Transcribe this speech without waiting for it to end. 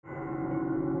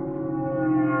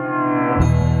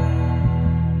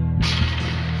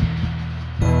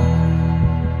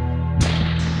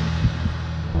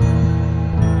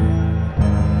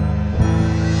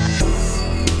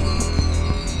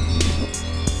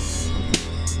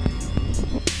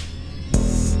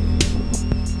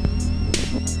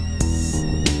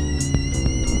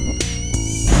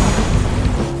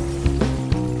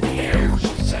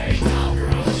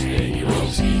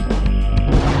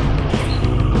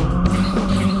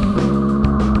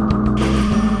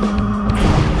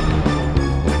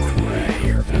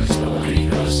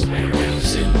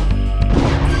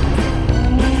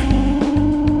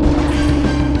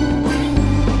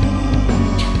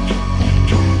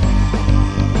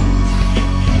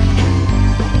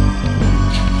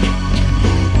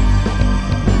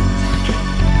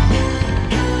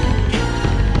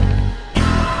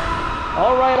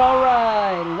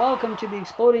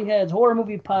Exploding Heads Horror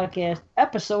Movie Podcast,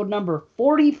 episode number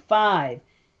 45.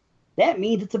 That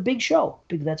means it's a big show,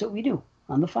 because that's what we do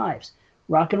on the fives.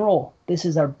 Rock and roll. This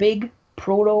is our big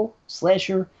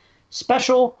proto-slasher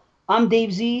special. I'm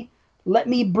Dave Z. Let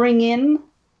me bring in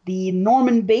the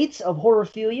Norman Bates of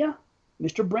Horrorphilia,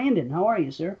 Mr. Brandon. How are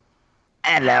you, sir?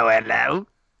 Hello. I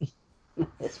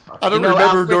don't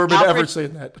remember Norman ever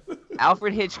saying that.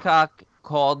 Alfred Hitchcock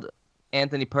called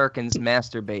Anthony Perkins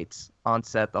masturbates on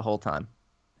set the whole time.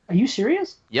 Are you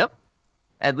serious? Yep.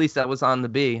 At least that was on the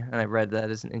B, and I read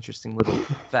that as an interesting little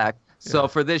fact. So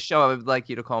for this show, I would like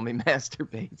you to call me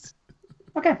masturbates.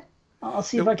 Okay. I'll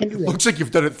see if I can do that. Looks like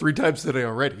you've done it 3 times today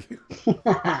already.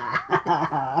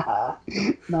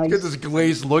 Nice. Get this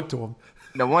glazed look to him.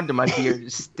 No wonder my beard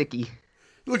is sticky.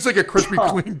 He looks like a crispy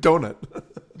clean donut.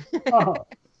 Oh,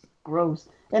 gross.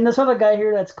 And this other guy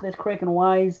here that's cracking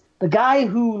wise, the guy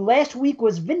who last week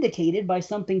was vindicated by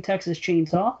something Texas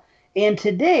Chainsaw, and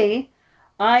today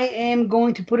I am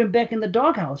going to put him back in the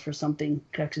doghouse for something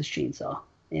Texas Chainsaw.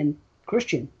 And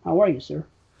Christian, how are you, sir?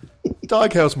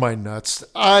 Doghouse my nuts.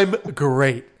 I'm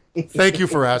great. Thank you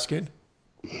for asking.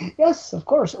 Yes, of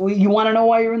course. Well, you want to know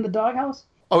why you're in the doghouse?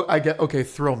 Oh, okay,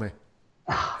 thrill me.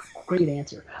 Great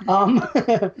answer.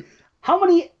 How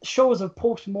many shows of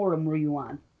Postmortem were you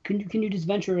on? Can you just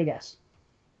venture a guess?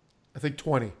 I think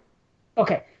 20.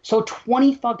 Okay, so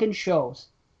 20 fucking shows.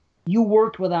 You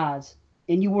worked with Oz,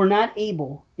 and you were not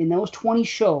able, in those 20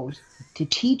 shows, to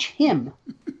teach him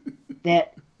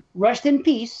that, rest in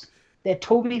peace, that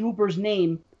Tobe Hooper's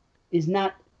name is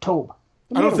not Tobe.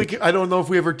 I don't know if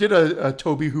we ever did a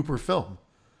Tobe Hooper film.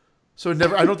 So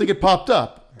I don't think it popped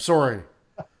up. I'm sorry.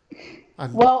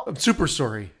 I'm super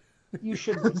sorry. You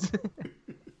should be.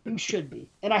 You should be.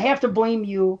 And I have to blame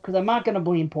you, because I'm not going to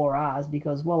blame poor Oz,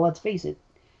 because, well, let's face it,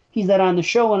 he's not on the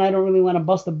show, and I don't really want to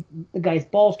bust the guy's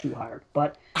balls too hard.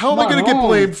 But how am I going to get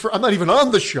blamed for? I'm not even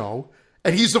on the show,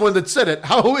 and he's the one that said it.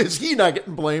 How is he not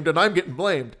getting blamed, and I'm getting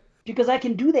blamed? Because I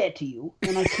can do that to you,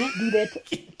 and I can't do that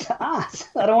to Oz.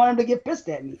 I don't want him to get pissed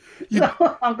at me. So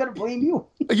I'm going to blame you.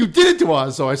 You did it to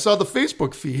Oz, though. I saw the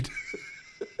Facebook feed.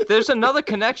 There's another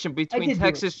connection between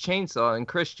Texas Chainsaw and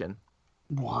Christian.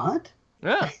 What?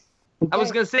 Yeah. Okay. I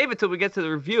was going to save it till we get to the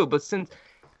review, but since,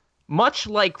 much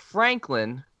like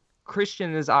Franklin,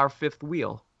 Christian is our fifth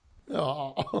wheel.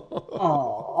 Oh.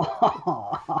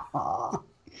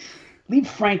 Leave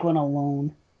Franklin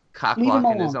alone.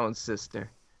 Cockblocking his own sister.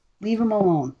 Leave him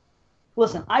alone.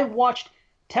 Listen, I watched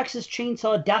Texas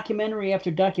Chainsaw documentary after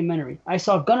documentary. I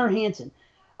saw Gunnar Hansen.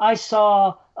 I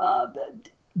saw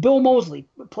Bill Moseley,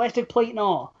 plastic plate and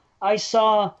all. I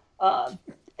saw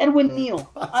Edwin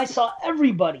Neal. I saw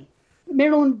everybody.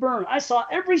 Marilyn Byrne. I saw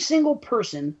every single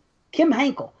person. Kim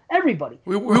Henkel. Everybody.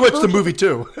 We watched the movie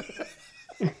too.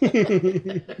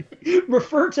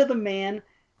 Refer to the man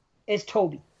as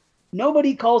Toby.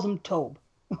 Nobody calls him Tobe.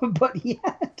 But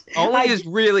yet... Only his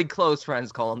really close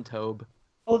friends call him Tobe.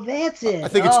 Oh, that's it. I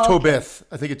think it's Tobith.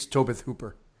 I think it's Tobith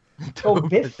Hooper.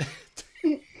 Tobith?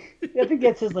 I think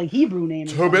that's his Hebrew name.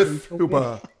 Tobith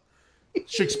Hooper.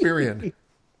 Shakespearean.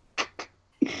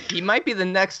 He might be the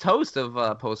next host of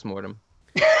Postmortem.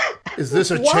 Is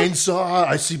this a chainsaw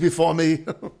I see before me?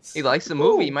 He likes the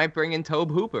movie. He might bring in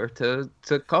Tobe Hooper to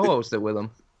co-host it with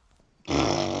him.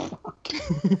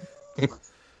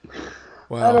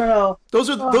 Wow. I don't know.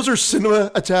 Those are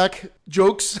Cinema Attack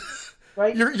jokes.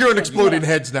 Right? You're an Exploding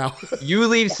Heads now. You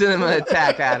leave Cinema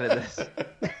Attack out of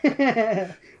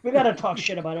this. We gotta talk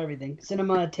shit about everything.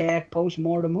 Cinema Attack,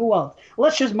 Postmortem, who else?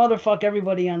 Let's just motherfuck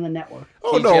everybody on the network.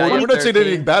 Oh no, we're not saying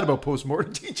anything bad about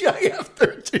Postmortem. TGIF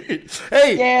 13.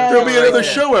 Hey, there'll be another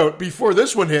show out before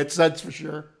this one hits, that's for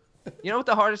sure. You know what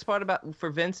the hardest part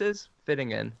for Vince is? Fitting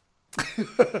in. It's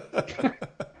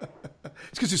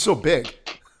because he's so big.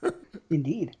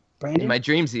 Indeed. Brandon? In my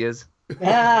dreams he is. See?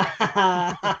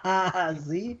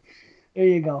 There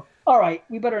you go. All right,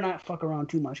 we better not fuck around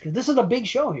too much, because this is a big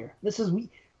show here.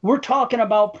 We're talking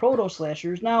about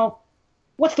proto-slashers. Now,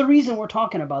 what's the reason we're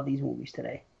talking about these movies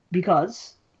today?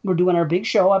 Because we're doing our big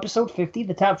show, episode 50,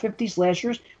 the top 50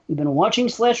 slashers. We've been watching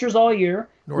slashers all year.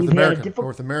 North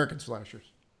American slashers.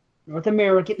 North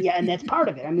American, yeah, and that's part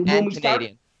of it. I mean, when we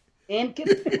Canadian. And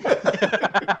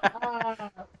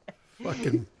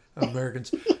Fucking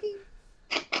Americans.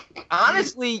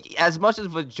 Honestly, as much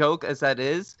of a joke as that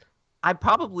is, I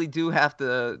probably do have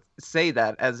to say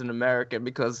that as an American,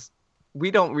 because we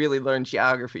don't really learn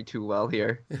geography too well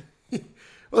here.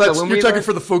 Well, you're talking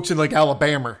for the folks in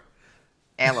Alabama.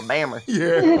 Alabama.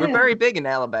 Yeah. We're very big in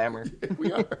Alabama.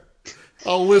 We are.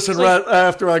 I'll listen right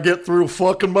after I get through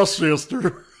fucking my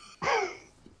sister.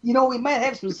 You know, we might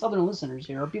have some Southern listeners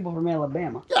here, or people from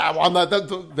Alabama. Yeah, well,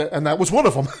 and that was one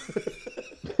of them.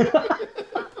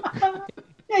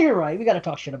 Yeah, you're right. We got to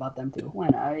talk shit about them too. Why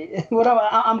not?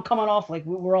 I'm coming off like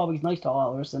we're always nice to all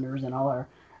our listeners and all our,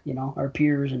 our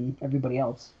peers and everybody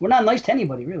else. We're not nice to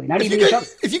anybody, really. Not even each other.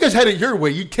 If you guys had it your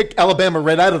way, you'd kick Alabama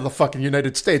right out of the fucking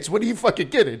United States. What are you fucking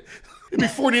kidding? It'd be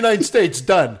 49 states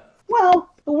done.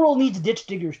 Well, the world needs ditch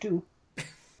diggers too. Is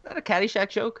that a Caddyshack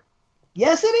joke?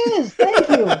 Yes, it is. Thank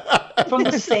you. From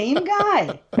the same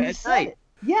guy. Ted Knight.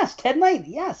 Yes, Ted Knight.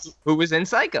 Yes. Who was in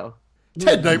Psycho?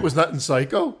 Ted Knight was not in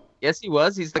Psycho. Yes, he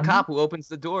was. He's the cop who opens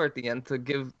the door at the end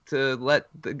to let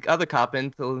the other cop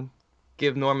in to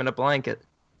give Norman a blanket.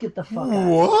 Get the fuck out.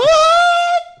 What?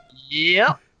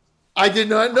 Yep. I did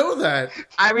not know that.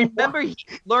 I remember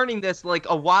learning this like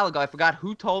a while ago. I forgot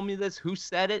who told me this, who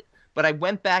said it, but I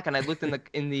went back and I looked in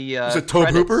the Was it Tobe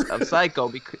Hooper? of Psycho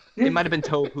because it might have been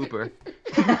Tobe Hooper.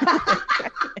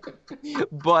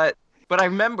 But I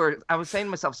remember I was saying to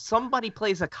myself, somebody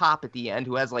plays a cop at the end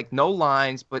who has like no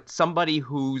lines, but somebody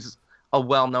who's a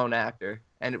well-known actor.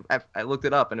 And I looked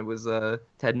it up, and it was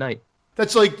Ted Knight.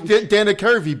 That's like Dana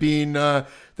Carvey being the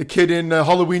kid in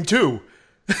Halloween 2.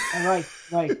 Right,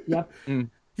 yep.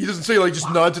 He doesn't say, like,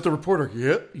 just nods at the reporter.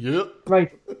 Yep.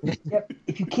 Right. Yep.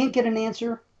 If you can't get an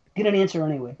answer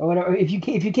anyway. Or whatever. If you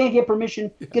can't get permission,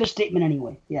 get a statement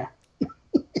anyway. Yeah.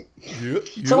 Yep.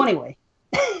 So anyway,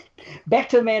 back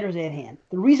to the matters at hand.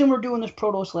 The reason we're doing this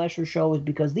proto-slasher show is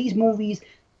because these movies,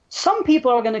 some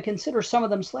people are going to consider some of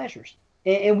them slashers.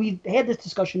 And we've had this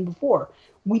discussion before.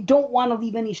 We don't want to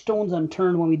leave any stones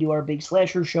unturned when we do our big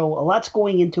slasher show. A lot's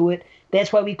going into it.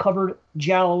 That's why we covered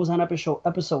Giallos on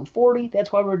episode 40.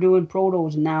 That's why we're doing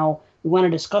protos now. We want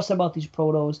to discuss about these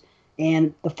protos.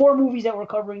 And the 4 movies that we're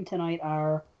covering tonight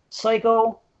are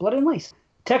Psycho, Blood and Lace,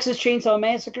 Texas Chainsaw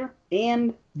Massacre,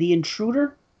 and The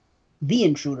Intruder. The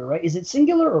Intruder, right? Is it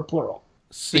singular or plural?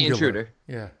 Singular. The Intruder.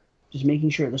 Yeah. Just making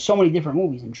sure. There's so many different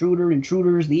movies. Intruder,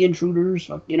 Intruders, The Intruders.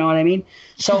 You know what I mean?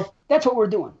 So that's what we're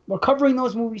doing. We're covering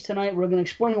those movies tonight. We're going to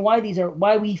explain why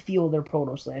we feel they're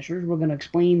proto-slashers. We're going to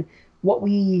explain what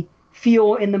we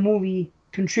feel in the movie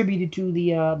contributed to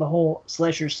the whole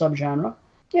slasher subgenre.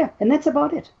 Yeah, and that's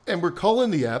about it. And we're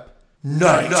calling the app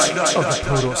Night of the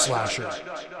Proto-Slasher.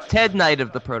 Ted Knight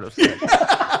of the Proto-Slasher.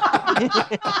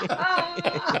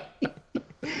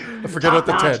 I forget about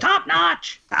the Ted. Top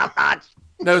notch.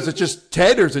 Now, is it just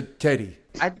Ted or is it Teddy?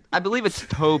 I believe it's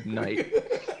Tobe Knight.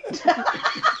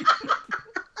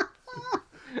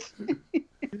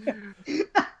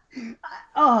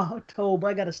 Oh, Tobe,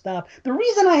 I gotta stop. The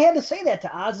reason I had to say that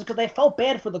to Oz is because I felt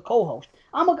bad for the co-host.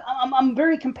 I'm a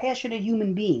very compassionate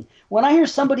human being. When I hear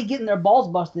somebody getting their balls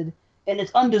busted and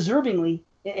it's undeservingly,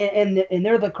 and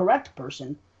they're the correct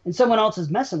person, and someone else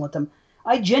is messing with them,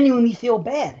 I genuinely feel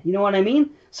bad. You know what I mean?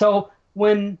 So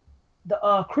when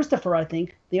the Christopher, I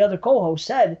think, the other co-host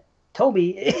said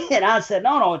Toby, and I said,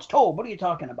 no, it's Tobe. What are you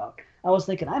talking about? I was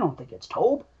thinking, I don't think it's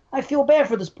Tobe. I feel bad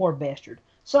for this poor bastard.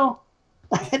 So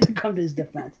I had to come to his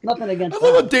defense. Nothing against I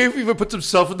love how Dave even puts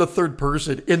himself in the third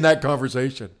person in that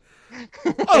conversation.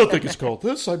 I don't think it's called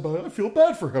this. I feel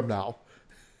bad for him now.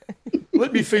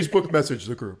 Let me Facebook message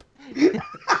the group.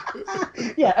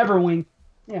 Yeah, Everwing.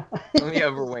 Yeah. Let me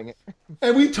overwing it.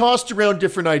 And we tossed around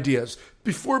different ideas.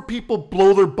 Before people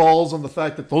blow their balls on the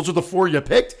fact that those are the 4 you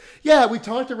picked, yeah, we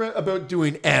talked about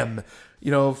doing M.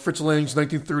 Fritz Lang's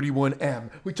 1931 M.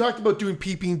 We talked about doing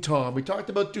Peeping Tom. We talked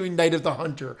about doing Night of the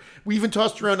Hunter. We even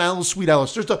tossed around Alice, Sweet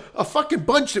Alice. There's a fucking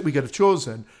bunch that we could have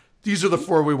chosen. These are the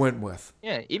 4 we went with.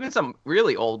 Yeah, even some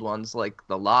really old ones like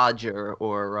The Lodger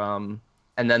or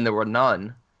And Then There Were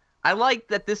None. I like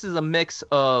that this is a mix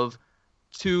of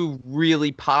 2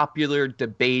 really popular,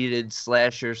 debated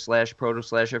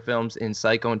slasher/proto-slasher films in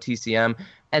Psycho and TCM,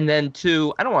 and then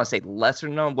 2, I don't want to say lesser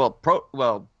known,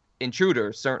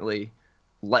 Intruder, certainly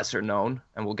lesser known,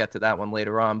 and we'll get to that one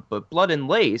later on, but Blood and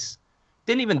Lace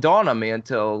didn't even dawn on me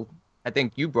until I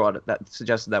think you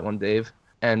suggested that one, Dave,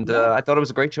 and I thought it was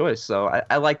a great choice, so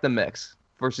I like the mix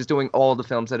versus doing all the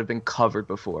films that have been covered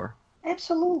before.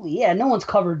 Absolutely, yeah. We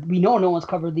know no one's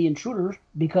covered The Intruder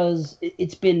because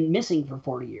it's been missing for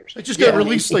 40 years. It just got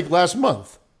released last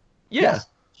month. Yeah. Yes,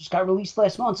 just got released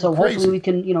last month, so hopefully we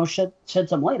can, shed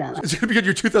some light on it. Is it going to be on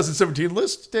your 2017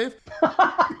 list, Dave?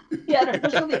 Yeah,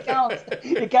 it really counts.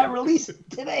 It got released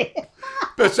today.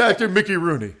 Best actor, Mickey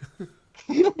Rooney.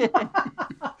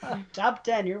 Top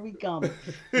 10, here we come.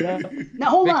 Yeah.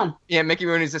 Now, hold on. Yeah, Mickey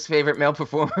Rooney's his favorite male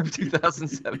performer of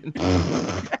 2007.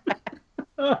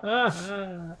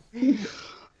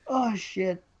 Oh,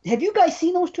 shit. Have you guys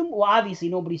seen those 2? Well, obviously,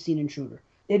 nobody's seen Intruder.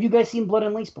 Have you guys seen Blood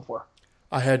and Lace before?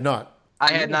 I had not.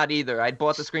 I had not either. I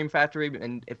bought the Scream Factory,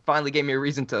 and it finally gave me a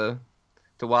reason to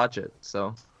watch it.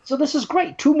 So this is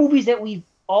great. 2 movies that we've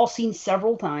all seen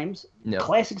several times, No.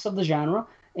 classics of the genre,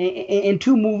 and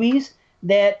 2 movies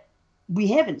that we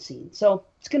haven't seen. So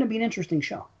it's going to be an interesting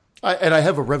show. And I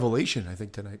have a revelation, I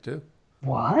think, tonight, too.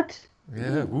 What?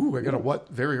 Yeah, I got a what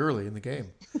very early in the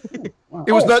game. Wow.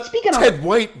 It was not speaking Ted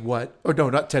White, what? Oh, no,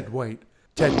 not Ted White.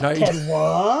 Ted Knight. Ted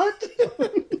what?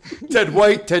 Ted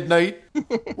White, Ted Knight.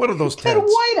 What are those Ted Teds?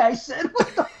 White, I said.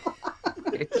 What the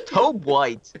it's Tobe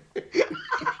White.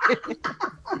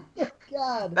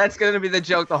 God? That's going to be the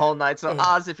joke the whole night. So,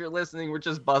 Oz, if you're listening, we're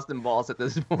just busting balls at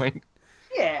this point.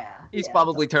 Yeah. He's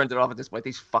probably turned it off at this point.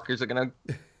 These fuckers are going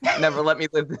to never let me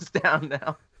live this down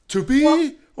now. To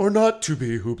be or not to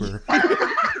be, Hooper?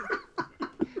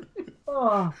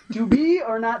 To be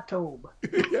or not Tobe?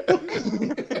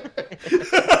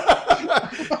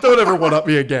 Don't ever one-up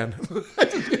me again.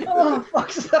 Oh,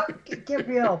 fuck. Sorry. It can't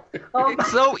be helped.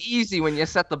 It's so easy when you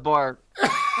set the bar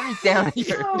right down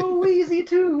here. So easy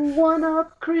to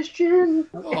one-up Christian.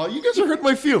 Oh, you guys are hurting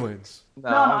my feelings. No,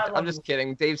 I I'm love just you.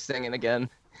 kidding. Dave's singing again.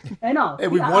 I know.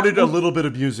 And we wanted a little bit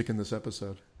of music in this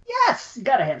episode. Yes, you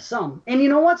gotta have some. And you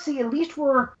know what? See, at least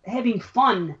we're having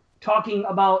fun talking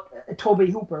about Tobe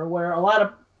Hooper, where a lot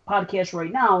of podcasts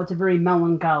right now, it's a very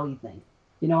melancholy thing.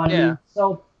 You know what I mean?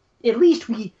 So at least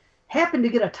we happen to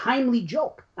get a timely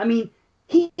joke. I mean,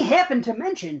 he happened to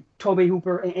mention Tobe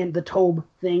Hooper and the Tobe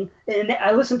thing, and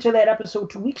I listened to that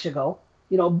episode 2 weeks ago,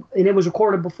 you know, and it was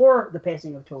recorded before the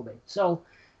passing of Tobe. So,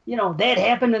 you know, that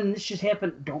happened, and this just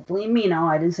happened. Don't blame me now.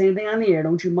 I didn't say anything on the air.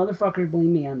 Don't you motherfuckers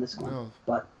blame me on this one. No.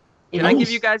 But Can I give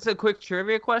you guys a quick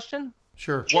trivia question?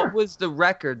 Sure. What was the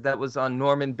record that was on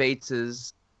Norman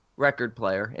Bates's record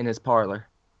player in his parlor?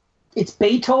 It's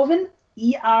Beethoven,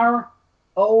 EROSA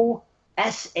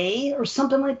or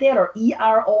something like that, or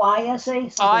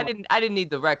EROISA. Oh, I didn't need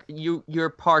the record. You're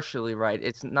partially right.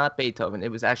 It's not Beethoven.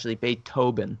 It was actually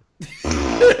Beethoven.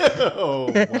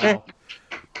 Oh, wow.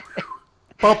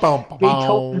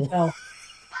 Beethoven Bell.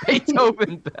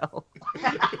 Beethoven Bell.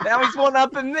 Now he's one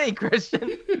up in me,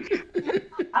 Christian.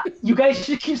 You guys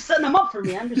should keep setting them up for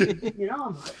me. I'm just,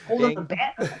 I'm holding up the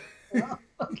bat.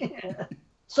 Okay.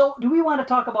 So, do we want to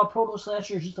talk about proto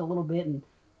slashers just a little bit and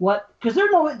what? Because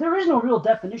there is no real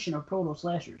definition of proto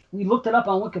slashers. We looked it up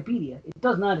on Wikipedia. It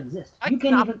does not exist. I You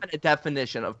can't can't even find a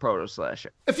definition of proto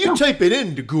slasher. If you type it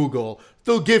into Google,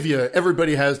 they'll give you,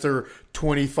 everybody has their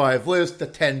 25 list, the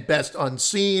 10 best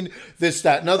unseen, this,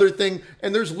 that, and other thing.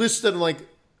 And there's lists that I'm like,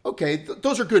 okay,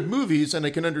 those are good movies, and I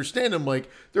can understand them. Like,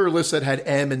 there are lists that had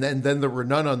M, and then there were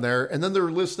none on there. And then there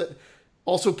were lists that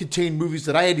also contained movies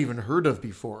that I hadn't even heard of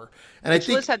before. And Which I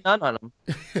think list had none on them?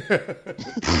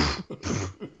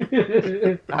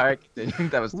 All right, continue.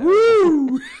 That was terrible.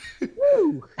 Woo!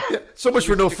 Woo! Yeah, so much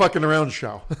for no fucking around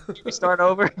show. Should we start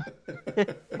over?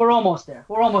 We're almost there.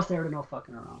 We're almost there to no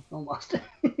fucking around. Almost.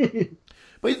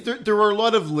 But there are a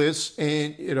lot of lists,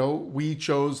 and, we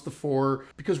chose the 4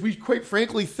 because we quite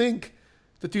frankly think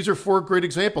that these are 4 great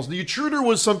examples. The Intruder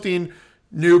was something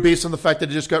new based on the fact that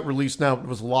it just got released now. It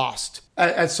was lost.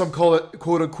 As some call it,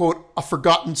 quote unquote, a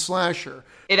forgotten slasher.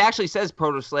 It actually says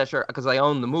proto slasher because I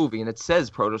own the movie, and it says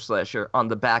proto slasher on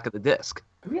the back of the disc.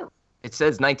 Really? It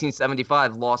says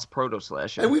 1975 Lost Proto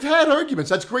Slasher. And we've had arguments.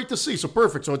 That's great to see. So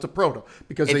perfect. So it's a proto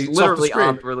because It's they literally on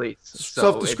self-describe. release. So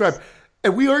Self-described.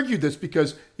 And we argued this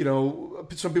because,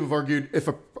 some people have argued if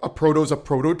a proto is a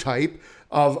prototype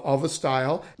of a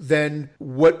style, then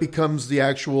what becomes the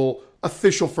actual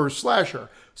official first slasher?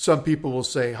 Some people will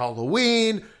say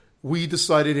Halloween. We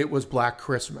decided it was Black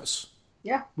Christmas.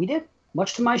 Yeah, we did.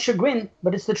 Much to my chagrin,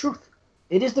 but it's the truth.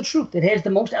 It is the truth. It has the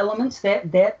most elements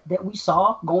that we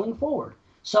saw going forward.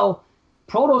 So,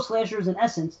 proto slashers, in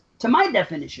essence, to my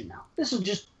definition now, this is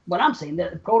just what I'm saying,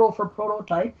 that proto for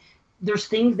prototype, there's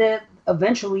things that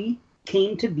eventually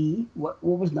came to be what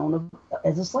was known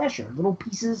as a slasher. Little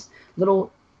pieces,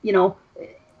 little,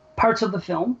 parts of the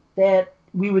film that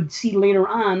we would see later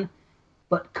on,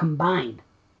 but combined.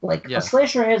 Like, a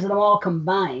slasher has them all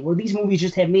combined, where these movies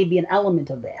just have maybe an element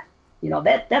of that.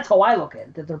 That's how I look at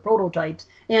it, that they're prototypes.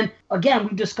 And again,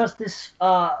 we've discussed this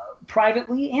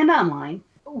privately and online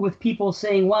with people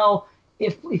saying, well,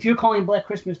 if you're calling Black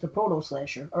Christmas the proto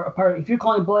slasher, if you're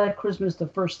calling Black Christmas the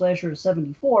first slasher of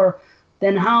 74,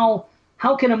 then how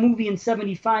can a movie in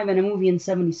 75 and a movie in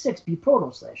 76 be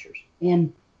proto slashers?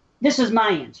 And this is my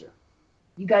answer.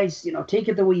 You guys, take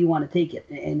it the way you want to take it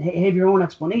and have your own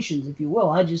explanations, if you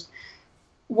will.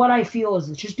 What I feel is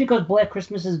that just because Black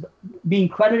Christmas is being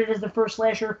credited as the first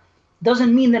slasher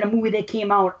doesn't mean that a movie that came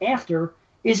out after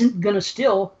isn't going to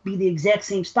still be the exact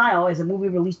same style as a movie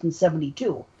released in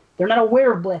 72. They're not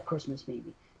aware of Black Christmas,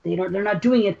 maybe. They're not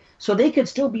doing it, so they could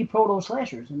still be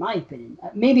proto-slashers, in my opinion.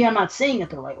 Maybe I'm not saying it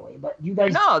the right way, but you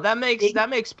guys... No, that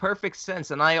makes perfect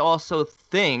sense. And I also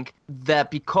think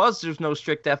that because there's no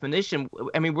strict definition,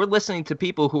 I mean, we're listening to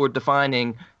people who are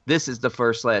defining this is the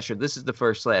first slasher, this is the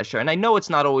first slasher. And I know it's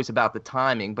not always about the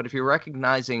timing, but if you're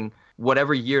recognizing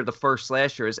whatever year the first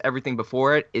slasher is, everything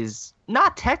before it is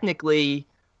not technically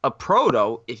a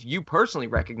proto if you personally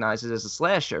recognize it as a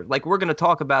slasher. Like, we're going to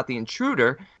talk about The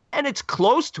Intruder, and it's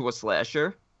close to a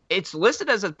slasher. It's listed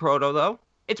as a proto, though.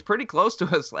 It's pretty close to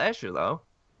a slasher, though.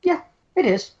 Yeah, it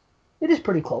is. It is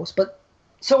pretty close, but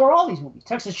so are all these movies.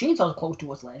 Texas Chainsaw is close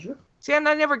to a slasher. See, and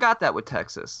I never got that with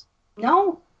Texas.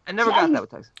 No? I never got that with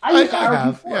Texas. I used to argue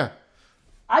have, for yeah. it.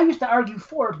 I used to argue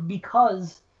for it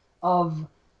because of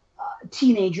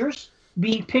teenagers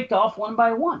being picked off one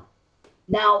by one.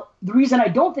 Now, the reason I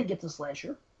don't think it's a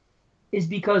slasher is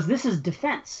because this is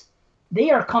defense. They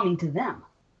are coming to them.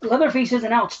 Leatherface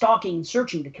isn't out stalking and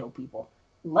searching to kill people.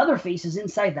 Leatherface is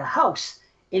inside the house,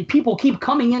 and people keep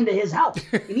coming into his house,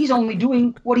 and he's only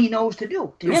doing what he knows to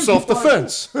do. To him,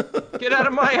 Self-defense. Get out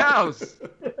of my house.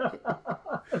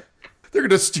 They're going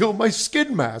to steal my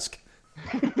skin mask.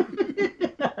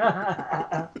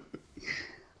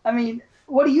 I mean,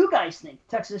 what do you guys think,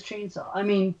 Texas Chainsaw? I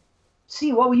mean,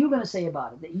 see, what were you going to say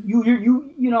about it?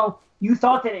 You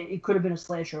thought that it could have been a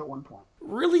slasher at one point.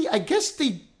 Really, I guess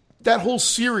that whole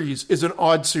series is an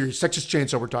odd series, Texas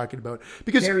Chainsaw we're talking about.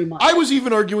 Because Very much. I was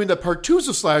even arguing that part 2 is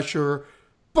a slasher,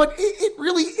 but it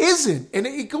really isn't. And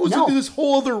it goes into this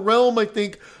whole other realm, I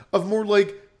think, of more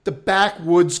like the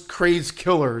backwoods crazed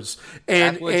killers.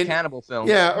 Backwoods cannibal films.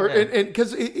 Yeah, and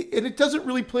because it doesn't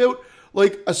really play out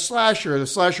like a slasher, the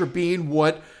slasher being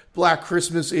what Black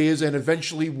Christmas is and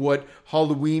eventually what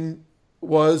Halloween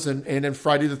was and then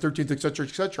Friday the 13th, etc.,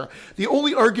 etc. The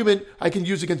only argument I can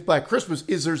use against Black Christmas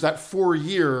is there's that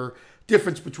 4-year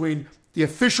difference between the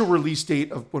official release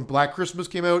date of when Black Christmas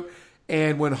came out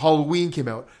and when Halloween came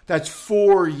out. That's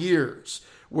 4 years,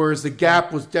 whereas the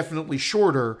gap was definitely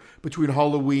shorter between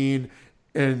Halloween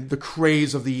and the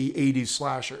craze of the 80s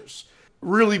slashers.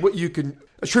 Really what you can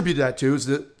attribute that to is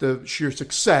the sheer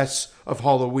success of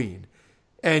Halloween.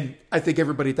 And I think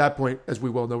everybody at that point, as we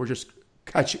well know, were just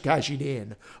cashing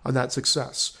in on that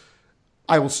success.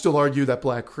 I will still argue that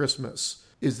Black Christmas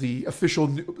is the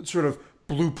official sort of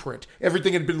blueprint.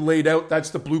 Everything had been laid out.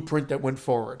 That's the blueprint that went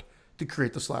forward to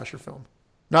create the slasher film.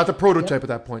 Not the prototype at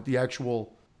that point, the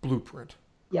actual blueprint.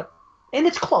 Yep. And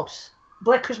it's close.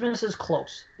 Black Christmas is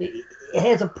close. It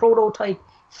has a prototype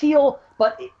feel,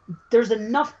 but there's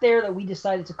enough there that we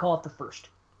decided to call it the first.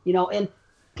 And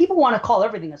people want to call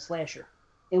everything a slasher.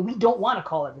 And we don't want to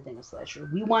call everything a slasher.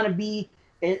 We want to be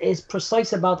as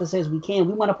precise about this as we can.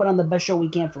 We want to put on the best show we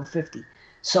can for 50.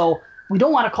 So we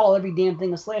don't want to call every damn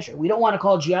thing a slasher. We don't want to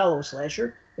call Giallo a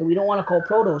slasher. And we don't want to call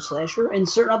Proto a slasher and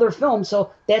certain other films.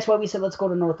 So that's why we said let's go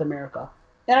to North America.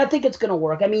 And I think it's going to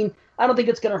work. I mean, I don't think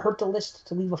it's going to hurt the list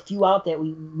to leave a few out that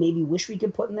we maybe wish we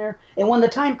could put in there. And when the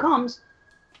time comes,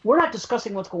 we're not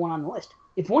discussing what's going on the list.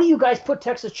 If one of you guys put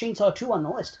Texas Chainsaw 2 on the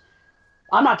list,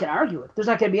 I'm not going to argue it. There's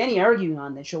not going to be any arguing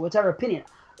on this show. It's our opinion.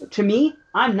 To me,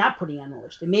 I'm not putting it on the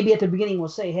list. And maybe at the beginning we'll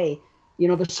say, hey,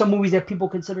 there's some movies that people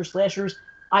consider slashers.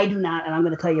 I do not, and I'm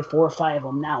going to tell you 4 or 5 of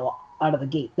them now out of the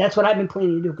gate. That's what I've been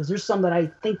planning to do, because there's some that I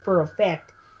think for a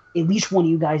fact at least one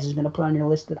of you guys is going to put on your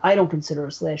list that I don't consider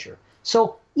a slasher.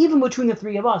 So even between the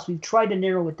 3 of us, we've tried to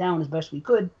narrow it down as best we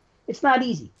could. It's not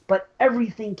easy, but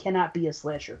everything cannot be a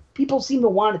slasher. People seem to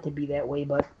want it to be that way,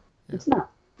 but it's not.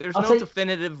 There's no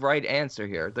definitive right answer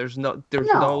here. There's no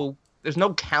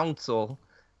council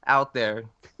out there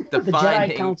defining the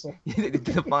Jedi Council.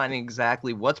 defining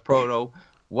exactly what's proto,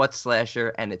 what's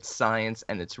slasher, and it's science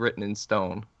and it's written in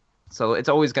stone. So it's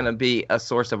always going to be a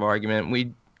source of argument.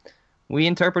 We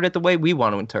interpret it the way we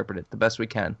want to interpret it, the best we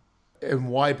can. And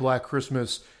why Black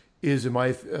Christmas is, in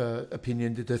my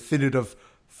opinion, the definitive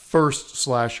first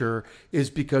slasher is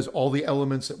because all the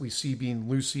elements that we see being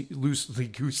loosely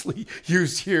goosely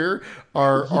used here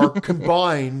are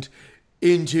combined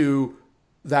into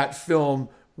that film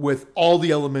with all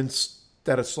the elements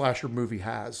that a slasher movie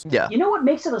has. Yeah. You know what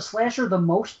makes it a slasher the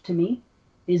most to me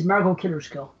is Margot Kidder's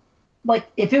kill. Like,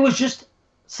 if it was just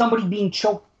somebody being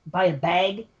choked by a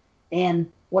bag,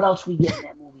 and what else we get in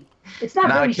that movie? It's not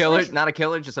a killer, slasher. not a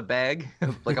killer, just a bag,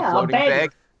 like a floating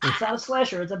bag. It's not a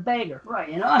slasher, it's a bagger, right?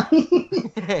 You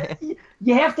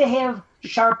have to have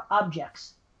sharp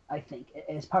objects, I think,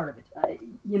 as part of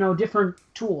it. Different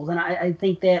tools, and I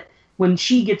think that when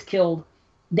she gets killed,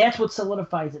 that's what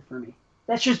solidifies it for me.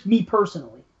 That's just me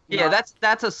personally. Yeah,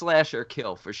 that's a slasher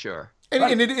kill for sure.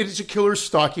 And it is a killer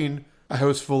stalking a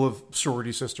house full of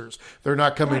sorority sisters. They're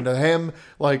not coming to him,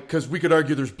 like, because we could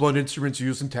argue there's blunt instruments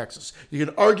used in Texas. You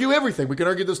can argue everything. We can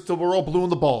argue this till we're all blue in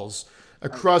the balls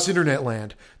across internet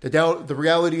land. The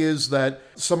reality is that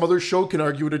some other show can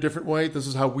argue it a different way. This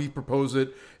is how we propose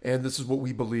it, and this is what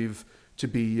we believe to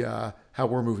be how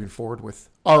we're moving forward with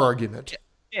our argument.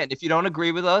 Yeah, and if you don't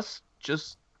agree with us,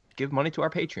 just give money to our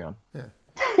Patreon. Yeah.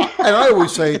 And I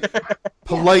always say,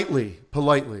 politely,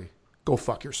 go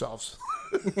fuck yourselves.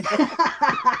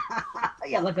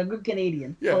 Yeah, like a good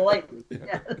Canadian. Yeah. Politely.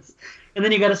 Yeah. Yes. And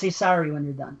then you got to say sorry when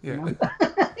you're done. Yeah. You know?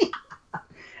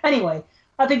 Anyway,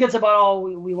 I think that's about all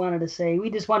we wanted to say. We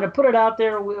just wanted to put it out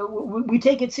there. We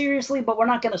take it seriously, but we're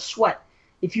not going to sweat.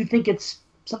 If you think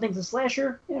something's a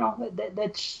slasher,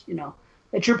 that's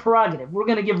your prerogative. We're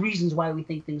going to give reasons why we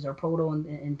think things are proto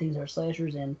and things are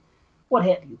slashers and what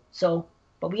have you. So,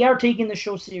 but we are taking the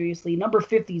show seriously. Number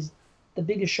 50 is the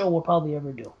biggest show we'll probably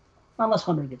ever do. Unless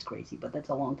 100 gets crazy, but that's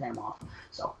a long time off.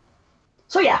 So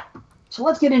yeah. So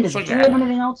let's get into this. Do you have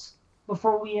anything else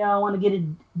before we want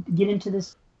to get into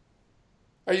this?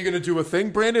 Are you going to do a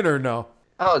thing, Brandon, or no?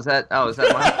 Oh, is that mine?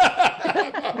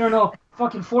 I don't know.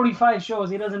 Fucking 45 shows.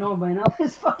 He doesn't know by now.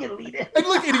 His fucking lead in. And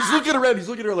he's looking around. He's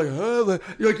looking around like,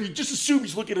 you just assume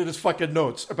he's looking at his fucking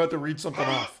notes, about to read something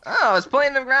off. Oh, I was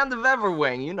playing the round of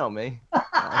Everwing. You know me.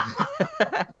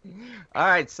 All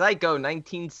right, Psycho,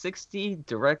 1960,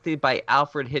 directed by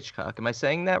Alfred Hitchcock. Am I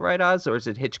saying that right, Oz, or is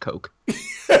it Hitchcock?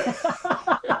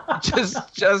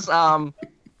 just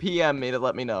PM me to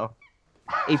let me know.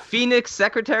 A Phoenix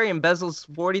secretary embezzles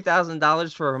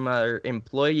 $40,000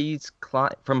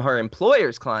 from her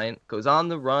employer's client, goes on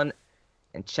the run,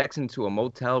 and checks into a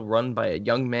motel run by a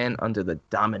young man under the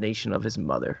domination of his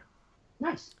mother.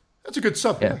 Nice. That's a good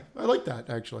sub. Yeah. I like that,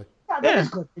 actually. Yeah, that is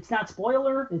good. It's not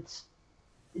spoiler. It's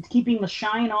keeping the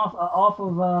shine off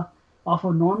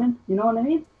of Norman. You know what I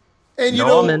mean? And you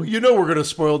know we're going to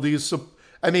spoil these. So,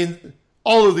 I mean,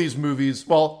 all of these movies,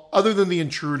 well, other than The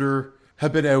Intruder,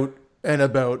 have been out and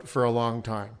about for a long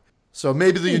time. So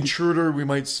maybe The Intruder, we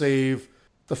might save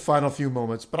the final few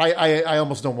moments. But I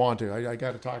almost don't want to. I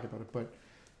got to talk about it. But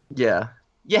yeah.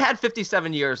 You had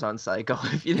 57 years on Psycho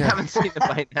if you haven't seen it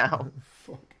by now.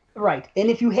 Fuck. Right. And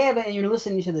if you haven't and you're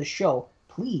listening to the show,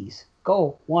 please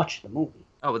go watch the movie.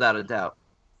 Oh, without a doubt.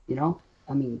 You know?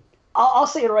 I mean, I'll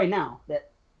say it right now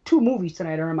that 2 movies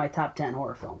tonight are in my top 10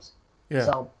 horror films. Yeah.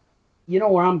 So, you know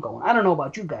where I'm going. I don't know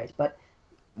about you guys, but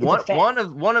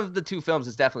one of the 2 films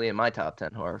is definitely in my top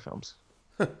 10 horror films.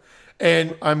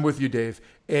 And I'm with you, Dave.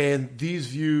 And these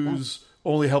views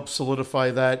only help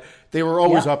solidify that. They were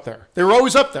always up there. They were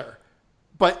always up there.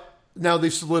 But now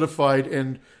they've solidified,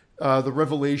 and the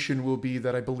revelation will be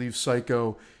that I believe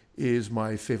Psycho is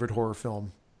my favorite horror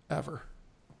film ever.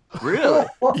 Really?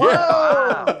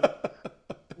 Whoa!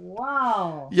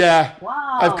 Wow. Yeah.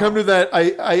 Wow. I've come to that.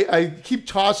 I keep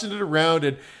tossing it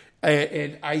around,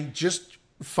 and I just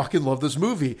fucking love this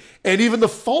movie. And even the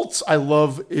faults I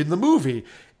love in the movie.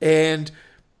 And,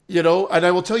 and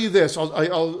I will tell you this.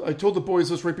 I told the boys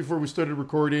this right before we started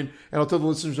recording, and I'll tell the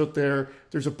listeners out there,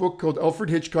 there's a book called Alfred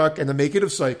Hitchcock and the Making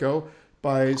of Psycho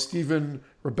by Stephen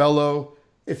Rebello.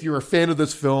 If you're a fan of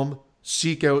this film,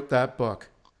 seek out that book.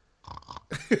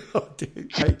 Oh, dude,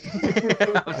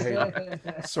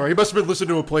 sorry, you must have been listening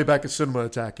to a playback of Cinema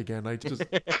Attack again. I give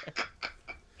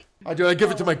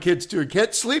it to my kids too.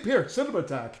 Can't sleep here. Cinema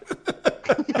Attack.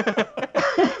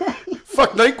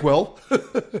 Fuck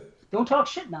NyQuil. Don't talk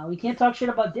shit now. We can't talk shit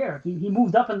about Derek. He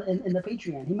moved up in the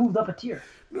Patreon. He moved up a tier.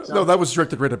 So. No, that was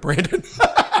directed right at Brandon.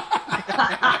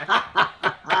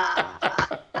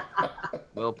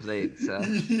 Well played, sir.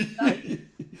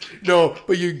 No,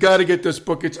 but you got to get this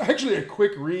book. It's actually a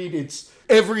quick read. It's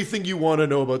everything you want to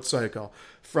know about Psycho,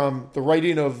 from the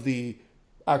writing of the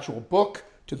actual book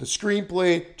to the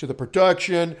screenplay to the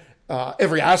production,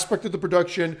 every aspect of the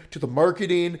production to the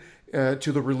marketing,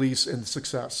 to the release and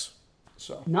success.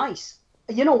 So nice.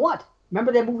 You know what?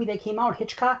 Remember that movie that came out,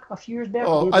 Hitchcock, a few years back?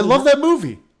 Oh, I love that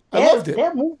movie. I loved it.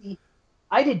 That movie,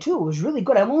 I did too. It was really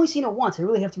good. I've only seen it once. I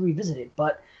really have to revisit it.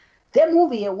 But that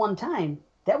movie at one time,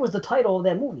 that was the title of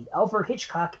that movie, Alfred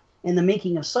Hitchcock and the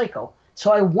Making of Psycho.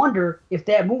 So I wonder if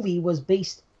that movie was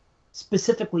based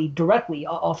specifically, directly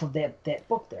off of that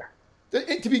book there.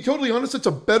 To be totally honest, it's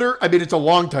a better, it's a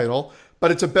long title, but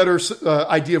it's a better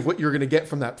idea of what you're going to get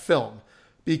from that film,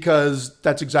 because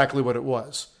that's exactly what it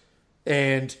was.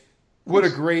 And what a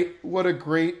great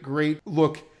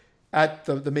look at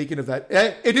the making of that.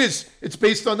 It is. It's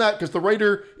based on that, because the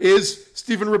writer is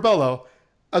Stephen Rebello,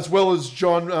 as well as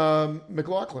John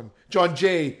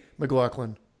J.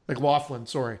 McLaughlin,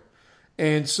 sorry.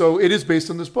 And so it is based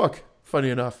on this book, funny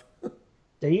enough.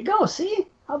 There you go. See?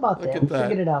 How about Look that? at We that.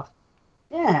 figured it out.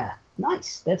 Yeah,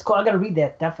 nice. That's cool. I got to read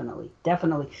that. Definitely.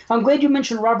 I'm glad you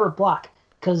mentioned Robert Bloch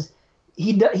because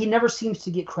he never seems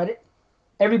to get credit.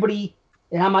 Everybody,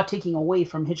 and I'm not taking away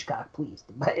from Hitchcock, please,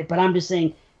 but I'm just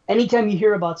saying, anytime you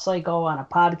hear about Psycho on a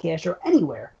podcast or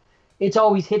anywhere, it's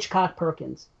always Hitchcock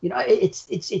Perkins.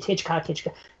 It's Hitchcock.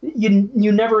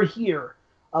 You never hear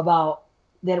about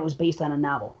that it was based on a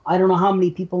novel. I don't know how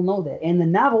many people know that, and the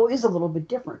novel is a little bit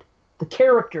different. The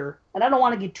character, and I don't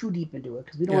want to get too deep into it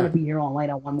because we don't want to be here all night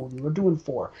on one movie. We're doing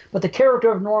 4, but the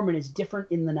character of Norman is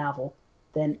different in the novel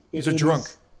than He's a drunk.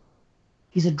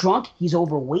 He's a drunk. He's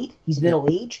overweight. He's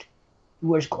middle-aged. He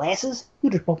wears glasses. You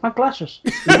just broke my glasses.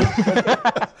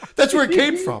 That's where it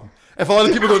came from. If a lot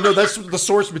of people don't know, that's the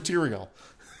source material.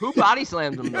 Who body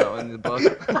slammed him though in the book?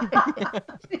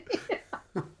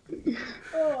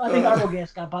 I think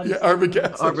Arbogast got body. Yeah,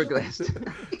 Arbogast.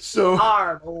 Arbogast. So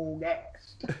Arbogast.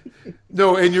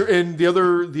 no, and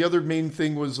the other main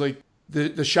thing was like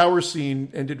the shower scene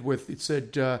ended with it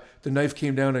said the knife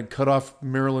came down and cut off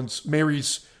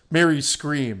Mary's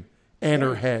scream and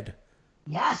her head.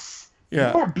 Yes.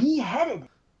 Yeah. Beheaded.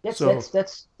 That's good.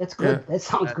 Yeah. That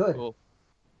sounds good. Cool.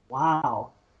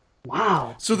 Wow.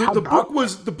 So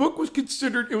the book was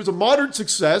considered, it was a modern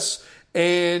success,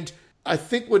 and I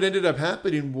think what ended up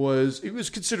happening was it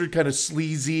was considered kind of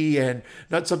sleazy and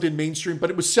not something mainstream, but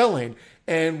it was selling.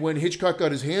 And when Hitchcock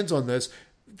got his hands on this,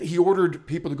 he ordered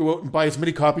people to go out and buy as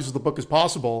many copies of the book as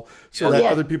possible so that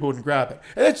other people wouldn't grab it.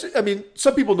 And that's, I mean,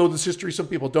 some people know this history, some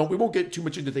people don't. We won't get too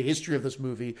much into the history of this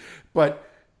movie, but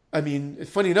I mean,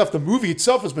 funny enough, the movie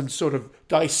itself has been sort of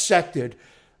dissected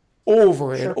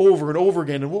over and over and over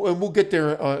again, and we'll get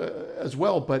there as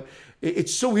well. But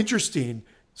it's so interesting,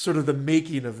 sort of the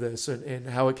making of this and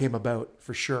how it came about,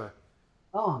 for sure.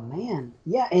 Oh man,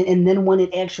 yeah, and then when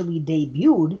it actually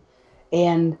debuted,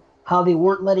 and how they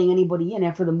weren't letting anybody in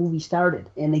after the movie started,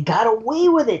 and they got away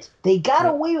with it.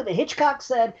 Away with it. Hitchcock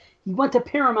said he went to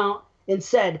Paramount and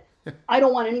said, I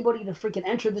don't want anybody to freaking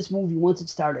enter this movie once it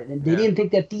started. And they didn't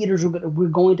think that theaters were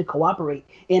going to cooperate.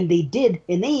 And they did.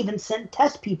 And they even sent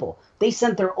test people. They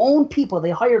sent their own people.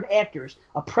 They hired actors,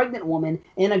 a pregnant woman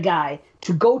and a guy,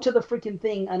 to go to the freaking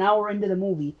thing an hour into the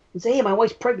movie and say, hey, my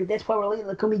wife's pregnant. That's why we're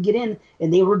late. Can we get in?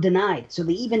 And they were denied. So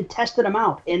they even tested them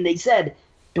out. And they said,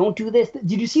 don't do this.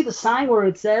 Did you see the sign where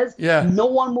it says, no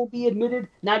one will be admitted,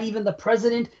 not even the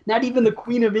president, not even the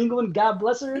Queen of England, God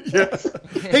bless her? Yes.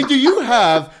 Hey, do you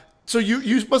have... So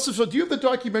you must have. So do you have the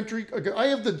documentary? I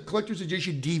have the collector's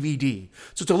edition DVD.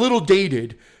 So it's a little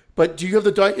dated, but do you have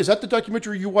the? Is that the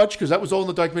documentary you watched? Because that was all in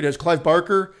the documentary. It has Clive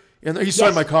Barker, and he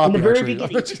signed my copy. In the very actually.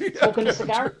 beginning, smoking a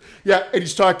cigar. Yeah, and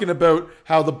he's talking about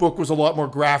how the book was a lot more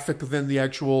graphic than the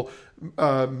actual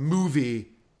movie.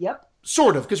 Yep.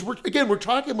 Sort of, because we're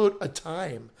talking about a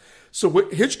time. So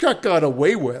what Hitchcock got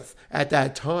away with at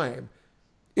that time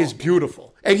is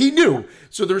beautiful. And he knew.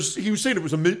 So he was saying it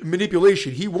was a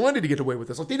manipulation. He wanted to get away with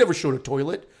this. Like, they never showed a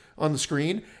toilet on the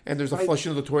screen, and there's a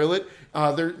flushing of the toilet.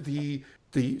 The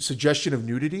suggestion of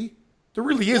nudity. There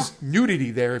really is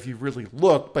nudity there if you really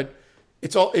look, but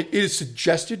it is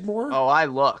suggested more. Oh, I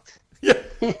looked. Yeah.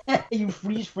 You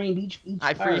freeze framed each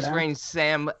I part, freeze framed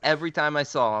Sam every time I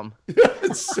saw him.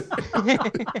 So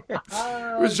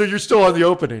you're still on the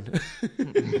opening.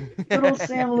 Good old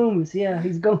Sam Loomis, yeah,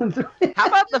 he's going through it. How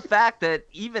about the fact that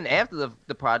even after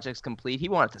the project's complete, he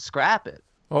wanted to scrap it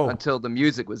until the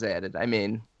music was added? I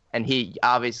mean, and he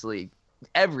obviously,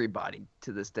 everybody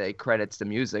to this day credits the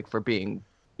music for being,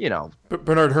 But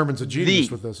Bernard Herrmann's a genius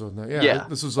with this one. Yeah.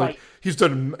 This is like he's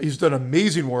done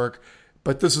amazing work,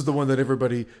 but this is the one that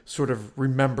everybody sort of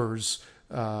remembers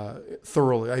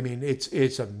thoroughly. I mean,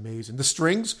 it's amazing. The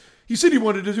strings. He said he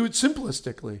wanted to do it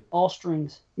simplistically. All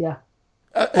strings, yeah.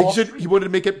 He said he wanted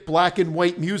to make it black and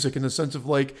white music in the sense of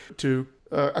like to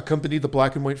accompany the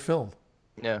black and white film.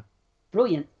 Yeah.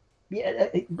 Brilliant. Yeah,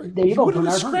 there you go. He wanted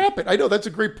to scrap it. I know, that's a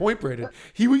great point, Brandon.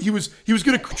 He was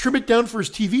going to trim it down for his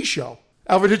TV show,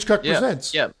 Alfred Hitchcock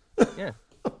Presents. Yeah.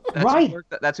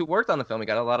 That's who worked on the film. He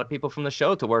got a lot of people from the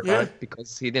show to work on it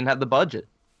because he didn't have the budget.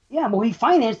 Yeah, well, he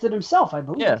financed it himself, I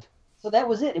believe. Yeah. So that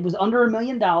was it. It was under $1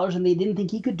 million, and they didn't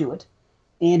think he could do it.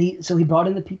 And he brought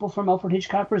in the people from Alfred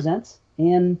Hitchcock Presents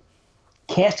and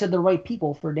casted the right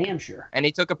people for damn sure. And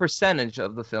he took a percentage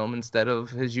of the film instead of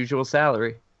his usual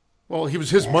salary. Well, it was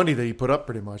his money that he put up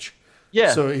pretty much.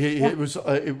 Yeah. So it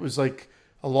was like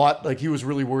a lot. Like, he was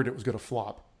really worried it was going to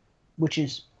flop. Which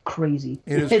is crazy.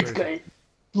 It is it's crazy. Good.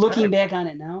 Looking back on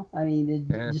it now, I mean,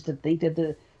 just to think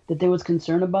that there was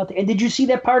concern about that. And did you see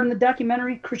that part in the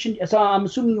documentary, Christian? So I'm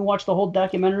assuming you watched the whole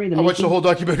documentary. I watched the whole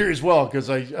documentary as well because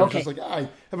I was just like, I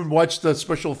haven't watched the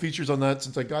special features on that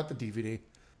since I got the DVD.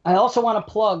 I also want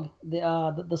to plug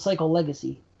the Psycho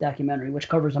Legacy documentary, which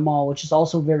covers them all, which is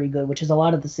also very good, which has a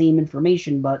lot of the same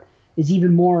information, but is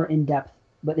even more in depth.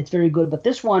 But it's very good. But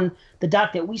this one, the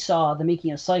doc that we saw, The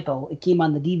Making of Psycho, it came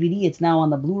on the DVD. It's now on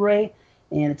the Blu-ray,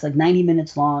 and it's like 90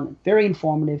 minutes long, very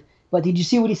informative. But did you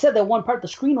see what he said? That one part, the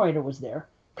screenwriter was there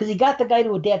because he got the guy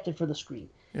to adapt it for the screen.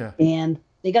 Yeah. And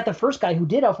they got the first guy who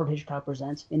did Alfred Hitchcock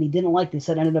Presents, and he didn't like it. They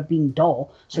said it ended up being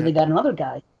dull. So they got another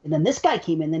guy. And then this guy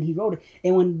came in, and then he wrote it.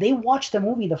 And when they watched the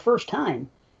movie the first time,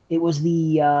 it was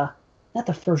the, not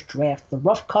the first draft, the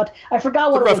rough cut. I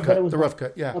forgot what it was, but it was the rough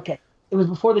cut, yeah. Okay. It was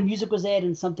before the music was added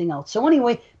and something else. So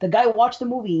anyway, the guy watched the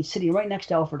movie. He's sitting right next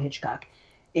to Alfred Hitchcock.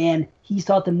 And he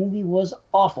thought the movie was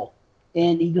awful.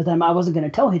 And he goes, I wasn't going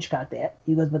to tell Hitchcock that.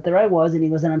 He goes, but there I was. And he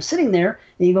goes, and I'm sitting there.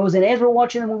 And he goes, and as we're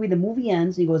watching the movie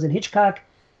ends. He goes, and Hitchcock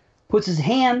puts his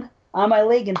hand on my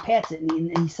leg and pats it.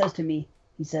 And he says to me,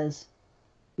 he goes,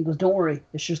 don't worry.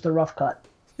 It's just a rough cut.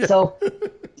 So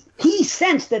he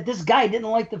sensed that this guy didn't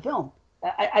like the film.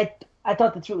 I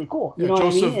thought that's really cool. You know what I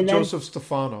mean? And then, Joseph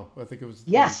Stefano, I think it was.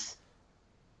 Yes.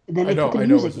 And then they put the I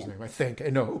know music his in. name. I think I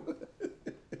know.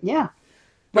 Yeah.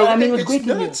 But I mean, it was great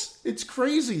to nuts. It's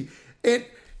crazy.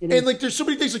 And like, there's so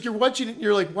many things, like, you're watching it and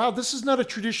you're like, wow, this is not a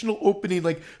traditional opening.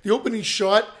 Like, the opening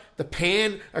shot, the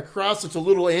pan across, it's a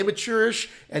little amateurish,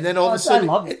 and then all of a sudden,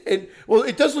 I love it. And well,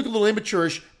 it does look a little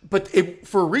amateurish, but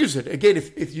for a reason. Again,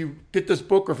 if you get this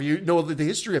book or if you know the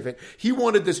history of it, he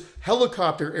wanted this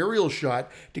helicopter aerial shot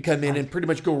to come in and pretty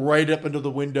much go right up into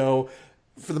the window.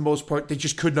 For the most part, they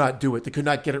just could not do it. They could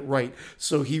not get it right.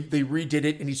 So they redid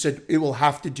it, and he said, it will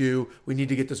have to do. We need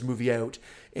to get this movie out.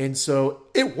 And so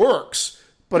it works.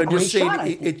 But I'm just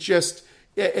saying, it just,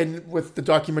 and with the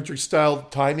documentary style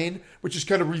timing, which is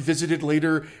kind of revisited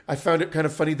later, I found it kind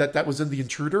of funny that was in The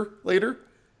Intruder later.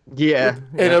 Yeah.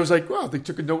 And I was like, wow, they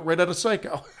took a note right out of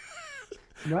Psycho.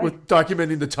 Right. With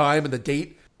documenting the time and the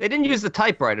date. They didn't use the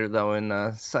typewriter, though,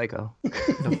 in Psycho.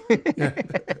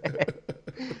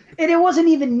 And it wasn't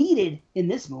even needed in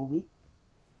this movie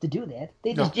to do that.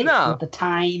 They just did it with the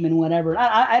time and whatever.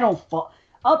 I don't fault.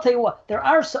 I'll tell you what. There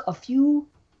are a few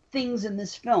things in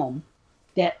this film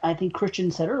that I think Christian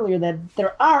said earlier that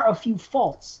there are a few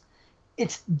faults.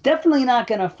 It's definitely not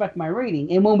going to affect my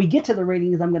rating. And when we get to the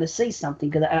ratings, I'm going to say something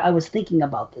because I was thinking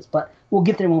about this, but we'll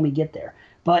get there when we get there.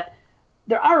 But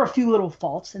there are a few little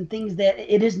faults and things that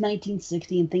it is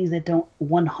 1960 and things that don't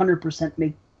 100%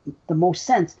 make the most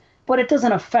sense. But it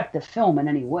doesn't affect the film in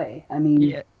any way. I mean,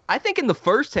 yeah, I think in the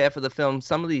first half of the film,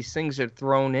 some of these things are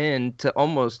thrown in to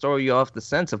almost throw you off the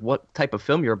sense of what type of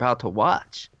film you're about to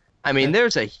watch. I mean,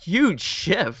 there's a huge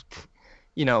shift,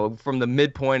 from the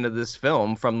midpoint of this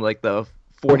film, from like the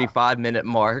 45-minute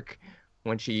mark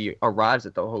when she arrives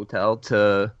at the hotel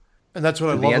to and that's what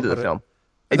I love the end of the film.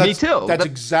 Me too. That's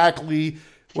exactly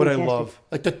what I love.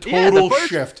 Like the total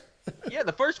shift. Yeah,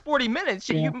 the first 40 minutes,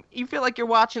 you feel like you're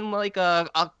watching like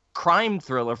a crime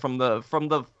thriller from the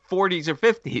 40s or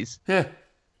 50s. Yeah.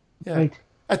 Right.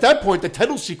 At that point, the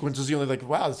title sequence is the only like,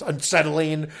 wow, it's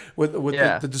unsettling with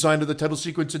the design of the title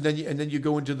sequence, and then you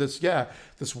go into this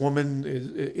this woman,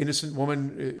 innocent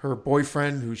woman, her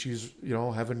boyfriend who she's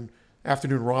having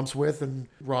afternoon romps with, and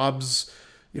robs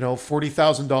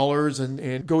 $40,000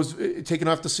 and goes taking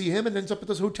off to see him and ends up at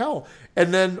this hotel,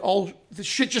 and then all the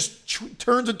shit just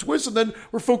turns and twists, and then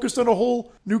we're focused on a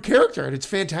whole new character, and it's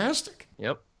fantastic.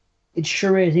 Yep. It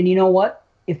sure is. And you know what?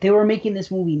 If they were making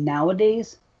this movie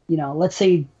nowadays, let's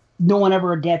say no one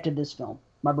ever adapted this film.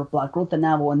 Robert Bloch wrote the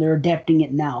novel and they're adapting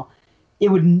it now. They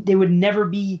would never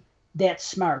be that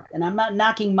smart. And I'm not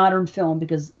knocking modern film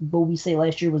because what we say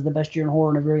last year was the best year in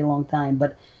horror in a very long time.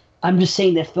 But I'm just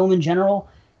saying that film in general,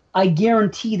 I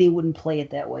guarantee they wouldn't play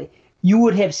it that way. You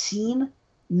would have seen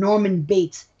Norman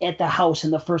Bates at the house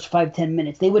in the first 5-10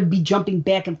 minutes. They would be jumping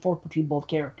back and forth between both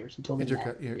characters until the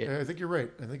end. Yeah. I think you're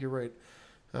right. And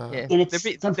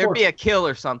there'd be a kill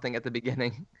or something at the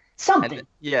beginning. Something.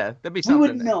 There'd be something. We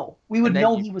would know. We would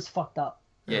know he was fucked up.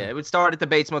 Yeah, it would start at the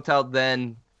Bates Motel.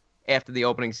 Then, after the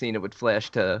opening scene, it would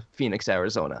flash to Phoenix,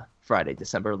 Arizona, Friday,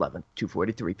 December 11th,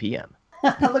 2:43 p.m.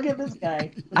 Look at this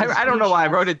guy. I don't know why I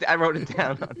wrote it down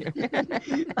on here.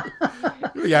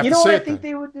 You know what I think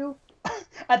they would do?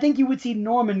 I think you would see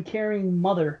Norman carrying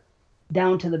Mother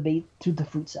down to the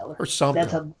fruit cellar or something.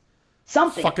 That's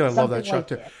something. Fucking, I love that shot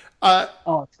too.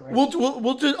 It's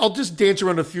great. I'll just dance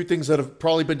around a few things that have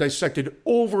probably been dissected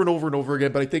over and over and over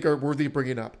again, but I think are worthy of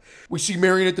bringing up. We see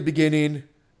Marion at the beginning,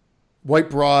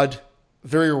 white broad,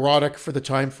 very erotic for the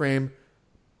time frame.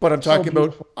 But I'm talking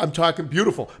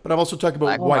beautiful, but I'm also talking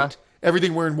about white.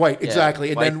 Everything wearing white,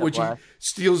 exactly. And then when she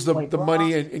steals the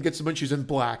money and gets the money, she's in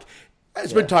black.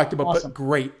 It's been talked about, awesome. But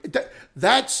great.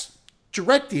 That's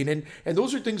directing, and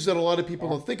those are things that a lot of people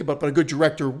don't think about, but a good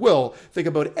director will think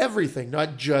about everything,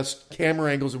 not just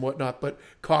camera angles and whatnot, but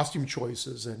costume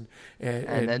choices and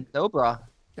then no bra.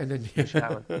 And then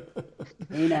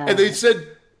And, and they said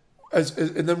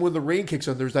and then when the rain kicks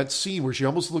on, there's that scene where she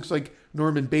almost looks like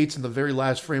Norman Bates in the very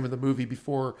last frame of the movie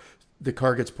before the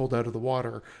car gets pulled out of the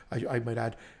water, I might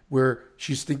add, where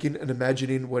she's thinking and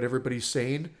imagining what everybody's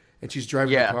saying, and she's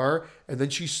driving the car, and then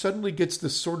she suddenly gets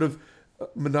this sort of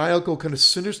maniacal, kind of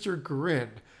sinister grin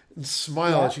and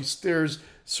smile as she stares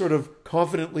sort of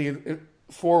confidently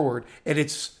forward, and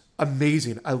it's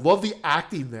amazing. I love the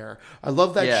acting there. I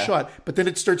love that shot, but then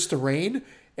it starts to rain,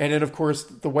 and then of course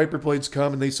the wiper blades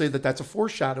come, and they say that that's a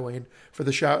foreshadowing for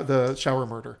the shower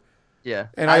murder. Yeah,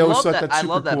 and I always thought that's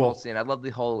super I love that cool. whole scene. I love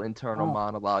the whole internal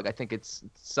monologue. I think it's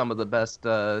some of the best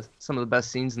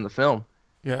scenes in the film.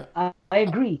 Yeah, I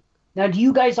agree. Now, do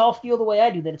you guys all feel the way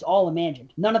I do, that it's all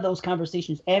imagined? None of those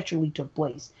conversations actually took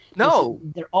place. No.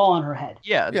 They're all in her head.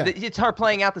 Yeah, it's her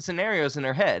playing out the scenarios in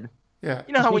her head. Yeah.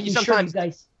 You know how when you sometimes... Sure you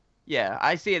guys... Yeah,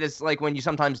 I see it as like when you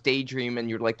sometimes daydream and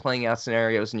you're like playing out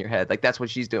scenarios in your head. Like that's what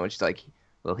she's doing. She's like,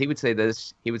 well, he would say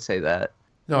this, he would say that.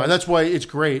 No, and that's why it's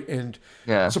great. And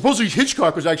supposedly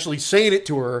Hitchcock was actually saying it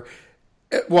to her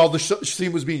while the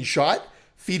scene was being shot,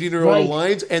 feeding her all the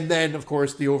lines, and then, of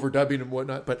course, the overdubbing and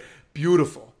whatnot. But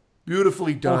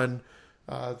beautifully done.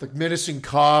 The menacing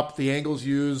cop, the angles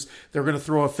used. They're going to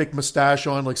throw a fake mustache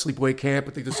on like Sleepaway Camp,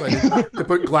 but they decided to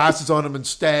put glasses on him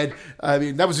instead. I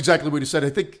mean, that was exactly what he said. I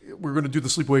think we're going to do the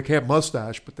Sleepaway Camp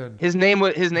mustache, but then his name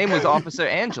was Officer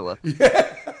Angela.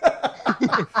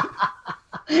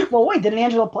 Well, wait, didn't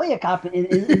Angela play a cop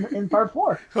in part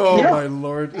 4? Oh, my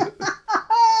Lord.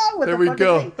 There we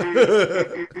go.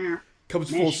 Comes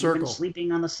full circle. Been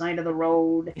sleeping on the side of the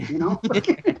road, you know?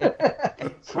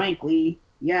 Frankly,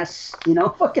 yes, you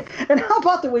know? And how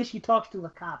about the way she talks to a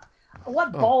cop?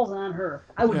 What balls on her?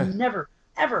 I would never,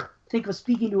 ever think of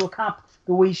speaking to a cop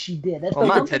the way she did. That's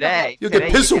not today. You'll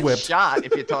get pistol whipped. Shot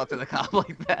if you talk to the cop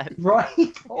like that.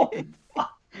 Right? Oh,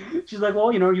 fuck. She's like,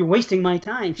 well, you know, you're wasting my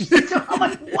time. She's like, I'm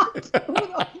like, what? Who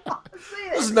the fuck is this?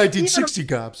 This is 1960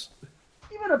 cops.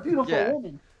 Even a beautiful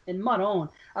woman in mud on.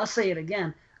 I'll say it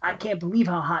again. I can't believe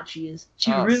how hot she is.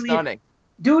 She really stunning.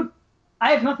 Dude,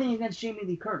 I have nothing against Jamie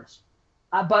Lee Curtis.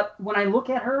 But when I look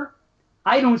at her,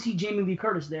 I don't see Jamie Lee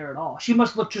Curtis there at all. She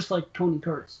must look just like Tony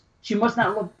Curtis. She must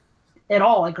not look at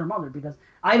all like her mother, because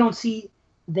I don't see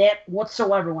that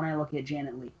whatsoever when I look at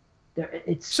Janet Leigh.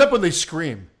 Except when they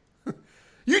scream.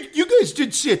 You guys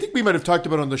did see, I think we might have talked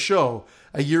about on the show,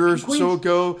 a year or so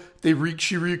ago,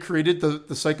 she recreated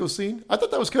the Psycho scene. I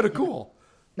thought that was kind of cool.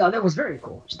 No, that was very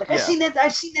cool. She's like, I've seen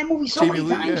that movie so many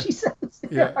times, she says.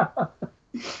 Yeah.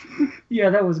 Yeah,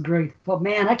 that was great. But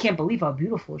man, I can't believe how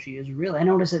beautiful she is, really. I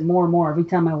notice it more and more every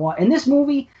time I watch. In this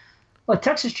movie,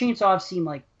 Texas Chainsaw I've seen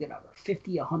like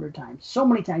 50, 100 times. So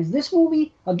many times. This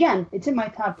movie, again, it's in my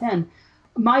top 10.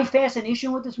 My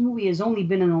fascination with this movie has only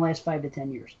been in the last 5 to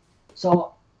 10 years.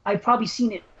 So I've probably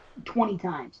seen it 20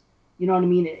 times. You know what I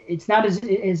mean? It's not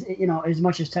as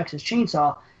much as Texas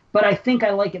Chainsaw, but I think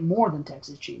I like it more than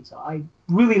Texas Chainsaw. I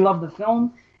really love the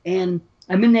film, and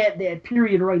I'm in that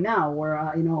period right now where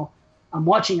I'm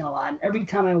watching it a lot, and every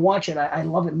time I watch it, I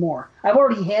love it more. I've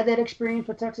already had that experience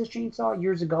with Texas Chainsaw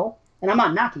years ago, and I'm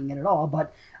not knocking it at all,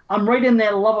 but I'm right in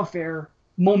that love affair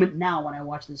moment now when I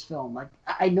watch this film. Like,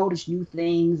 I notice new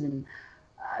things, and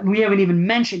we haven't even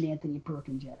mentioned Anthony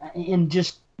Perkins yet, and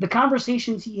just the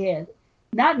conversations he had,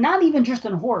 not even just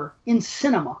in horror, in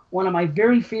cinema. One of my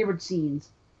very favorite scenes,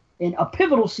 and a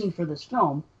pivotal scene for this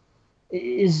film,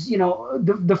 is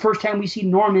the first time we see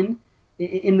Norman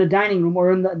in the dining room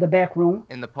or in the back room,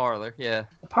 in the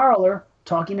parlor,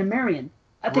 talking to Marion.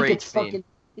 I think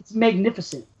it's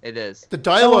magnificent. It is. The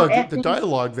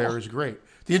dialogue there is great.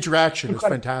 The interaction is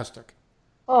fantastic.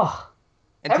 Oh,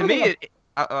 and to me,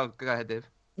 go ahead, Dave.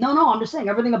 No, I'm just saying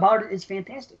everything about it is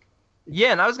fantastic.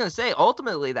 Yeah, and I was gonna say,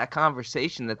 ultimately, that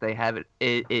conversation that they have,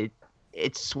 it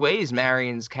sways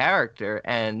Marion's character,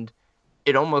 and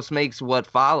it almost makes what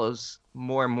follows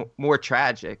more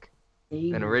tragic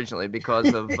than originally,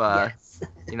 because of yes.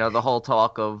 The whole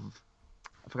talk of,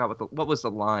 I forgot what was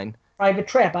the line. Private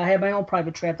trap. I have my own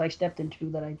private trap I stepped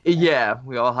into Yeah,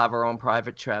 we all have our own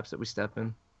private traps that we step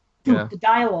in. Dude, the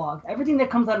dialogue, everything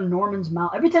that comes out of Norman's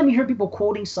mouth, every time you hear people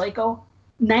quoting Psycho,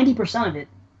 90% of it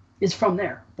is from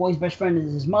there. Boy's best friend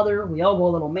is his mother. We all go a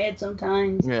little mad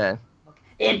sometimes. Yeah.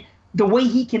 And the way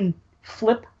he can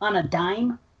flip on a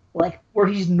dime, like where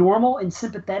he's normal and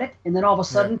sympathetic, and then all of a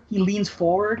sudden he leans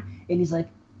forward and he's like,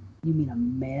 "You mean a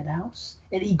madhouse?"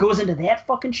 And he goes into that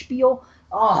fucking spiel.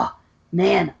 Oh,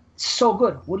 man, so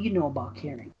good. What do you know about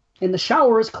caring? And the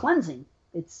shower is cleansing.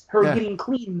 It's her Yeah. getting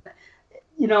clean,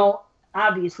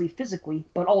 obviously physically,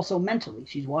 but also mentally.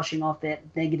 She's washing off that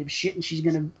negative shit, and she's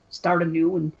going to start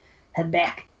anew and head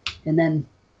back. And then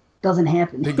doesn't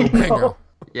happen. Bingo bango.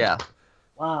 Yeah,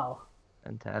 Wow.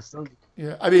 fantastic.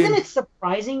 Yeah, I Isn't mean, it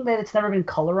surprising that it's never been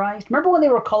colorized? Remember when they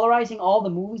were colorizing all the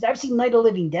movies? I've seen Night of the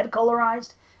Living Dead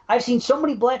colorized. I've seen so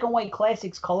many black and white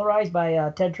classics colorized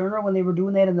by Ted Turner when they were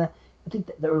doing that in the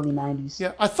early 90s.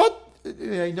 yeah, I thought.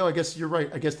 Yeah, no, I guess you're right.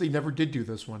 I guess they never did do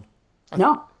this one.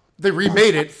 No. They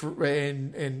remade it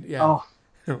and yeah.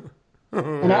 Oh.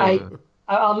 And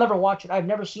I'll never watch it. I've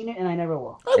never seen it, and I never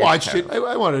will. I watched it.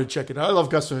 I wanted to check it out. I love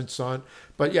Gus Van Sant,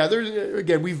 but yeah, there's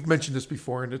again we've mentioned this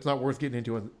before, and it's not worth getting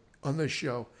into on this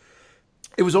show.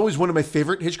 It was always one of my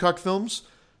favorite Hitchcock films,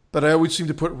 but I always seem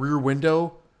to put Rear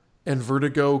Window and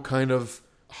Vertigo kind of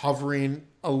hovering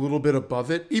a little bit above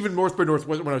it. Even North by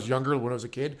Northwest when I was younger, when I was a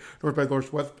kid, North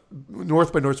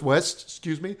by Northwest.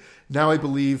 Excuse me. Now I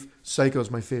believe Psycho is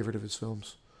my favorite of his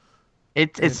films.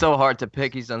 It's so hard to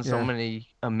pick. He's done so Yeah. many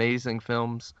amazing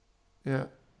films. Yeah,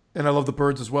 and I love The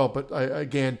Birds as well. But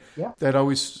that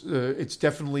always it's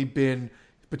definitely been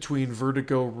between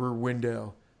Vertigo, Rear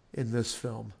Window in this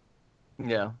film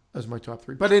Yeah. as my top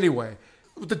three. But anyway,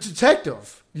 the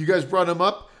detective, you guys brought him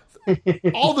up.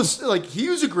 All this, like, he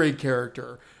was a great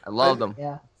character. I loved him.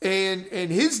 Yeah. And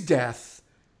his death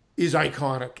is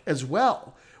iconic as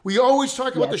well. We always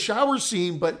talk about the shower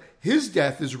scene, but his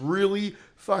death is really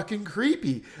fucking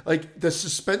creepy. Like the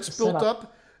suspense built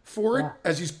up for it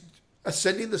as he's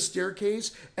ascending the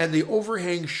staircase, and the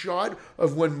overhang shot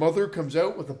of when Mother comes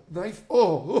out with a knife.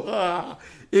 Oh,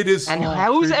 it is. And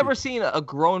who's ever seen a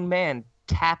grown man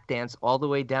tap dance all the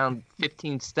way down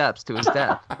 15 steps to his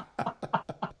death?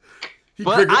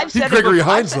 But I've said it Gregory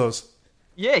before. Hines those.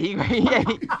 Yeah, he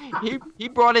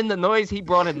brought in the noise. He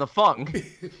brought in the funk.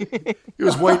 It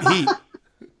was White Heat.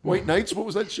 White Knights. What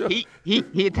was that show? He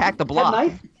attacked the block.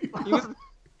 Knife?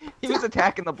 He was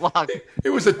attacking the block. It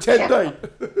was a Ted Knight.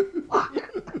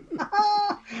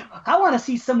 I want to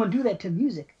see someone do that to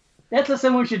music. That's what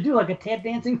someone should do, like a tap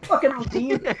dancing fucking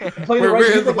routine. Play We're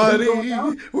in the music as it's going money.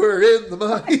 down. We're in the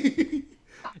money.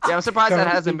 Yeah, I'm surprised that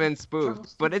hasn't been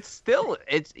spoofed. But it's We'll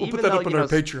even put that though up on our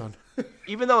Patreon.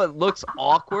 even though it looks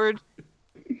awkward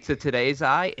to today's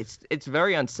eye, it's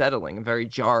very unsettling and very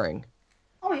jarring.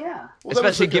 Oh yeah. Well, that was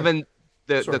Especially like given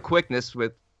the Sorry. quickness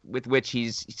with which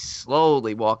he's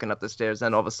slowly walking up the stairs,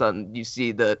 and all of a sudden you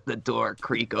see the door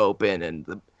creak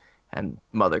open and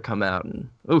Mother come out, and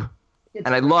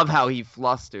and I love how he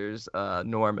flusters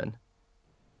Norman.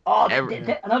 Oh, Every-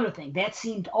 another thing. That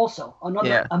scene also,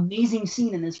 another amazing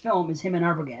scene in this film is him and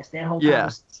Arbogast. That whole Yeah,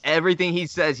 conversation. everything he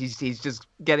says, he's just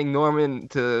getting Norman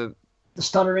to The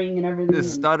stuttering and everything. the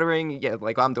stuttering,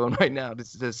 like I'm doing right now,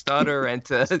 to stutter and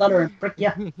to Stutter and prick,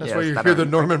 yeah. That's Yeah, why you stutter hear the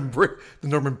and-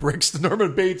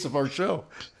 Norman Bates of our show.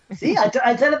 See,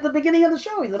 I said at the beginning of the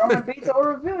show, he's a Norman Bates of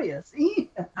Orphelia.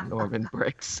 See? Norman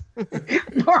Bricks.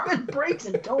 Norman breaks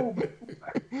and Tobe.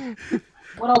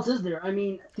 What else is there? I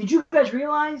mean, did you guys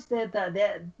realize that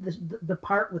the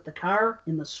part with the car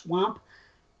in the swamp,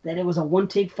 that it was a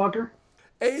one-take fucker?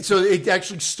 So it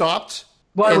actually stopped.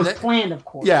 Well, it and was that- planned, of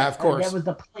course. Yeah, of course. That was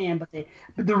the plan, but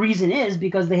the reason is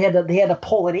because they had to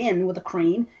pull it in with a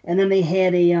crane, and then they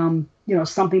had a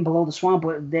something below the swamp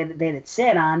that it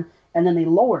sat on, and then they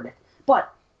lowered it.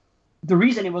 But the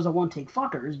reason it was a one-take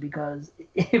fucker is because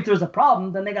if there's a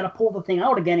problem, then they got to pull the thing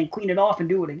out again and clean it off and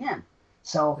do it again.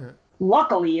 So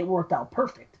luckily, it worked out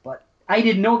perfect. But I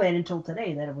didn't know that until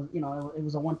today, that it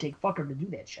was a one-take fucker to do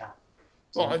that shot.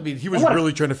 Well, I mean, he was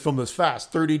really trying to film this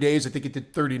fast. 30 days, I think it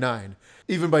did 39.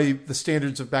 Even by the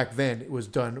standards of back then, it was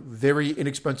done very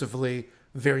inexpensively,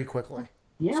 very quickly.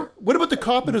 Yeah. So, what about the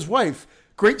cop and his wife?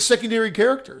 Great secondary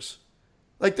characters.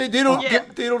 Like they don't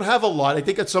they don't have a lot. I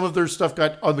think that some of their stuff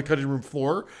got on the cutting room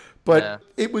floor, but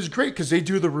it was great because they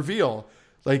do the reveal.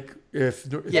 Like if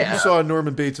you saw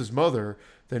Norman Bates' mother,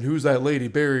 then who's that lady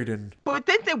buried in? But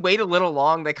didn't they wait a little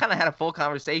long? They kind of had a full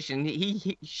conversation.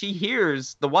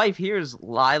 The wife hears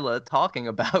Lila talking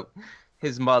about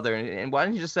his mother, and why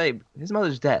didn't you just say his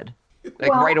mother's dead,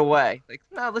 right away? Like,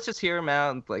 no, let's just hear him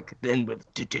out. And, then with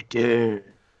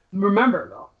Remember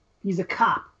though, he's a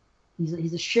cop.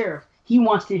 He's a sheriff. He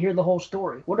wants to hear the whole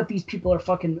story. What if these people are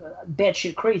fucking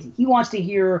batshit crazy? He wants to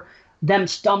hear them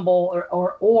stumble,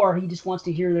 or he just wants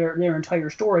to hear their entire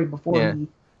story before he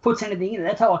puts anything in it.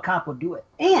 That's how a cop would do it.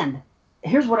 And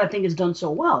here's what I think is done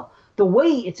so well. The way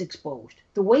it's exposed.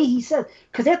 The way he says.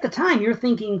 Because at the time, you're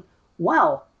thinking,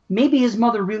 well, maybe his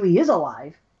mother really is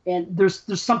alive, and there's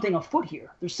something afoot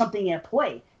here. There's something at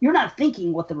play. You're not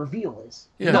thinking what the reveal is.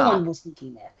 Yeah. No one was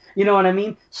thinking that. You know what I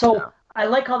mean? So I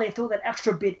like how they throw that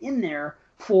extra bit in there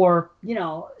for,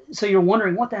 so you're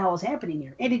wondering what the hell is happening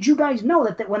here. And did you guys know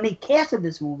that when they casted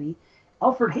this movie,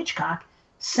 Alfred Hitchcock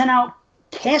sent out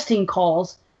casting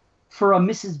calls for a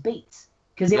Mrs. Bates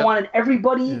because they wanted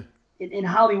everybody in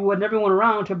Hollywood and everyone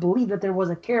around to believe that there was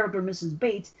a character, Mrs.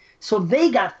 Bates, so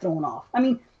they got thrown off. I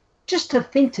mean, just to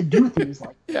think to do things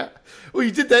like that. Yeah. Well,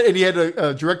 he did that, and he had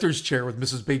a director's chair with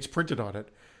Mrs. Bates printed on it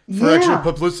for actual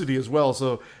publicity as well,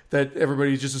 so that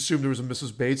everybody just assumed there was a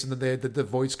Mrs. Bates, and then they had the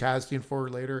voice casting for her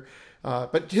later.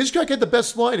 But Hitchcock had the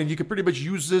best line, and you could pretty much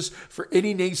use this for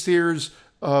any naysayers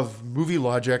of movie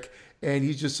logic, and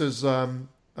he just says,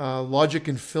 logic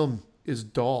in film is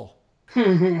dull.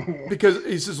 Because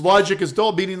he says logic is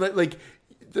dull, meaning like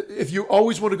if you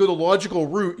always want to go the logical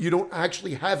route, you don't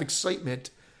actually have excitement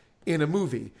in a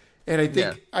movie. And I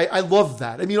think I love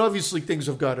that. I mean, obviously things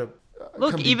have got to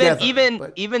look come even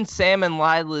together, even Sam and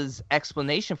Lila's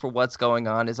explanation for what's going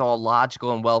on is all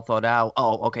logical and well thought out.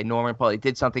 Oh, okay, Norman probably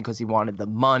did something because he wanted the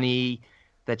money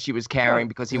that she was carrying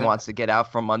because he wants to get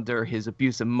out from under his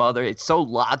abusive mother. It's so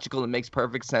logical, it makes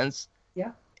perfect sense.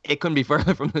 Yeah. It couldn't be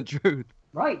further from the truth.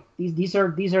 Right. These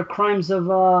are crimes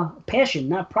of passion,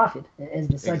 not profit, as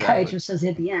the psychiatrist says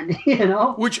at the end.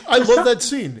 Which I love that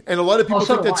scene, and a lot of people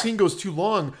think that scene goes too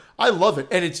long. I love it,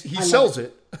 and he sells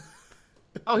it.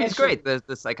 Oh, he's great.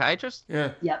 The psychiatrist.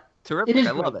 Yeah. Yep. Terrific.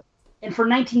 I love it. And for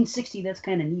 1960, that's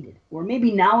kind of needed. Or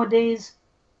maybe nowadays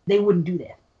they wouldn't do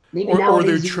that. Maybe or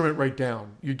they'd trim it right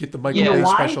down. You'd get the Michael Bay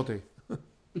specialty.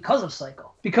 Because of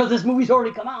Psycho. Because this movie's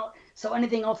already come out, so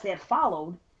anything else that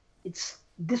followed,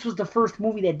 this was the first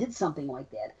movie that did something like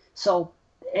that. So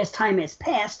as time has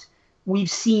passed, we've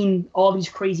seen all these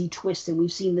crazy twists, and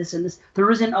we've seen this and this. There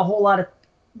isn't a whole lot of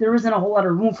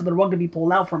room for the rug to be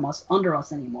pulled out from us, under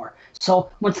us anymore. So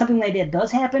when something like that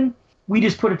does happen, we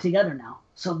just put it together now.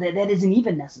 So that isn't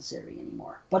even necessary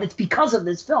anymore. But it's because of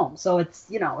this film. So it's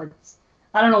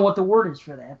I don't know what the word is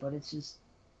for that, but it's just,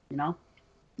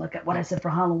 like what I said for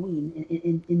Halloween,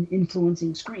 in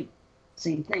influencing Scream.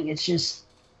 Same thing. It's just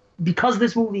because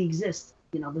this movie exists,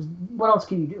 what else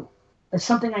can you do? That's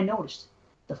something I noticed.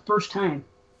 The first time,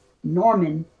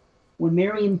 Norman, when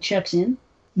Marion checks in,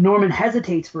 Norman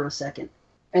hesitates for a second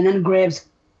and then grabs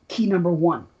key number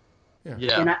 1.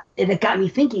 Yeah. And it got me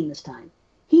thinking this time.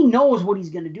 He knows what he's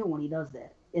going to do when he does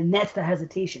that. And that's the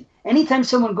hesitation. Anytime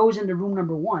someone goes into room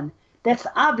number 1, that's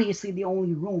obviously the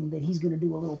only room that he's going to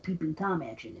do a little peeping Tom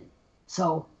action in.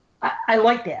 So I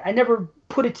like that. I never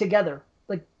put it together.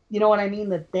 Like, you know what I mean?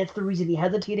 That's the reason he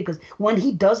hesitated. Because when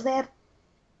he does that,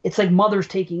 it's like Mother's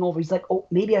taking over. He's like, oh,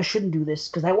 maybe I shouldn't do this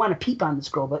because I want to peep on this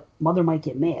girl, but Mother might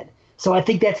get mad. So I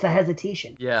think that's the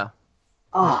hesitation. Yeah.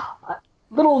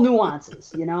 Little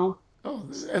nuances, Oh,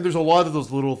 and there's a lot of those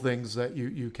little things that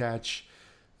you catch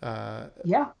on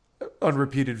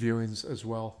repeated viewings as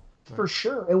well. For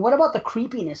sure. And what about the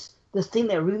creepiness? This thing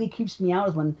that really creeps me out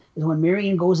is when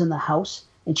Marion goes in the house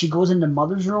and she goes into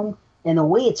Mother's room, and the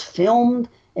way it's filmed,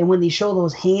 and when they show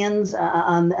those hands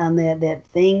on that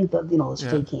thing, those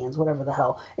fake hands, whatever the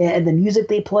hell, and the music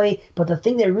they play. But the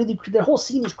thing that really, the whole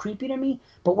scene is creepy to me.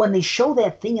 But when they show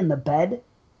that thing in the bed,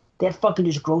 that fucking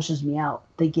just grosses me out,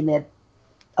 thinking that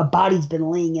a body's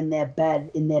been laying in that bed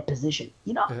in that position.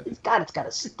 It's got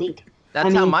to stink.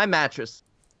 That's how my mattress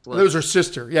was. That was her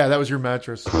sister. Yeah, that was your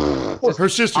mattress. Her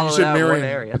sister, you said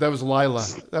Marion, but that was Lila.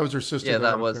 That was her sister. Yeah,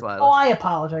 that was Lila. Oh, I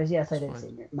apologize. Yes, I did say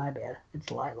Marion. My bad.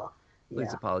 It's Lila.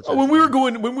 Please apologize. Oh, when we were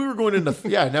going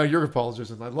into now you're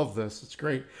apologizing. I love this. It's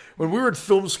great. When we were at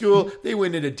film school, they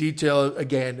went into detail.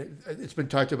 Again, it's been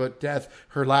talked about death.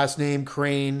 Her last name,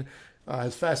 Crane.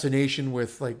 His fascination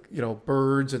with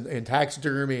birds and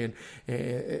taxidermy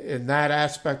and that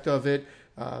aspect of it.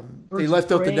 They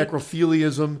left out the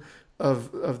necrophiliism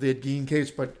of the Ed Gein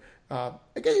case, but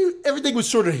again, everything was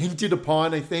sort of hinted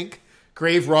upon. I think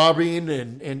grave robbing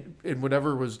and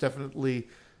whatever was definitely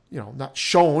not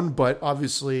shown, but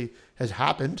obviously has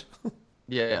happened.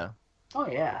 Yeah. Oh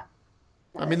yeah.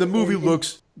 I mean, the movie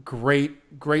looks great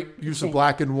use of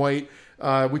black and white.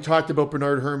 We talked about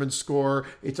Bernard Herrmann's score.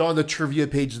 It's on the trivia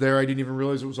page there. I didn't even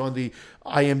realize it was on the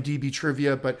IMDb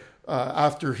trivia, but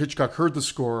after Hitchcock heard the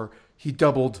score, he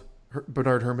doubled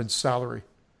Bernard Herrmann's salary,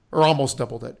 or almost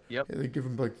doubled it. Yep. They give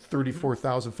him like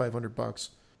 $34,500.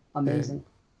 Amazing. And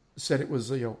said it was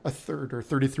a third or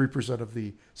 33% of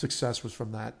the success was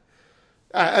from that.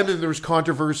 And then there was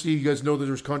controversy. You guys know that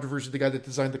there was controversy. The guy that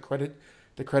designed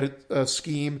the credit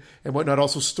scheme and whatnot,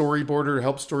 also storyboarder,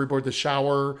 helped storyboard the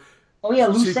shower. Oh yeah,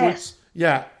 loose sequence. ass.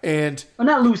 Yeah, and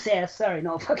not loose ass. Sorry,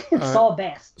 no, fucking Saul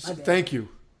Bass. Thank you.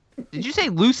 Did you say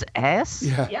loose ass?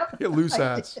 Yeah. Yep. Yeah, loose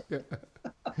ass. Yeah.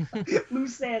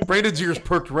 Loose ass. Brandon's ears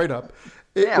perked right up.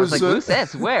 I was like, loose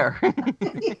ends, where?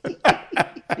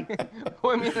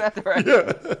 Point me in that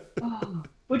direction.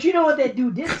 But you know what that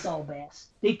dude did, Saul Bass?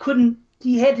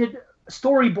 He had to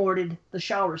storyboarded the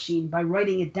shower scene by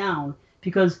writing it down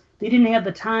because they didn't have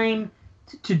the time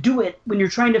to do it when you're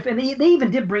trying to, and they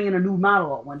even did bring in a new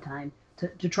model at one time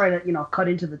to try to, cut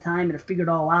into the time and to figure it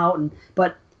all out.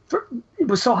 But it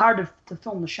was so hard to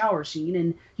film the shower scene,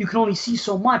 and you can only see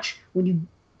so much when you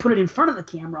put it in front of the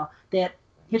camera that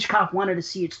Hitchcock wanted to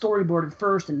see it storyboarded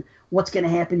first and what's going to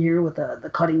happen here with the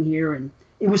cutting here. And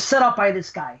it was set up by this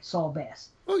guy, Saul Bass.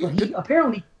 But he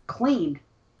apparently claimed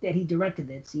that he directed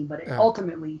that scene, but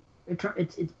ultimately it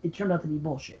turned out to be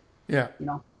bullshit. Yeah.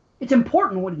 It's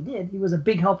important what he did. He was a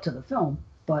big help to the film,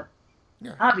 but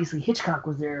obviously Hitchcock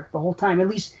was there the whole time, at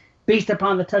least based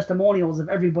upon the testimonials of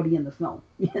everybody in the film.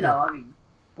 I mean,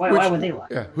 why would they lie?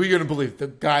 Yeah, who are you going to believe? The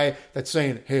guy that's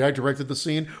saying, hey, I directed the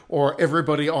scene, or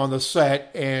everybody on the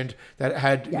set and that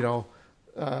had,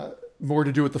 more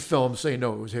to do with the film saying,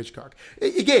 no, it was Hitchcock.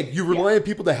 Again, you rely on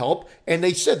people to help, and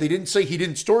they didn't say he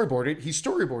didn't storyboard it. He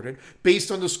storyboarded based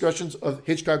on discussions of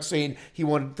Hitchcock saying he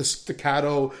wanted the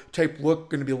staccato type look,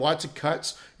 going to be lots of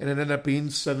cuts, and it ended up being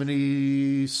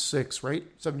 76, right?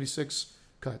 76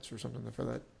 cuts or something for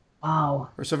that. Wow.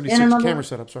 Or 76 camera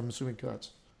setups, so I'm assuming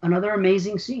cuts. Another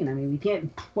amazing scene. I mean, we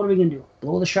can't. What are we gonna do?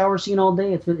 Blow the shower scene all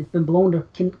day? It's been blown to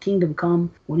Kingdom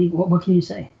Come. What can you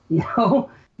say?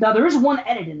 Now there is one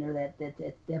edit in there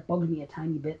that bugs me a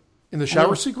tiny bit. In the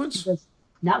shower sequence?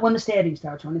 Not when the stabbing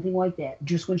starts or anything like that.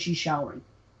 Just when she's showering.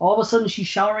 All of a sudden she's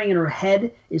showering and her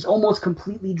head is almost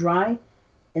completely dry,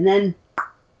 and then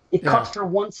it cuts for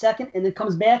 1 second and then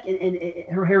comes back and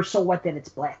her hair's so wet that it's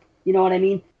black. You know what I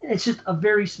mean? It's just a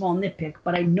very small nitpick,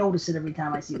 but I notice it every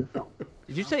time I see the film.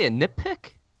 Did you say a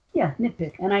nitpick? Yeah,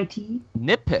 nitpick. N-I-T.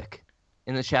 Nitpick.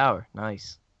 In the shower.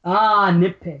 Nice.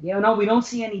 Nitpick. Yeah, no, we don't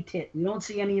see any tit. We don't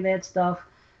see any of that stuff.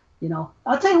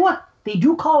 I'll tell you what. They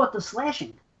do call it the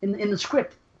slashing in the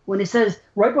script. When it says,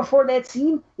 right before that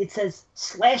scene, it says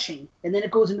slashing. And then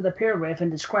it goes into the paragraph and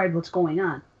describes what's going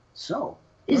on. So,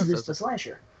 is this the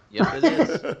slasher? Yep, it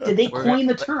is. Did they coin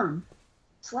the term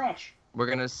slash? We're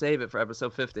going to save it for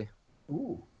episode 50.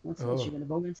 Ooh, what's this? You're going to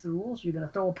go against the rules? You're going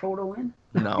to throw a proto in?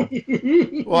 No.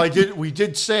 Well, we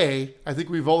did say, I think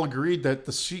we've all agreed that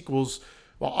the sequels,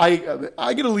 well, I'm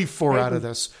going to leave 4 out of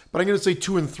this, but I'm going to say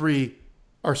 2 and 3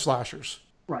 are slashers.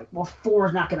 Right. Well, 4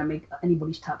 is not going to make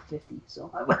anybody's top 50, so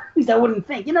at least I wouldn't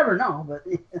think. You never know, but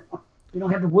we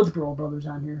don't have the Woodsboro brothers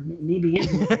on here. Maybe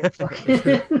Andrew.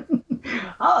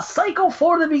 Psycho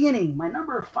for the beginning. My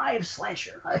number 5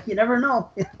 slasher. You never know.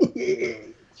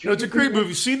 It's a great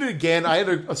movie. Seen it again, I had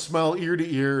a smile ear to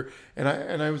ear, and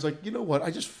I was like, you know what?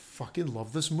 I just fucking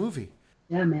love this movie.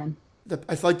 Yeah, man.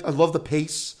 I love the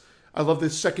pace. I love the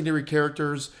secondary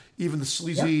characters, even the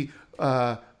sleazy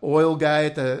oil guy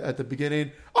at the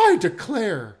beginning. I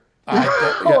declare.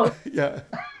 Yeah.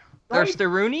 Thurster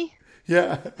Rooney?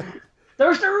 Yeah.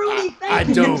 Thirster Rooney, thank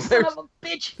you, don't. Son of a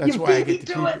bitch. That's you why I beat get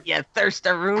me to to it. Yeah,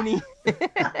 Thurster Rooney.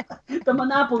 The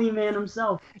Monopoly man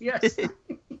himself. Yes.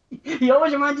 He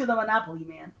always reminds you of the Monopoly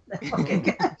man.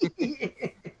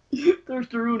 Okay.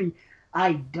 Thurster Rooney.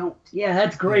 I don't. Yeah,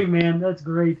 that's great, man. That's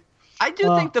great. I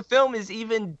do think the film is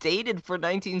even dated for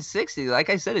 1960. Like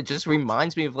I said, it just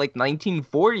reminds me of like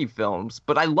 1940 films,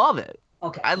 but I love it.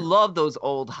 Okay. I love those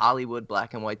old Hollywood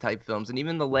black and white type films, and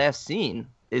even the last scene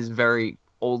is very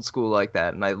old school like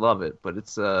that, and I love it. But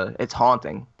it's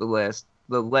haunting, the last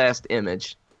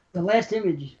image. The last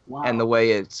image. Wow. And the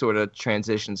way it sort of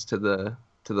transitions to the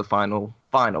final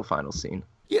scene.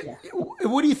 Yeah.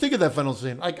 What do you think of that final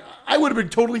scene? Like, I would have been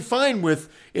totally fine with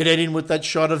it ending with that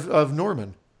shot of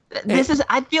Norman.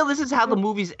 I feel this is how the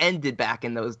movies ended back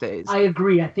in those days. I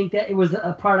agree. I think that it was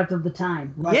a product of the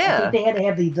time. Right? Yeah. I think they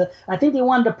had to have I think they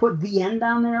wanted to put the end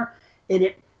down there, and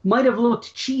it might have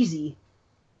looked cheesy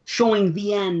showing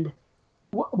the end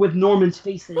with Norman's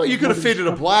face there. Well, you could have faded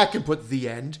to black and put the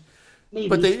end. Maybe.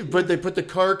 But they put the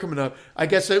car coming up. I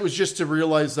guess it was just to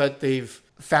realize that they've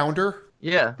found her.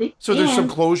 Yeah. So there's some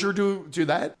closure to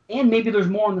that. And maybe there's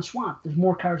more in the swamp. There's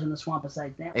more cars in the swamp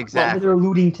besides that. Exactly. Maybe they're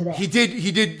alluding to that. He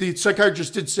did. The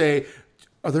psychiatrist did say,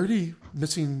 "Are there any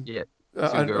missing?" Yeah.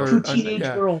 Two teenage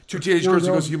girls. Two teenage girls. He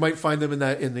goes, "You might find them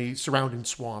in the surrounding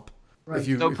swamp." Right.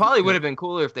 So it probably would have been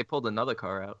cooler if they pulled another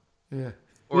car out. Yeah.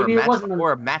 Or Maybe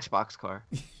a Matchbox car.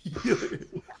 Good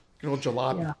old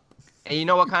jalop. Yeah. And you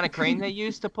know what kind of crane they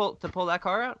used to pull that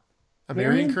car out? A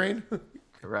Marion crane?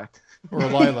 Correct. Or a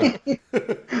Lila?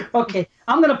 Okay,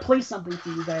 I'm gonna play something for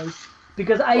you guys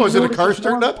because I. Oh, is it a noticed car this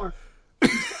starting up? more.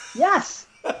 Yes,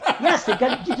 yes.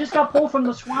 It just got pulled from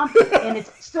the swamp, and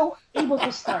it's still able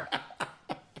to start.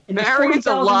 And there's Marion's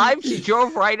 40,000 alive. She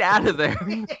drove right out of there.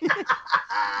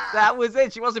 That was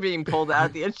it. She wasn't being pulled out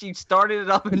at the end. She started it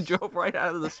up and drove right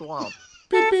out of the swamp.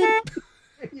 Beep, beep.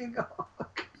 There you go.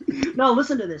 Now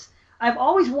listen to this. I've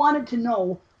always wanted to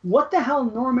know what the hell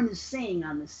Norman is saying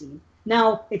on this scene.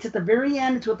 Now, it's at the very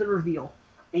end. It's with the reveal.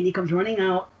 And he comes running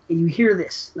out, and you hear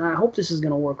this. Now, I hope this is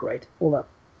going to work right. Hold up.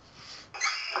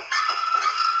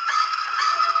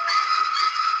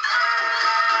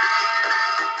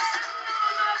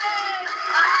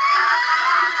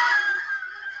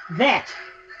 That.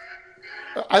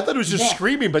 I thought it was just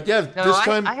screaming, but yeah, No, this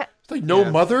time it's like no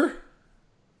mother.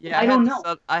 Yeah, I don't know.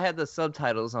 I had the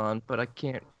subtitles on, but I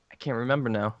can't remember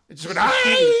now. It's just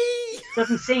 "Aye!"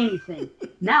 Doesn't say anything.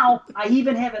 Now, I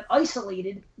even have it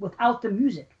isolated without the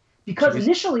music. Because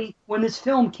initially, when this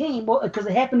film came, well, because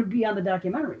it happened to be on the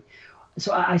documentary,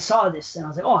 so I saw this, and I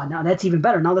was like, oh, now that's even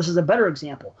better. Now this is a better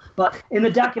example. But in the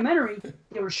documentary,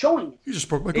 they were showing it. You just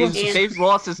broke my glasses. Dave's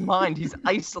lost his mind. He's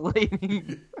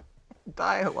isolating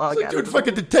dialogue. It's like doing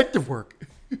fucking detective work.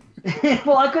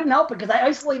 Well, I couldn't help it because I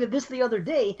isolated this the other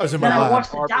day, I was in and my I lab.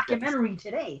 watched the documentary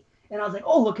today, and I was like,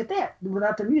 oh, look at that.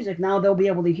 Without the music, now they'll be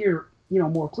able to hear,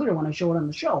 more clear when I show it on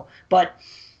the show. But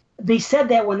they said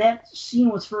that when that scene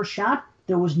was first shot,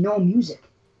 there was no music.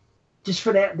 Just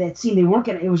for that scene, they weren't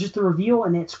gonna. It was just the reveal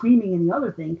and that screaming and the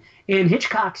other thing. And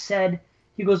Hitchcock said,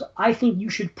 he goes, I think you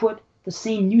should put the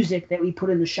same music that we put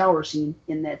in the shower scene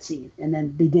in that scene. And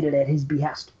then they did it at his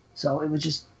behest. So it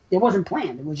wasn't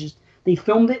planned. It was just, they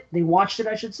filmed it, they watched it,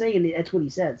 I should say, and that's what he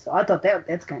said. So I thought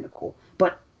that's kind of cool.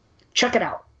 But check it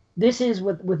out. This is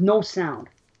with no sound,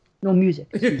 no music.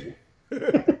 Excuse me.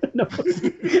 No,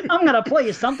 I'm gonna play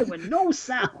you something with no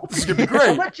sound. It's gonna be great.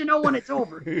 I'll let you know when it's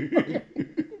over.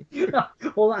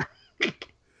 Hold on.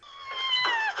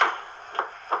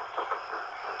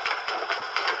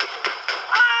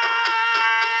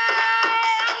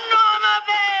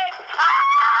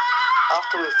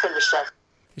 After we finish that.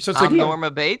 He sounds like Norma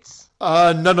Bates.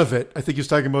 none of it. I think he's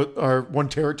talking about our one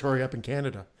territory up in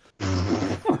Canada.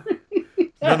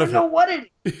 I don't know what it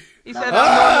is. He said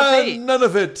Norma Bates. None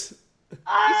of it.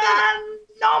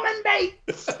 Norman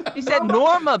Bates. He said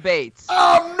Norma Bates.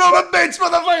 I'm Norman Bates,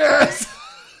 motherfuckers.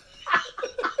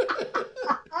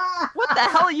 What the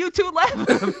hell are you two laughing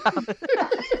about?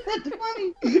 It's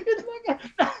funny.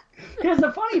 Here's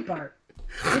the funny part.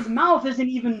 His mouth isn't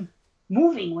even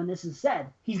moving when this is said.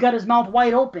 He's got his mouth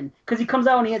wide open because he comes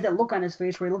out and he has that look on his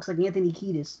face where he looks like Anthony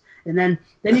Kiedis. And then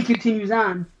he continues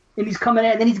on and he's coming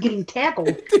at, and then he's getting tackled,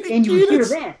 and you hear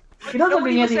that. He doesn't look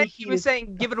like Anthony Kiedis. He was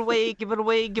saying, give it away, give it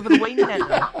away, give it away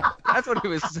now. That's what he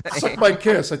was saying. Suck my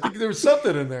kiss. I think there was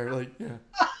something in there. Like, yeah.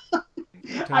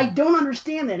 I don't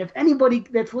understand that. If anybody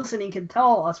that's listening can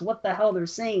tell us what the hell they're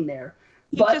saying there.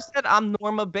 He But just said, I'm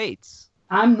Norma Bates.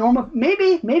 I'm Norma.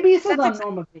 Maybe he says That's I'm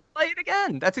Norma Bates. Play it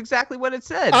again. That's exactly what it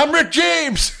said. I'm Rick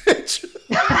James.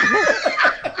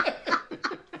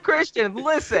 Christian,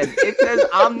 listen. It says,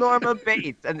 I'm Norma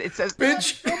Bates. And it says,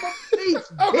 Bitch. Norma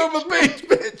Bates. I'm Norman Bates,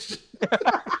 bitch.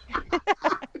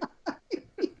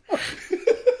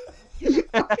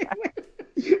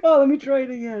 Oh, let me try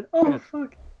it again. Oh,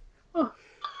 fuck. Oh.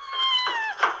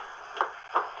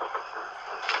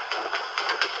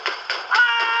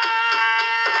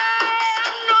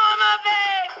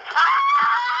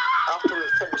 After we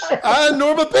finish that.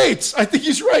 Norma Bates. I think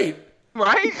he's right.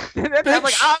 right? I'm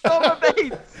like, I'm Norma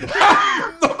Bates.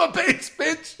 Norma Bates,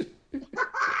 bitch.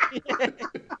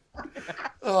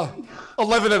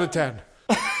 11 out of 10.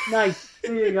 Nice.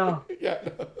 There you go. Yeah.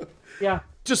 Yeah.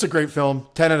 Just a great film.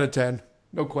 10 out of 10.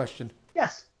 No question.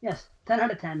 Yes. 10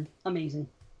 out of 10. Amazing.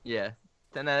 Yeah,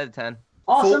 10 out of 10.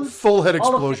 Awesome. Full head Hall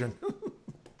of explosion.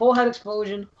 Full head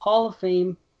explosion. Hall of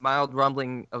Fame. Mild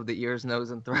rumbling of the ears, nose,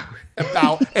 and throat.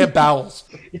 and bowels.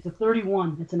 It's a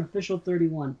 31. It's an official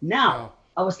 31. Now, Wow.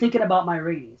 I was thinking about my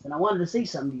ratings, and I wanted to say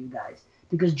something to you guys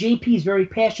because JP is very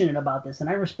passionate about this, and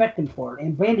I respect him for it.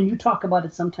 And Brandon, you talk about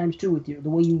it sometimes too with the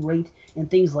way you rate and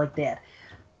things like that.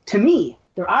 To me,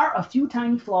 there are a few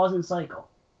tiny flaws in Psycho,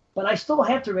 but I still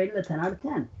have to rate it a 10 out of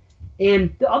 10.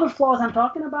 And the other flaws I'm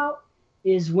talking about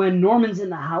is when Norman's in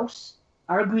the house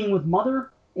arguing with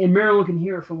Mother, and Marilyn can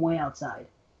hear it from way outside.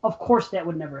 Of course, that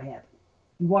would never happen.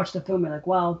 You watch the film, you're like,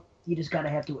 well, you just got to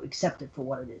have to accept it for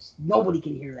what it is. Nobody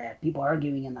can hear that. People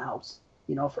arguing in the house.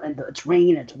 And it's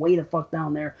raining, it's way the fuck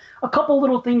down there. A couple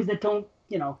little things that don't,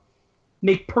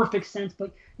 make perfect sense,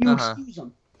 but you excuse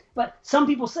them. But some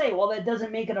people say, well, that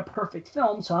doesn't make it a perfect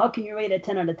film, so how can you rate it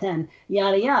 10 out of 10,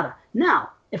 yada, yada.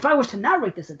 Now, if I was to not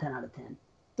rate this a 10 out of 10,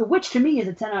 The Witch to me is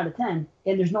a 10 out of 10,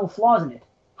 and there's no flaws in it.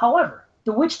 However,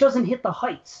 The Witch doesn't hit the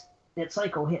heights that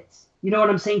Psycho hits. You know what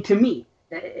I'm saying? To me,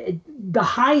 the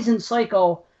highs in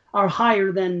Psycho are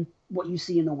higher than what you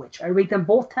see in The Witch. I rate them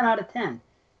both 10 out of 10.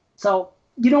 So,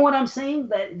 you know what I'm saying?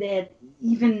 That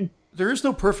even... There is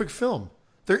no perfect film.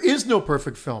 There is no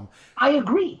perfect film. I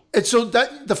agree. And so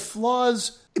that the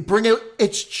flaws bring out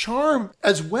its charm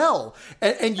as well.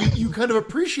 And you kind of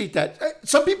appreciate that.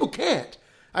 Some people can't.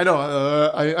 I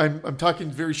know. I'm talking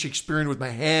very Shakespearean with my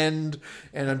hand,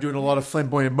 and I'm doing a lot of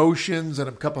flamboyant motions, and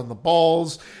I'm cupping the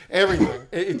balls, everything.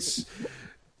 It's,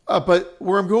 but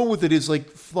where I'm going with it is like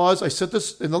flaws. I said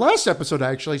this in the last episode.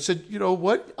 Actually, I said, you know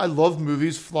what? I love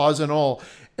movies, flaws and all.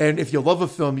 And if you love a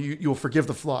film, you'll forgive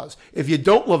the flaws. If you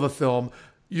don't love a film,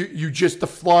 you just the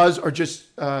flaws are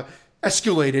just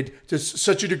escalated to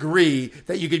such a degree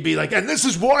that you could be like, and this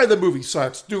is why the movie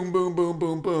sucks. Doom, boom, boom,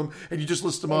 boom, boom, and you just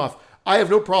list them off. I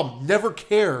have no problem. Never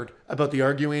cared about the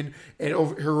arguing and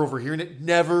her overhearing it.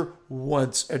 Never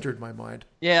once entered my mind.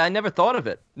 Yeah, I never thought of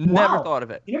it. Never thought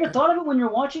of it. You never thought of it when you're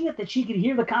watching it, that she could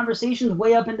hear the conversations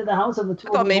way up into the house of the two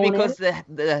I thought of them maybe going at because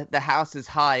it? the house is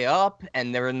high up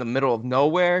and they're in the middle of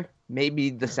nowhere. Maybe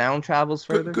the sound travels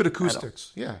further. Good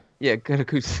acoustics. Yeah. Yeah, good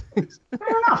acoustics.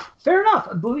 Fair enough.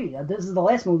 Believe me, this is the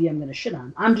last movie I'm going to shit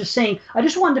on. I'm just saying, I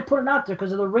just wanted to put it out there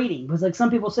because of the rating. Because like some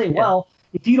people say, well,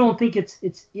 if you don't think it's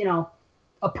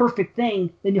a perfect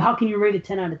thing, then how can you rate it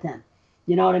 10 out of 10?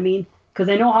 You know what I mean? Because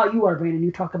I know how you are, Brandon.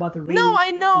 You talk about the rating. No,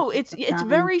 I know. It's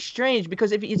very strange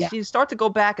because if you start to go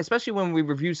back, especially when we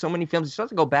review so many films, you start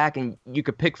to go back and you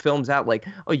could pick films out like,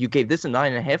 oh, you gave this a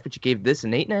 9.5, but you gave this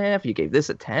an 8.5. You gave this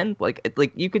a 10. Like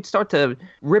you could start to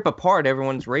rip apart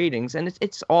everyone's ratings, and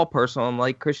it's all personal. And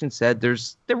like Christian said, there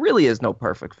really is no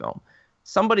perfect film.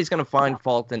 Somebody's gonna find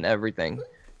fault in everything.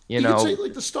 You know, could say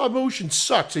like the stop motion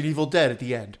sucks in Evil Dead at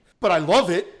the end, but I love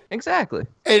it. Exactly.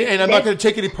 And I'm not going to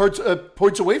take any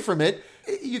points away from it.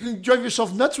 You can drive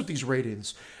yourself nuts with these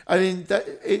ratings. I mean,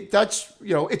 that's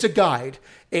it's a guide,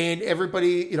 and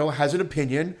everybody has an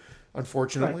opinion,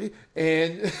 unfortunately. Right.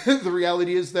 And the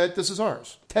reality is that this is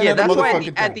ours. That's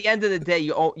why at the end of the day,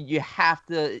 you have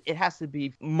to. It has to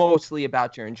be mostly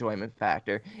about your enjoyment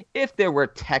factor. If there were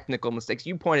technical mistakes,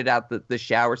 you pointed out the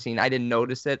shower scene. I didn't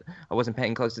notice it. I wasn't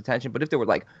paying close attention. But if there were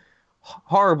like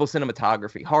horrible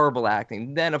cinematography, horrible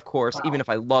acting, then of course, even if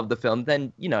I love the film,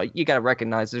 then you got to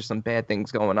recognize there's some bad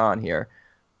things going on here.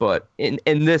 But in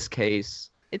this case,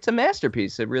 it's a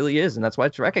masterpiece. It really is, and that's why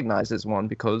it's recognized as one,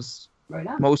 because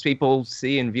most people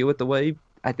see and view it the way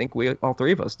I think all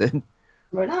three of us did.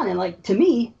 Right on. And like, to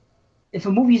me, if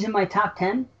a movie's in my top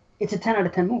 10, it's a 10 out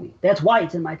of 10 movie. That's why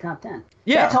it's in my top 10.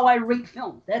 Yeah. That's how I rate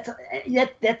films. That's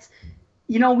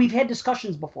we've had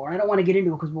discussions before, and I don't want to get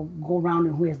into it because we'll go around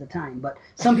and who has the time. But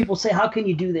some people say, how can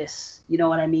you do this? You know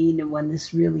what I mean? And when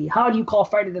this really, how do you call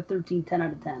Friday the 13th 10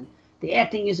 out of 10? The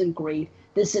acting isn't great,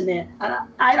 this and that.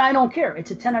 I don't care.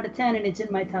 It's a 10 out of 10, and it's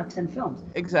in my top 10 films.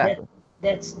 Exactly.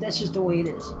 That's just the way it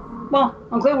is. Well,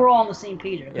 I'm glad we're all on the same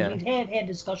page here, because we've had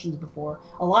discussions before.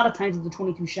 A lot of times with the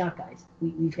 22 Shot Guys,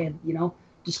 we've had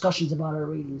discussions about our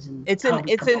ratings, and it's an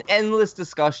endless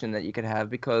discussion that you could have,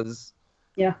 because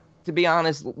to be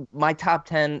honest, my top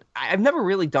 10, I've never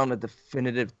really done a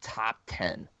definitive top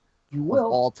 10 of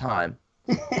all time.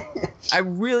 I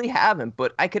really haven't,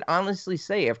 but I could honestly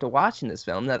say after watching this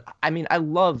film that I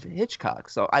love Hitchcock,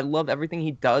 so I love everything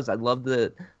he does. I love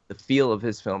the feel of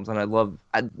his films, and I love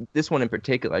this one in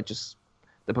particular.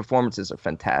 The performances are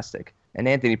fantastic, and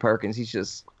Anthony Perkins, he's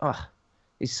just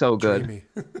he's so good.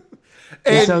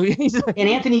 and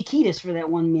Anthony Kiedis for that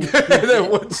 1 minute.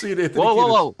 That one scene, Anthony Kiedis.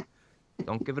 Whoa!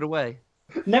 Don't give it away.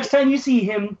 Next time you see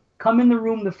him come in the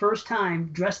room the first time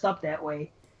dressed up that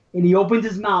way, and he opens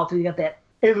his mouth and you got that.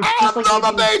 I'm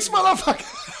Norma Bates, motherfucker.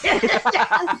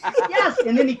 Yes,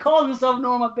 and then he calls himself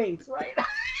Norma Bates, right?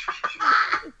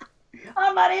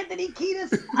 I'm not Anthony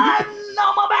Kiedis. I'm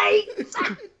Norma Bates.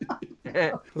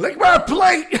 Lick my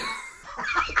plate.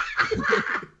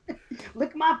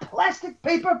 Lick my plastic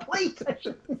paper plate.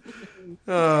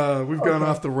 We've gone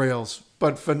off the rails,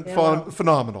 but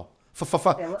phenomenal.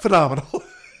 Phenomenal.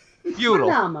 Beautiful.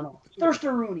 Phenomenal.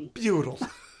 Thurster Rooney. Beautiful.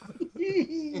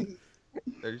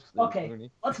 Okay,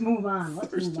 let's move on.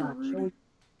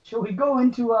 Shall we go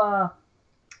into our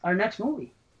next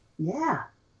movie? Yeah.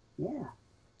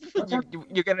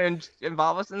 You're going to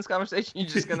involve us in this conversation? You're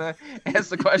just going to ask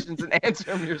the questions and answer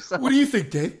them yourself? What do you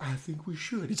think, Dave? I think we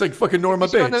should. He's like fucking Norma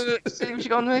Bates. We should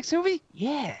go on the next movie?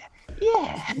 Yeah.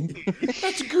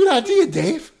 That's a good idea,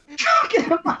 Dave. Talking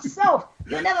to myself.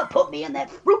 You'll never put me in that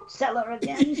fruit cellar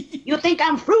again. You think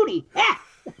I'm fruity?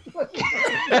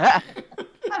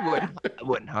 I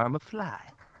wouldn't harm a fly.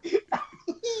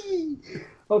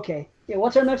 Okay. Yeah,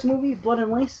 what's our next movie? Blood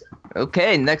and Lace?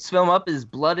 Okay, next film up is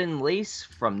Blood and Lace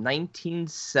from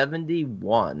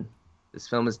 1971. This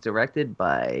film is directed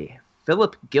by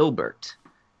Philip Gilbert.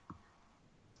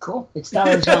 Cool. It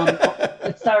stars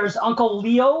Uncle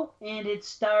Leo, and it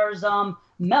stars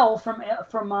Mel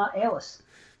from Alice.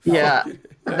 Yeah,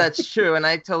 that's true. And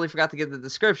I totally forgot to give the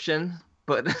description,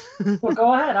 but Well,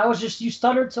 go ahead. You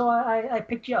stuttered, so I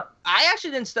picked you up. I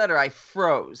actually didn't stutter. I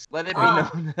froze. Let it be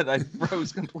known that I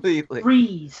froze completely.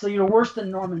 Freeze. So you're worse than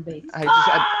Norman Bates.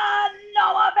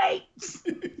 Noah Bates.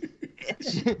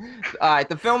 All right.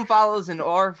 The film follows an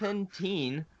orphan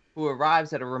teen who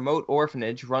arrives at a remote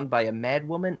orphanage run by a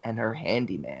madwoman and her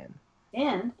handyman.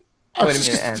 And Wait a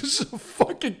minute, and This is a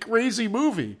fucking crazy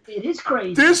movie. it is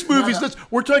crazy. This movie's nuts.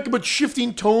 We're talking about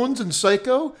shifting tones in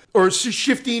Psycho, or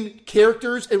shifting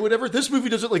characters and whatever. This movie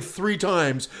does it like 3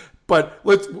 times, but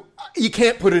you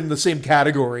can't put it in the same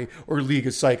category or league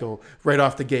as Psycho right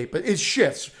off the gate. But it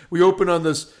shifts. We open on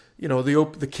this, the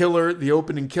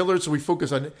opening killer, so we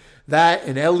focus on that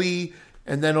and Ellie,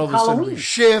 and then all of a sudden we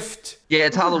shift. yeah,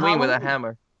 it's Halloween with a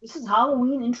hammer. This is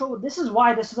Halloween intro. This is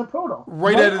why this is a proto.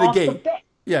 Right out of the off gate. bat.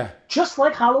 Yeah. Just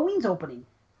like Halloween's opening.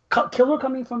 Killer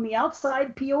coming from the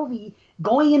outside POV,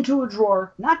 going into a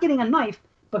drawer, not getting a knife,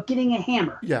 but getting a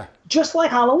hammer. Yeah. Just like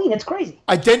Halloween. It's crazy.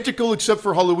 Identical, except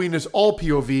for Halloween is all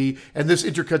POV, and this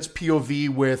intercuts POV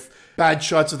with bad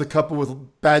shots of the couple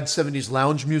with bad 70s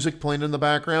lounge music playing in the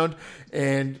background,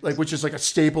 and which is like a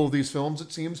staple of these films,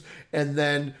 it seems. And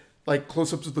then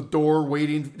close-ups of the door,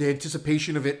 waiting, the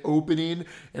anticipation of it opening,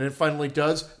 and it finally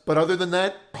does. But other than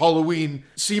that, Halloween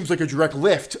seems like a direct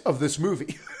lift of this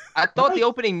movie. I thought the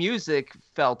opening music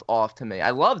felt off to me.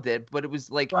 I loved it, but it was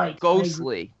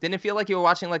ghostly. Didn't it feel like you were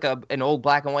watching an old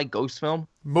black and white ghost film?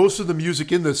 Most of the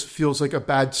music in this feels like a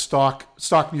bad stock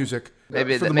music.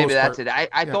 Maybe that's it.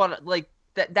 I thought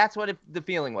that's what the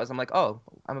feeling was. I'm like, oh,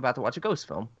 I'm about to watch a ghost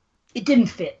film. It didn't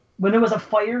fit. When there was a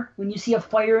fire, when you see a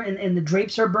fire and the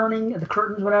drapes are burning, the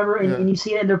curtains, whatever, and you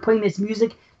see it and they're playing this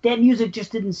music, that music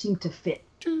just didn't seem to fit.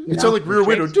 It sounded like Rear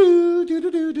Window.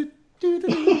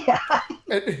 Yeah.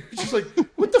 And it's just like,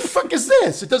 what the fuck is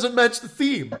this? It doesn't match the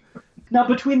theme. Now,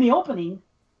 between the opening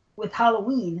with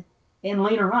Halloween and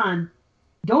later on,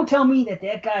 don't tell me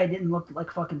that guy didn't look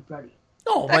like fucking Freddy.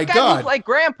 Oh, that my guy God. looked like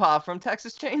Grandpa from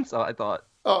Texas Chainsaw, I thought.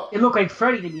 It looked like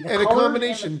Freddy to me. The and a color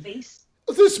combination. and the face.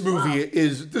 This movie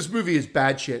is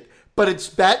bad shit, but it's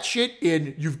bad shit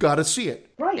in you've got to see it.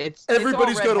 Right.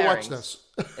 Everybody's got to watch this.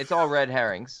 It's all red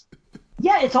herrings.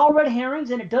 Yeah, it's all red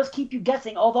herrings, and it does keep you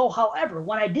guessing. Although, however,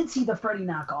 when I did see the Freddy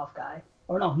knockoff guy,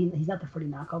 or no, he's not the Freddy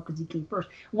knockoff because he came first.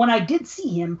 When I did see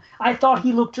him, I thought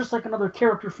he looked just like another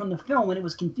character from the film, and it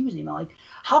was confusing. I'm like,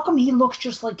 how come he looks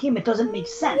just like him? It doesn't make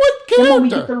sense. What Then when we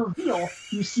character? get the reveal,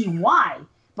 you see why.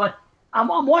 But I'm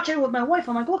watching it with my wife.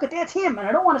 I'm like, look, that's him, and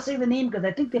I don't want to say the name because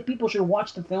I think that people should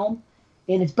watch the film,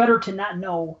 and it's better to not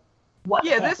know what.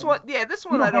 Yeah, happened. this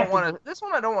one I don't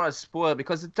want to spoil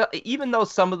because even though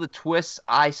some of the twists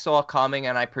I saw coming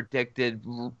and I predicted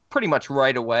pretty much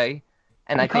right away,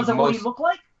 and because I think of what he looked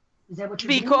like. Is that what you're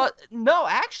doing? because no,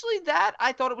 actually that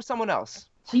I thought it was someone else.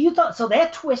 So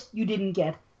that twist you didn't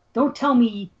get. Don't tell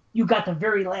me you got the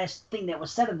very last thing that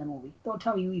was said in the movie. Don't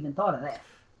tell me you even thought of that.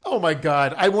 Oh my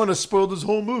God, I want to spoil this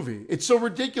whole movie. It's so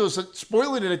ridiculous that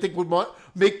spoiling it, I think, would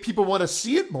make people want to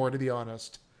see it more, to be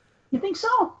honest. You think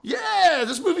so? Yeah,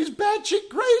 this movie's batshit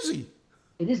crazy.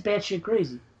 It is batshit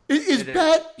crazy. It is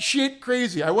batshit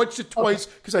crazy. I watched it twice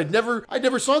because I never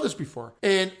saw this before.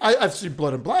 And I've seen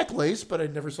Blood and Black Lace, but I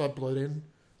never saw Blood in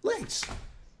Lace.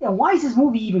 Yeah, why is this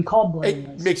movie even called Blood It and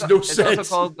Lace? makes no It's sense.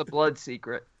 also called The Blood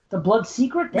Secret. The Blood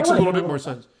Secret? That Makes a would've little been bit more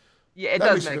sense. Yeah, it That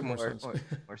does makes a make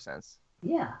bit more sense.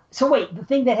 Yeah. So wait, the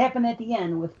thing that happened at the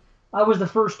end with I was the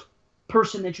first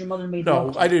person that your mother made No,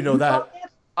 love to. I didn't know You that. thought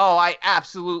Oh, I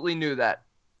absolutely knew that.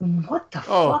 What the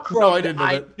Oh, fuck? no, I didn't know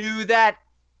I that. knew that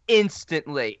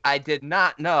instantly. I did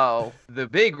not know the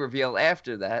big reveal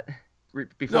after that.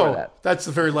 Before No, that. that's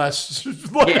the very last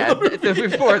line Yeah, of the movie.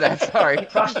 before that, sorry.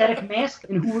 Prosthetic mask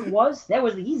and who it was? That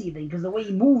was the easy thing because the way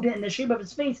he moved and the shape of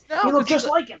his face, No, he looked 'cause just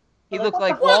like him. He I'm looked what the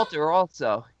like fuck? Walter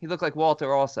also. He looked like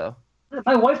Walter also.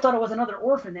 My wife thought it was another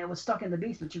orphan that was stuck in the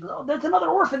basement. She goes, "Oh, that's another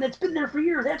orphan that's been there for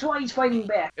years. That's why he's fighting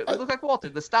back." It looked like Walter,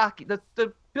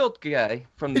 the built guy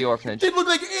from the orphanage. It didn't look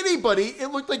like anybody. It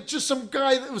looked like just some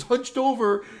guy that was hunched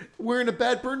over wearing a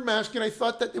bad burn mask, and I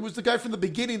thought that it was the guy from the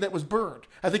beginning that was burned.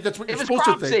 I think that's what It you're was supposed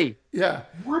to Cropsey. think. Yeah.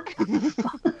 What the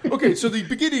fuck? Okay, so the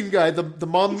beginning guy, the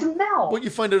mom, It's Mel. what you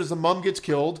find out is the mom gets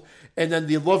killed, and then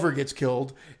the lover gets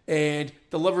killed, and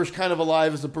the lover's kind of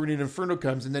alive as the burning inferno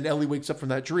comes, and then Ellie wakes up from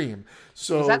that dream.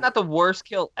 So Is that not the worst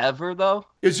kill ever, though?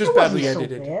 it's just It wasn't badly so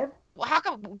edited. bad. Well, how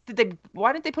come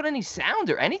why didn't they put any sound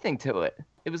or anything to it?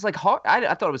 It was like hard.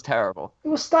 I thought it was terrible. It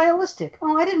was stylistic.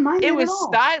 Oh, I didn't mind it It at was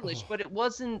all. stylish, but it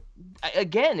wasn't.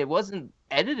 Again, it wasn't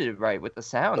edited right with the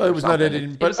sound. It was not something.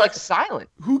 edited, It but was like silent.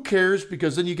 Who cares?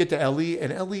 Because then you get to Ellie,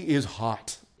 and Ellie is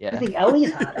hot. I Yeah. think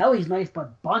Ellie's hot. Ellie's nice,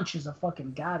 but Bunch is a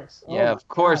fucking goddess. Oh Yeah, my of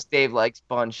course God. Dave likes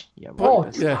Bunch. Yeah, Oh,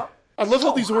 rapist. Yeah. I love how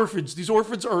So these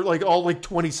orphans are like all like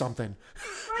 20-something.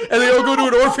 Right, And they all go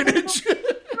to an orphanage.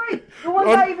 Right. The one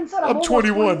guy even said, I'm almost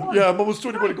 21. Yeah, I'm almost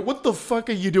 21. I go, what the fuck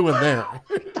are you doing there?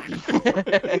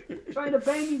 Trying to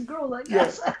bang these girls, I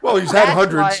guess. Well, he's had That's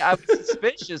hundreds. why I was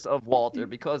suspicious of Walter,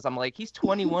 because I'm like, he's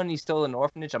 21, he's still in an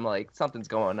orphanage. I'm like, something's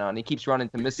going on. He keeps running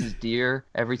to Mrs. Deer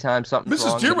every time something's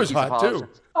wrong. Mrs. Deer but he was keeps hot too. apologizing.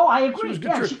 Oh, I agree. was good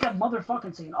Yeah, trick. she kept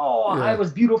motherfucking saying, "Oh, Yeah. I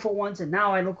was beautiful once, and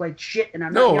now I look like shit." And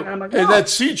I'm No, not. And I'm like, and no. that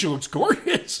scene, she looks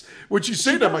gorgeous. When she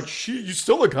said that, I'm like, you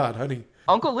still look hot, honey.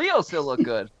 Uncle Leo still look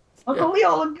good. Uncle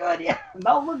Leo looked good. Yeah,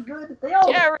 Mel looked good. They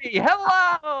all. Jerry,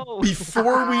 hello.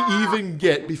 Before we even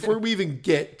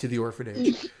get to the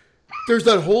orphanage, there's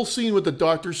that whole scene with the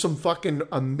doctor, some fucking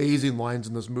amazing lines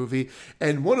in this movie.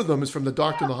 And one of them is from the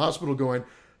doctor in the hospital going,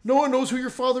 "No one knows who your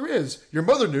father is. Your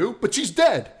mother knew, but she's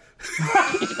dead.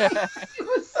 He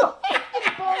was so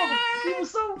fucking bald. He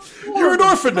was so. You're an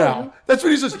orphan now." That's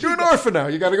what he says. You're an orphan now.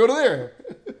 You got to go to there.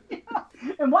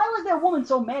 And why was that woman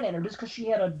so mad at her? Just because she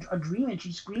had a dream and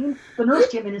she screamed? The nurse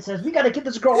came in and says, "We got to get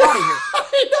this girl out of here."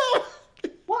 I know.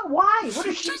 What? Why? What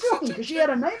is she doing? Because she had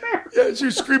a nightmare? Yeah, she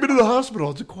was screaming in the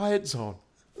hospital. It's a quiet zone.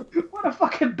 What a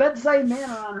fucking bedside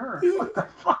manner on her. What the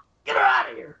fuck? Get her out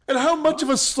of here. And how much of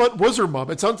a slut was her mom?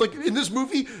 It sounds like in this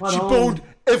movie, But, she boned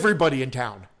everybody in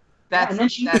town. That's, and then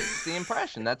she- that's the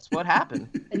impression. That's what happened.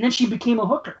 And then she became a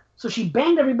hooker. So she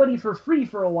banged everybody for free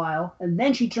for a while, and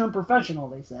then she turned professional,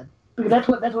 they said. Because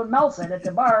that's what Mel said at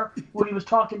the bar when he was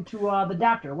talking to the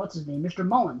doctor. What's his name? Mr.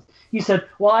 Mullins. He said,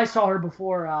 "Well, I saw her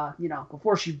before,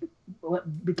 before she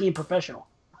became professional."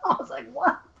 I was like,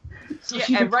 what? So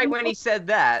she Yeah, and right became- when he said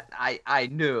that, I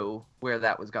knew where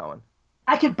that was going.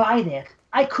 I could buy that.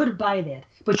 I could buy that.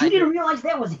 But you I didn't did. realize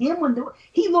that was him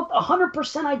he looked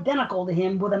 100% identical to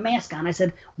him with a mask on. I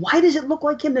said, "Why does it look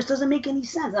like him? This doesn't make any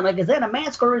sense." I'm like, "Is that a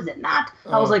mask or is it not?"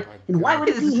 I was Oh like, my "And why God. would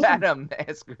it be Is him?" that a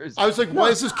mask or is I was like, No, why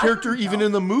is this I character don't even know.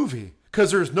 in the movie?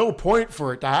 Because there's no point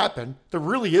for it to happen. There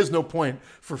really is no point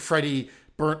for Freddy,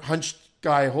 burnt, hunched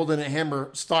guy holding a hammer,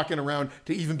 stalking around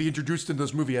to even be introduced in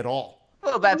this movie at all.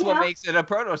 Well, that's what Yeah. makes it a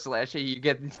proto slasher. You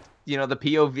get, the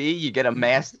POV. You get a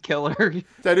masked killer.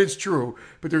 That is true,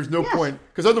 but there's no Yes. point.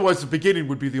 Because otherwise the beginning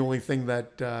would be the only thing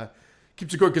that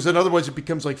keeps it going. Because then otherwise it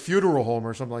becomes like funeral home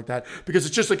or something like that. Because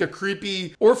it's just like a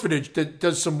creepy orphanage that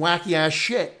does some wacky ass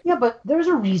shit. Yeah, but there's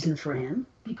a reason for him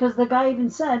because the guy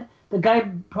even said the guy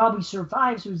probably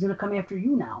survives who's going to come after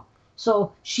you now.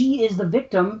 So she is the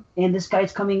victim, and this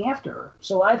guy's coming after her.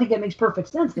 So I think it makes perfect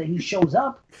sense that he shows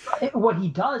up. What he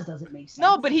does doesn't make sense.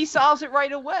 No, but he solves it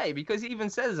right away because he even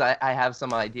says, I have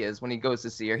some ideas when he goes to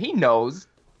see her. He knows.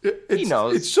 He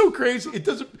knows. It's so crazy.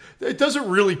 It doesn't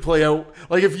really play out.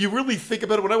 Like if you really think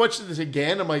about it, when I watched this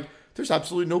again, I'm like, there's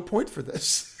absolutely no point for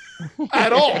this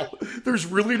at all. There's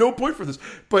really no point for this.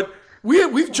 But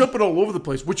we've jumping all over the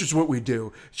place, which is what we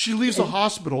do. She leaves the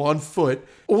hospital on foot,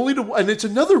 only to, and it's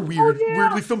another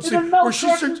weirdly filmed And scene then Mel where she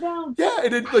tracks her starts, down. yeah,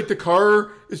 and then like the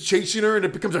car is chasing her, and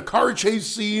it becomes a car chase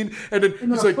scene, and then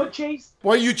And he's then a like, foot chase.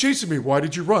 "Why are you chasing me? Why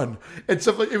did you run?" And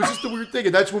stuff like it was just a weird thing,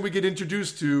 and that's when we get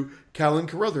introduced to Callan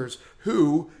Carruthers,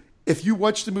 who, if you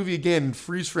watch the movie again and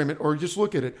freeze frame it or just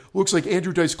look at it, looks like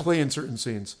Andrew Dice Clay in certain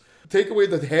scenes. Take away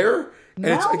the hair, and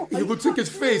it's Mel? like, he Are you looks like his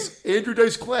fucking face, Andrew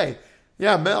Dice Clay.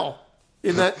 Yeah, Mel.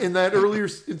 In that earlier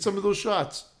in some of those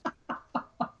shots.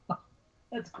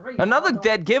 That's great. Another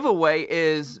dead giveaway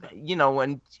is,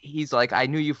 when he's like, I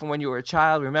knew you from when you were a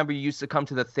child. Remember you used to come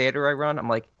to the theater I run? I'm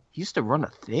like, he used to run a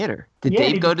theater. Did Yeah,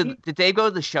 Dave go he-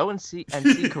 to the show and see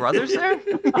Carruthers there?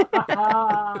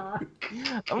 Ah.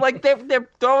 I'm like, they're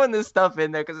throwing this stuff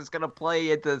in there because it's gonna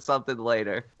play into something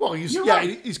later. Well, You're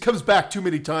right. he comes back too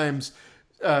many times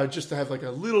just to have like a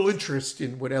little interest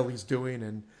in what Ellie's doing,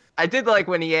 and I did like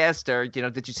when he asked her,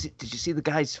 did you see the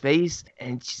guy's face?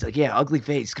 And she's like, yeah, ugly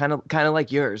face, kind of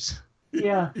like yours.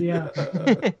 Yeah.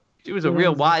 She was a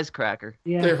real wisecracker.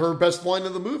 Yeah. her best line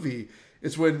in the movie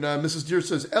is when Mrs. Deer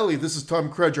says, "Ellie, this is Tom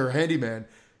Credge, our handyman.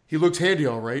 He looks handy,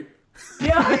 all right."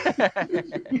 Yeah.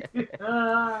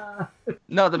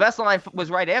 No, the best line was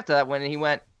right after that when he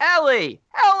went, Ellie,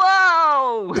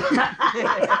 hello!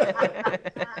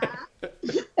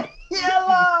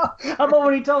 Hello. How about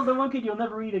when he told the one kid, "You'll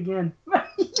never eat again"? When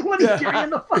he's carrying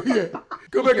the fucking. Yeah.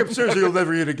 Go back upstairs or you'll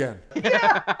never eat again.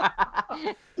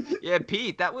 Yeah,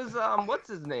 Pete. That was what's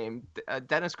his name?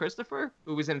 Dennis Christopher,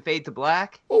 who was in Fade to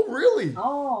Black. Oh, really?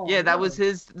 Oh. Yeah, that really? was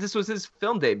his. This was his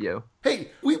film debut. Hey,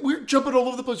 we're jumping all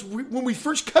over the place. When we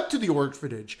first cut to the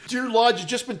orphanage, Dear Lodge had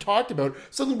just been talked about.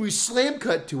 Suddenly we slam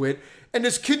cut to it, and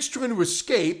this kid's trying to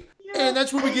escape. And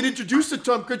that's when we get introduced to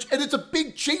Tom Cruise, and it's a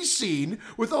big chase scene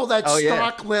with all that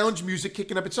stock lounge music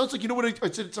kicking up. It sounds like, you know what I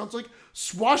said? It sounds like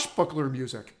swashbuckler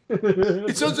music.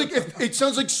 It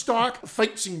sounds like stock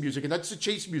fight scene music, and that's the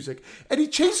chase music. And he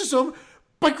chases him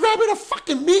by grabbing a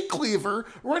fucking meat cleaver,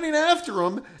 running after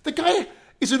him. The guy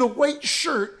is in a white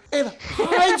shirt and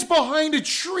hides behind a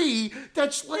tree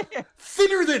that's like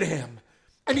thinner than him.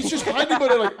 And he's just hiding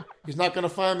behind it like, he's not going to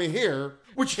find me here,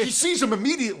 which he sees him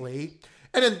immediately.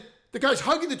 And then the guy's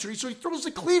hugging the tree, so he throws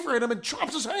the cleaver at him and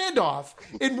chops his hand off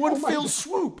in one fell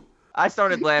swoop. I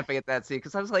started laughing at that scene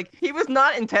because I was like, he was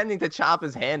not intending to chop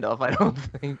his hand off, I don't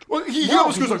think. Well, he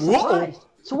almost goes like, whoa.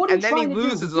 So what are And you then he trying to do?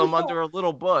 loses him under a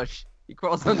little bush. He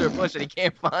crawls under a bush and he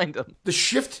can't find him. The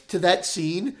shift to that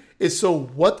scene is so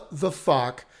what the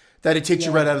fuck that it takes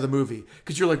you right out of the movie.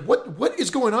 Because you're like, what is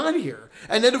going on here?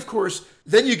 And then, of course,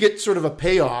 then you get sort of a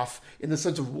payoff in the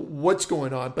sense of what's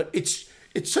going on. But it's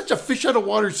such a fish out of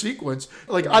water sequence.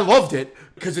 Like, I loved it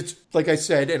because it's, like I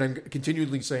said, and I'm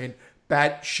continually saying,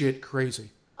 batshit crazy.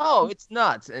 Oh, it's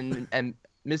nuts. And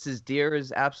Mrs. Deer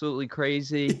is absolutely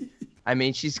crazy. I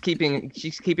mean, she's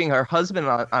keeping her husband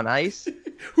on ice.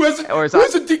 Who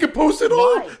hasn't decomposed at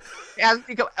all?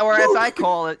 Or as I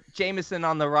call it, Jameson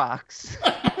on the rocks.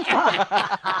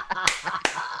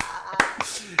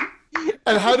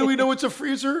 And how do we know it's a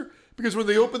freezer? Because when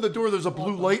they open the door, there's a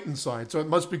blue light inside, so it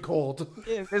must be cold.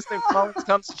 Yeah, Mr. Bones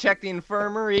comes to check the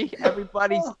infirmary.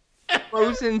 Everybody's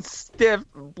frozen stiff,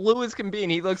 blue as can be,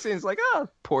 and he looks in and he's like, oh,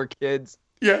 poor kids.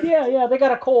 Yeah, they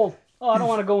got a cold. Oh, I don't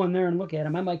want to go in there and look at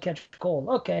him. I might catch a cold.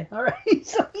 Okay, all right.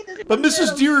 So but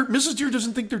Mrs. Deer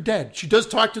doesn't think they're dead. She does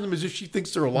talk to them as if she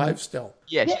thinks they're alive still.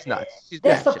 Yeah, she's not.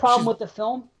 That's the problem with the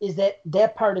film, is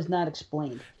that part is not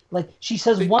explained. Like, she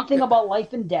says one thing about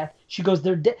life and death. She goes,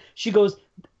 they're dead. She goes,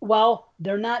 well,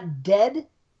 they're not dead,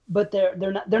 but they're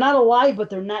not alive, but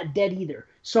they're not dead either.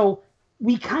 So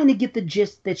we kind of get the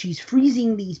gist that she's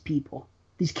freezing these people.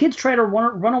 These kids try to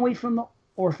run away from the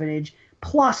orphanage,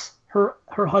 plus her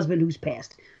husband who's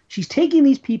passed. She's taking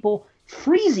these people,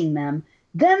 freezing them.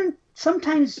 Then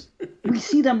sometimes we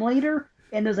see them later,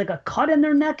 and there's like a cut in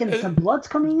their neck, and some blood's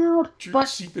coming out. But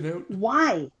seeping out.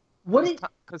 Why?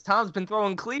 Because Tom's been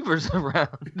throwing cleavers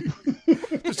around.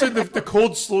 They're saying the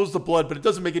cold slows the blood, but it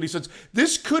doesn't make any sense.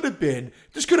 This could have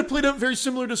played out very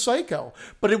similar to Psycho,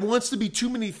 but it wants to be too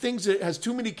many things. It has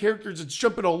too many characters. It's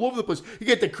jumping all over the place. You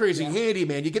get the crazy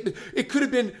handyman. It could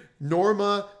have been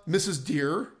Norma, Mrs.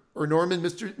 Deer, or Norman,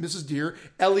 Mrs. Deer.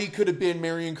 Ellie could have been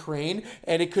Marion Crane,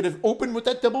 and it could have opened with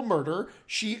that double murder.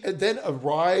 She then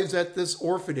arrives at this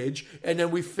orphanage, and then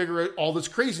we figure out all this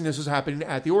craziness is happening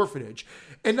at the orphanage.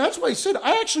 And that's why I said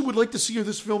I actually would like to see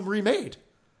this film remade.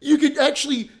 You could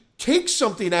actually take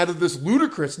something out of this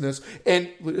ludicrousness, and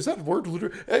is that a word?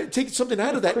 Take something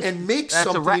out of that and make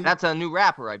something. That's a new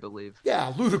rapper, I believe.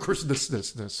 Yeah,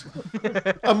 ludicrousness.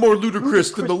 I'm more ludicrous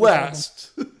than the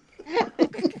last.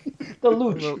 The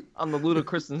Looch. On the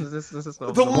ludicrousness.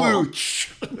 The Looch.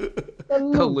 The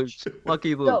Looch.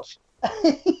 Lucky Looch.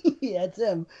 No. Yeah, it's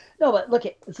him. No, but look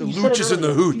at the Looch is in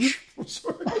the hooch. I'm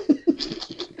sorry.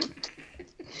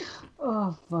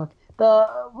 Oh, fuck.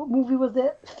 What movie was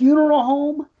that? Funeral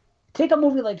Home? Take a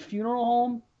movie like Funeral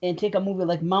Home and take a movie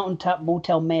like Mountaintop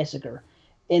Motel Massacre.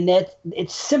 And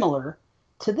it's similar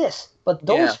to this. But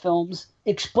those films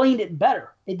explained it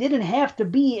better. It didn't have to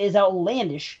be as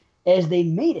outlandish as they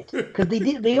made it. Because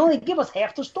they only give us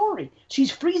half the story.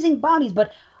 She's freezing bodies,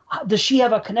 but does she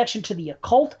have a connection to the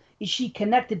occult? Is she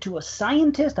connected to a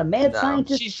scientist, a mad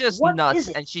scientist? She's just nuts,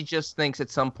 and she just thinks at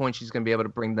some point she's going to be able to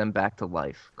bring them back to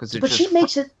life. But she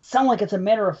makes it sound like it's a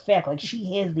matter of fact, like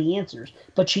she has the answers,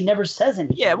 but she never says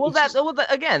anything. Yeah,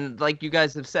 again, like you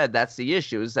guys have said, that's the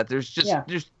issue, is that there's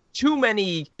too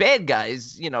many bad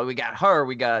guys. You know, we got her,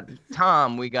 we got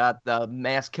Tom, we got the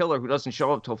mass killer who doesn't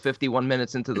show up till 51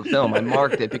 minutes into the film. I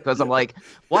marked it because I'm like,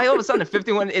 why all of a sudden at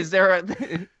 51 is there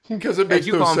because it makes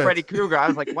you no call him sense. Freddy Krueger. I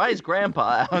was like, why is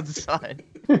Grandpa outside?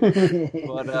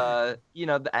 But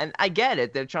and I get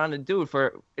it. They're trying to do it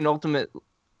for an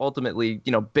ultimately,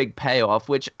 big payoff,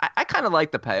 which I kind of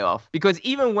like the payoff, because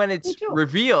even when it's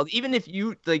revealed, even if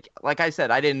you like I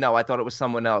said, I didn't know, I thought it was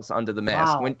someone else under the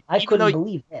mask. Wow, I couldn't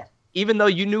believe that. Even though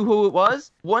you knew who it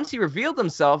was, once he revealed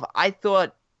himself, I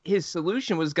thought his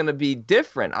solution was going to be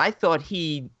different. I thought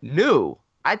he knew.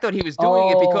 I thought he was doing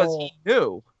it because he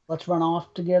knew. Let's run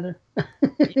off together.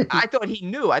 I thought he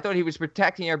knew. I thought he was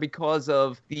protecting her because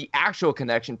of the actual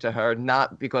connection to her,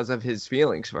 not because of his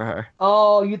feelings for her.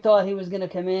 Oh, you thought he was going to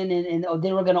come in and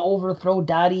they were going to overthrow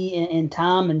Dottie and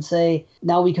Tom and say,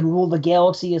 now we can rule the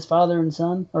galaxy as father and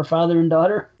son, or father and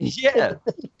daughter? Yeah.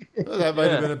 Well, that might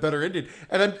have been a better ending.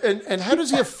 And how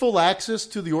does he have full access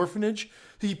to the orphanage?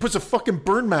 He puts a fucking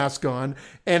burn mask on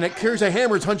and it carries a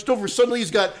hammer. It's hunched over. Suddenly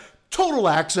he's got total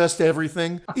access to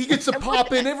everything. He gets to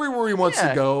pop in everywhere he wants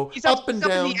to go. He's up and he's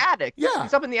down. Up in the attic. Yeah.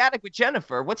 He's up in the attic with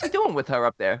Jennifer. What's he doing with her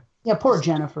up there? Yeah, poor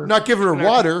Jennifer. Not giving her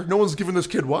water. No one's giving this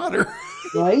kid water.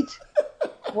 Right?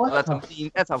 What?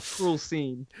 That's a cruel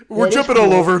scene. We're That is jumping all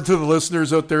cool. over to the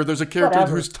listeners out there. There's a character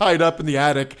Whatever. who's tied up in the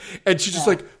attic, and she's just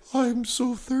like, I'm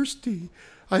so thirsty.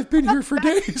 I've been here for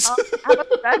days. How about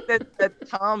the fact that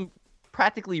Tom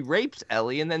practically rapes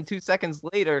Ellie, and then 2 seconds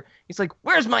later, he's like,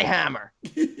 "Where's my hammer?"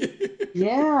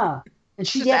 Yeah. And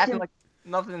She's she's acting acting like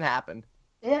nothing happened.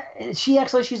 Yeah, and she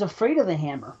acts like she's afraid of the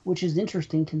hammer, which is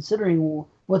interesting considering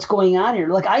what's going on here.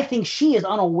 Like, I think she is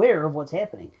unaware of what's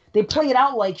happening. They play it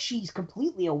out like she's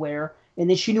completely aware and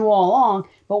that she knew all along,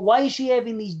 but why is she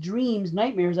having these dreams,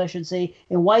 nightmares, I should say,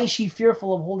 and why is she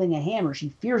fearful of holding a hammer? She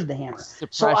fears the hammer. So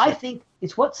Suppression. I think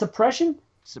it's what? Suppression?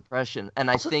 Suppression, and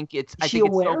I think it's she so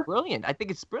aware? brilliant. I think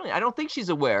it's brilliant. I don't think she's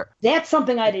aware. That's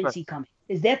something I didn't see coming.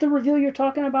 Is that the reveal you're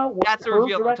talking about? That's the Her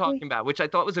reveal I'm directly? talking about, which I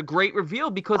thought was a great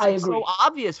reveal because I it's agree. so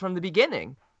obvious from the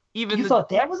beginning. Even You thought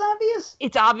that was obvious?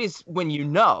 it's obvious when you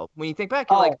know. When you think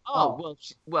back, you're like, oh.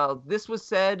 well, this was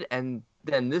said, and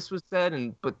then this was said,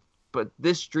 and but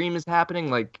this dream is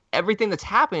happening. Like everything that's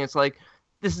happening, it's like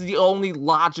this is the only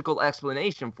logical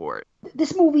explanation for it.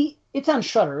 This movie, it's on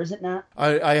Shudder, is it not?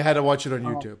 I had to watch it on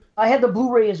YouTube. I had the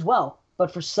Blu-ray as well,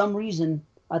 but for some reason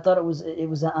I thought it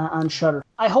was on Shudder.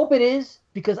 I hope it is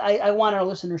because I want our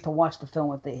listeners to watch the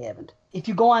film if they haven't. If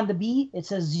you go on the B, it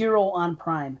says 0 on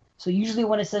Prime. So usually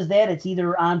when it says that, it's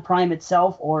either on Prime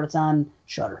itself or it's on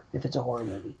Shudder if it's a horror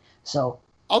movie. So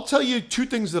I'll tell you two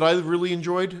things that I really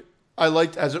enjoyed. I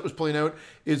liked as it was playing out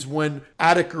is when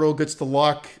Attic Girl gets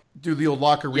to do the old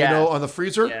Lockerino on the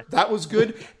freezer. Yeah. That was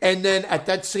good. And then at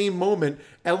that same moment,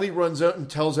 Ellie runs out and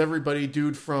tells everybody,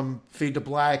 dude from Fade to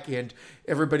Black and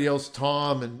everybody else,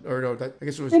 Tom I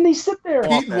guess it was and they sit there.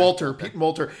 Pete and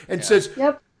Walter, and says,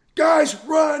 Yep. guys,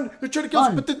 run! They're trying to kill us.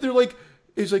 Run. But then they're like,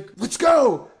 he's like, let's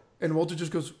go! And Walter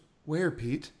just goes, where,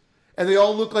 Pete? And they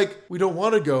all look like, we don't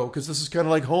want to go because this is kind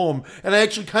of like home. And I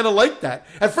actually kind of like that.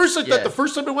 At first, I thought the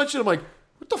first time I watched it, I'm like,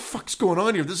 what the fuck's going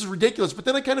on here? This is ridiculous. But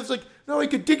then I kind of was like, no, I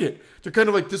could dig it. They're kind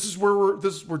of like, this is where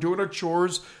we're doing our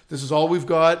chores. This is all we've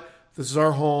got. This is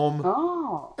our home.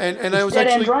 Oh. And I was Dead End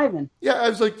actually Driving. Yeah, I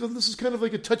was like, well, this is kind of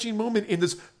like a touching moment in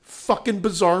this fucking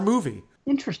bizarre movie.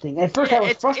 Interesting. At first, I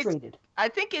was frustrated. I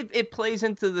think it plays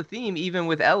into the theme, even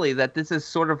with Ellie, that this is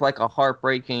sort of like a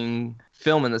heartbreaking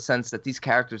film in the sense that these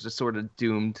characters are sort of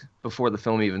doomed before the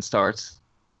film even starts.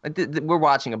 Like, we're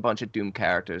watching a bunch of doomed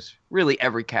characters. Really,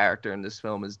 every character in this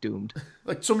film is doomed.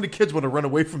 Like, so many kids want to run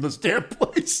away from this damn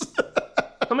place.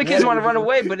 So many kids want to run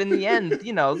away, but in the end,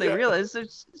 they realize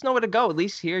there's nowhere to go. At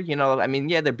least here, I mean,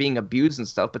 yeah, they're being abused and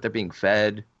stuff, but they're being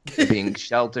fed, they're being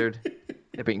sheltered,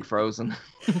 they're being frozen.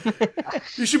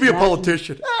 You should be a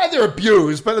politician. They're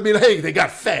abused, but I mean, hey, they got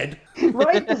fed.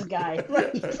 Right, this guy.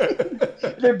 Right.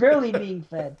 They're barely being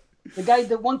fed.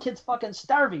 The one kid's fucking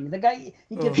starving. The guy,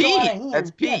 he gets so out of hand.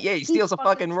 That's Pete. Yeah, he steals a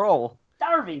fucking roll.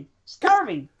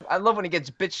 Starving. I love when he gets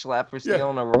bitch slapped for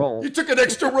stealing a roll. You took an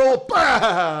extra roll.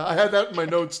 Bah! I had that in my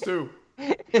notes, too.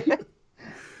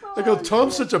 I go,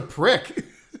 Tom's such a prick.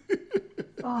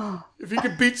 If he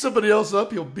can beat somebody else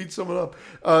up, he'll beat someone up.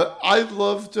 I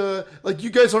loved, like you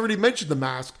guys already mentioned, The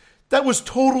Mask. That was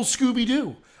total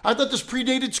Scooby-Doo. I thought this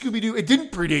predated Scooby-Doo. It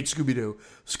didn't predate Scooby-Doo.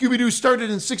 Scooby-Doo started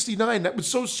in '69. That was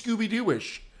so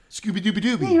Scooby-Doo-ish.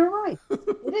 Scooby-Dooby-Dooby. Yeah, you're right.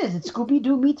 It is. It's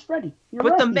Scooby-Doo meets Freddy. You're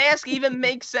But right. the mask even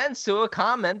makes sense to a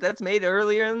comment that's made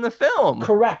earlier in the film.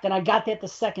 Correct, and I got that the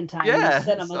second time. Yeah, And I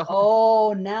said, I'm like, so-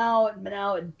 oh, now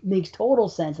it makes total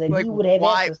sense that Like, he would have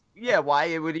why? access. Yeah, why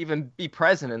it would even be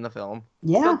present in the film.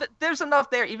 Yeah. So there's enough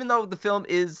there, even though the film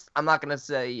is. I don't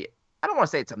want to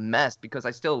say it's a mess because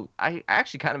I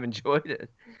actually kind of enjoyed it.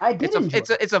 I did enjoy it.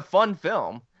 It's a fun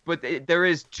film, but there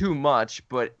is too much.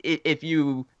 But if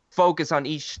you focus on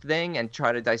each thing and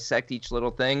try to dissect each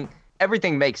little thing,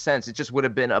 everything makes sense. It just would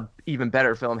have been a even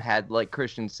better film had, like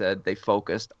Christian said, they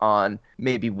focused on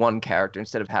maybe one character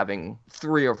instead of having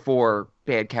 3 or 4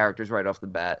 bad characters right off the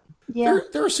bat. Yeah.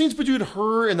 There are scenes between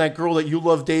her and that girl that you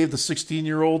love, Dave, the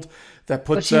 16-year-old that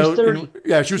puts she was out. 30.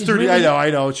 Yeah, she was 30. Really,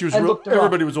 I know. She was.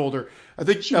 Everybody was older. I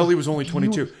think Ellie was only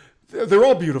 22. They're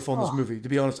all beautiful in this movie, to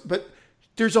be honest. But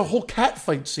there's a whole cat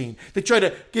fight scene. They try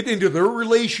to get into their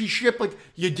relationship. Like,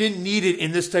 you didn't need it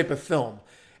in this type of film.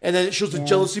 And then it shows the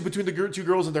jealousy between the two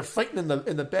girls, and they're fighting in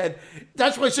the bed.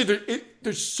 That's why I said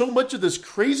there's so much of this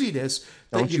craziness.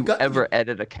 Don't you ever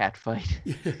edit a cat fight?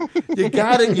 You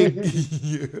gotta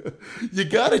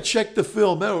check the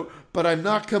film out. But I'm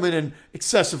not coming in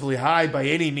excessively high by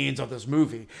any means on this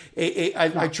movie.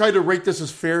 I tried to rate this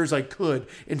as fair as I could.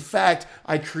 In fact,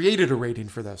 I created a rating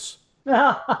for this.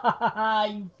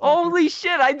 Holy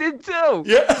shit, I did too.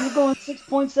 Yeah. You're going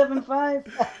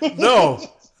 6.75?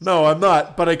 No, I'm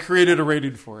not, but I created a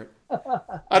rating for it.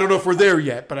 I don't know if we're there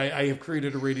yet, but I have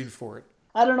created a rating for it.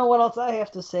 I don't know what else I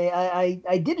have to say.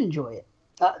 I did enjoy it.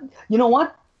 You know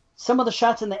what? Some of the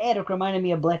shots in the attic reminded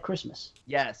me of Black Christmas.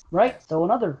 Yes. Right? So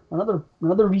another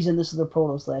reason this is a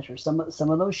proto slasher. Some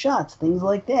of those shots, things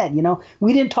like that. You know,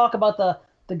 we didn't talk about the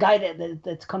guy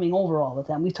that's coming over all the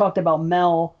time. We talked about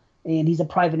Mel, and he's a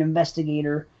private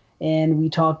investigator. And we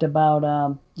talked about,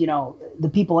 the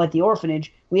people at the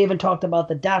orphanage. We haven't talked about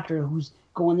the doctor who's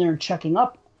going there and checking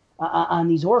up on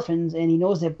these orphans, and he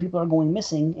knows that people are going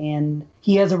missing, and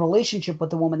he has a relationship with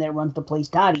the woman that runs the place,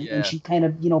 Dottie, and she kind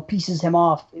of, pieces him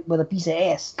off with a piece of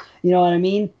ass. You know what I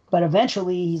mean? But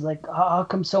eventually he's like, how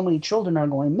come so many children are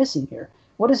going missing here?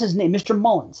 What is his name? Mr.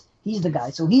 Mullins. He's the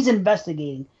guy. So he's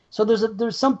investigating. So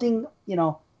there's something,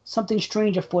 something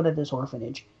strange afoot at this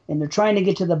orphanage, and they're trying to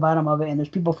get to the bottom of it, and there's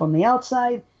people from the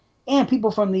outside and people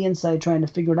from the inside trying to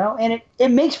figure it out, and it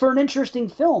makes for an interesting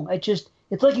film.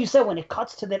 It's like you said, when it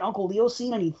cuts to that Uncle Leo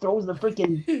scene and he throws the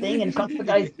freaking thing and cuts the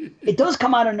guys, it does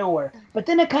come out of nowhere. But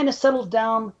then it kind of settles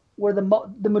down where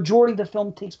the majority of the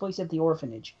film takes place at the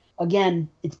orphanage. Again,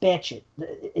 it's batshit.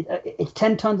 It's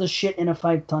 10 tons of shit in a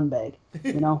 5-ton bag,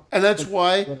 And that's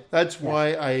why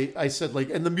I said, like,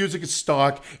 and the music is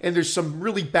stock, and there's some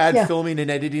really bad filming and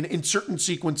editing in certain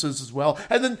sequences as well.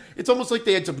 And then it's almost like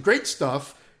they had some great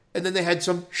stuff, and then they had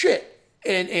some shit.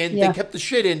 And they kept the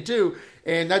shit in, too.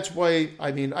 And that's why,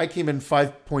 I came in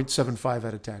 5.75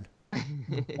 out of 10.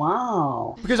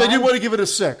 Wow. Because I didn't want to give it a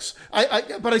 6.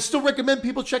 But I still recommend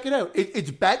people check it out.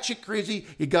 It's batshit crazy.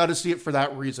 You got to see it for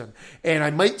that reason. And I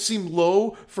might seem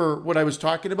low for what I was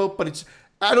talking about, but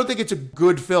I don't think it's a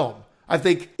good film. I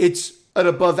think it's an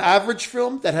above average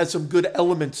film that has some good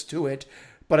elements to it,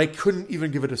 but I couldn't even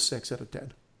give it a 6 out of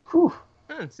 10. Whew.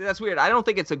 See, that's weird. I don't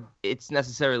think it's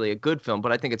necessarily a good film,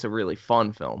 but I think it's a really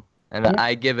fun film. And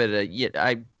I give it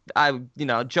I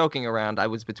joking around, I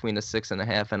was between a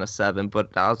 6.5 and a 7, but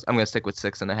I'm going to stick with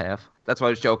 6.5. That's why I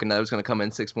was joking that I was going to come in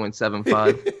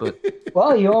 6.75. But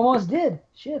well, you almost did.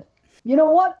 Shit. You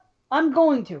know what? I'm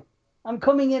coming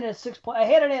in at 6. I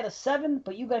had it at a 7,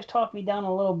 but you guys talked me down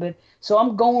a little bit, so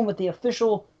I'm going with the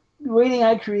official rating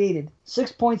I created,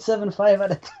 6.75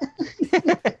 out of 10.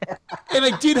 And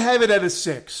I did have it at a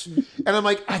 6. And I'm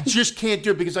like, I just can't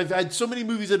do it because I've had so many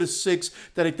movies at a 6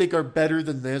 that I think are better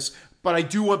than this. But I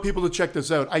do want people to check this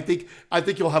out. I think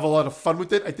you'll have a lot of fun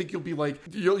with it. I think you'll be like,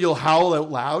 you'll howl out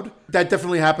loud. That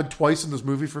definitely happened twice in this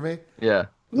movie for me. Yeah.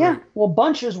 Yeah. Well,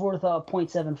 Bunch is worth a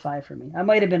 0.75 for me. I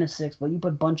might have been a 6, but you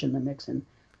put Bunch in the mix, and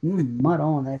mud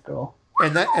on that girl.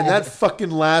 And that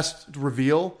fucking last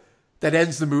reveal that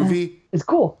ends the movie. It's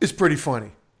cool. It's pretty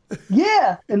funny.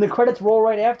 Yeah, and the credits roll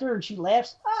right after, and she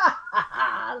laughs.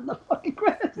 And the fucking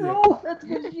credits roll. That's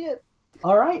good shit.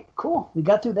 All right, cool. We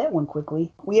got through that one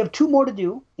quickly. We have 2 more to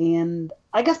do, and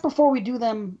I guess before we do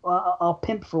them, I'll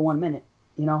pimp for 1 minute,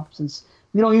 since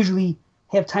we don't usually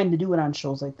have time to do it on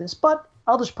shows like this, but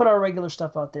I'll just put our regular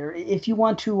stuff out there. If you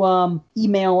want to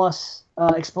email us,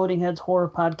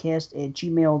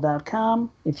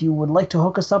 explodingheadshorrorpodcast@gmail.com. If you would like to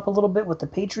hook us up a little bit with the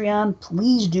Patreon,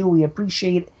 please do. We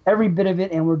appreciate every bit of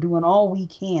it, and we're doing all we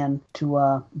can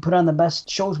to put on the best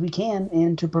shows we can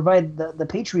and to provide the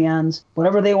Patreons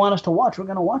whatever they want us to watch. We're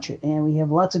going to watch it, and we have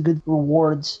lots of good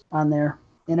rewards on there.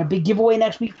 And a big giveaway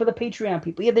next week for the Patreon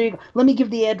people. Yeah, there you go. Let me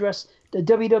give the address, the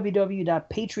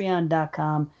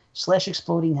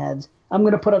www.patreon.com/explodingheads. I'm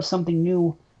going to put up something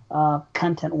new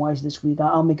content-wise this week.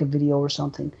 I'll make a video or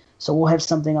something. So we'll have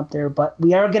something up there. But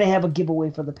we are going to have a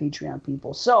giveaway for the Patreon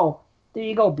people. So there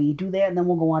you go, B. Do that, and then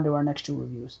we'll go on to our next 2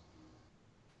 reviews.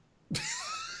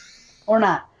 Or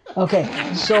not.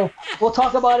 Okay, so we'll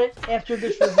talk about it after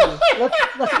this review.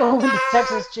 Let's go into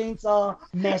Texas Chainsaw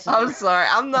Massacre. I'm sorry.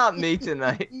 I'm not me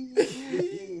tonight.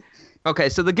 Okay,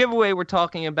 so the giveaway we're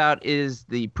talking about is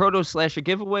the Proto Slasher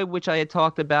giveaway, which I had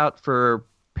talked about for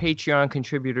Patreon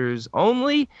contributors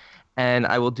only. And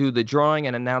I will do the drawing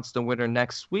and announce the winner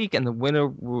next week, and the winner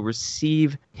will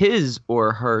receive his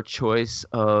or her choice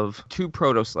of 2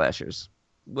 proto slashers.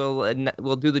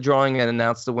 We'll do the drawing and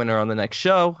announce the winner on the next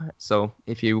show. So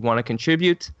if you want to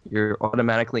contribute, you're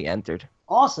automatically entered.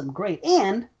 Awesome, great.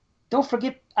 And don't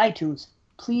forget iTunes.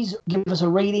 Please give us a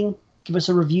rating, give us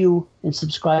a review, and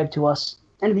subscribe to us.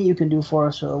 Anything you can do for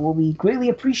us will be greatly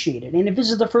appreciated. And if this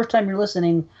is the first time you're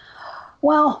listening,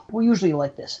 well, we're usually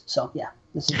like this. So, yeah,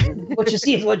 this is what you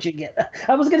see is what you get.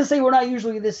 I was going to say we're not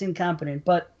usually this incompetent,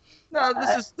 but... No,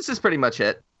 this is pretty much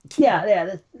it.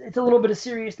 Yeah, it's a little bit of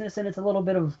seriousness, and it's a little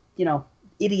bit of,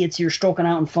 idiots here stroking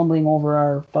out and fumbling over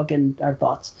our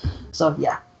thoughts. So,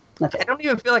 yeah. Okay. I don't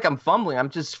even feel like I'm fumbling. I'm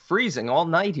just freezing all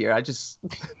night here. It's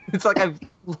like I've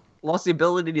lost the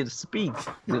ability to speak.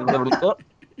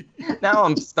 Now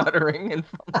I'm stuttering and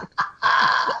fumbling.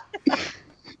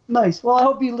 Nice. Well, I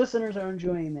hope you listeners are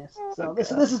enjoying this. So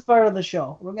this is part of the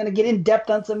show. We're going to get in depth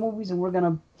on some movies, and we're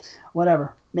going to,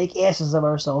 make asses of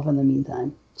ourselves in the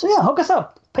meantime. So, yeah, hook us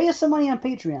up. Pay us some money on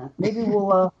Patreon. Maybe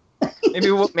we'll...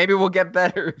 maybe we'll get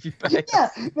better if you pay. Yeah,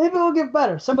 maybe we'll get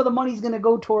better. Some of the money's going to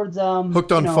go towards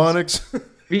Hooked on Phonics,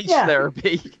 speech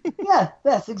therapy. Yeah,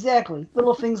 yes, exactly.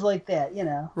 Little things like that,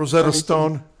 Rosetta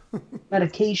Stone,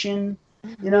 medication,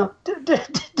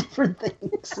 different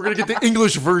things. We're gonna get the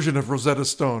English version of Rosetta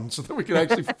Stone so that we can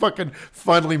actually fucking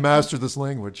finally master this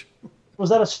language.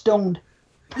 Rosetta Stoned.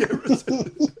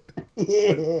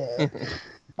 Yeah.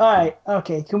 All right.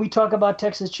 Okay. Can we talk about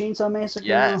Texas Chainsaw Massacre?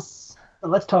 Yes.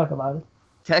 Let's talk about it.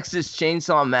 Texas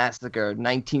Chainsaw Massacre,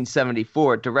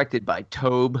 1974, directed by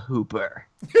Tobe Hooper.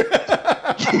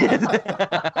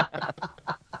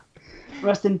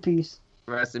 Rest in peace.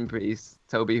 Rest in peace,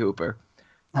 Tobe Hooper.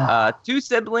 2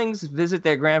 siblings visit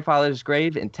their grandfather's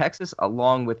grave in Texas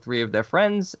along with 3 of their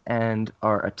friends and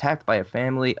are attacked by a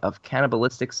family of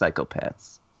cannibalistic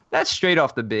psychopaths. That's straight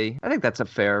off the B. I think that's a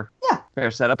fair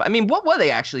setup. I mean, what were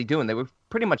they actually doing? They were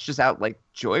pretty much just out,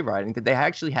 joyriding. Did they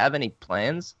actually have any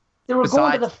plans? They were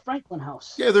going to the Franklin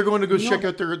house. Yeah, they're going to go check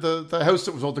out the house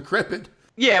that was all decrepit.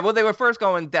 Yeah, well, they were first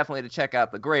going definitely to check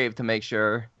out the grave to make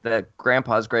sure that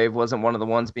Grandpa's grave wasn't one of the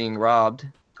ones being robbed.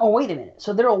 Oh, wait a minute.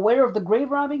 So they're aware of the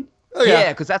grave robbing? Oh,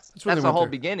 yeah, because that's the whole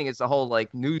beginning. It's the whole,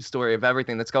 news story of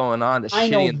everything that's going on. I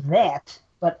know that,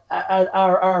 but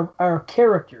our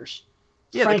characters...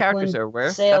 Yeah, Franklin, the characters are aware.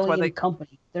 Sally that's why and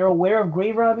company. They're aware of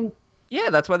grave robbing? Yeah,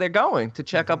 that's why they're going, to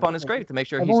check up on his grave, to make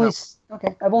sure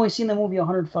Okay, I've only seen the movie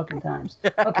 100 fucking times.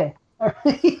 Okay. All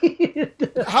right.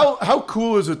 How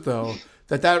cool is it, though,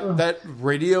 that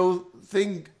radio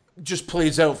thing just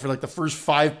plays out for, the first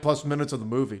 5+ minutes of the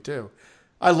movie, too?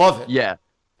 I love it. Yeah,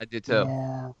 I do,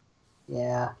 too.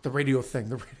 Yeah. The radio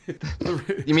thing.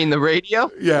 You mean the radio?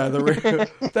 Yeah, the radio.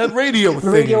 That radio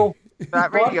thing. Radio.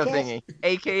 That radio thingy,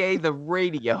 a.k.a. the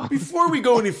radio. Before we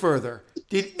go any further,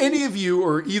 did any of you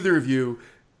or either of you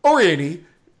or any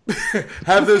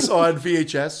have this on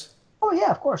VHS? Oh,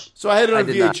 yeah, of course. So I had it on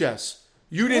VHS. Not.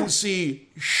 You didn't see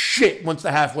shit once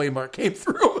the halfway mark came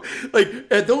through.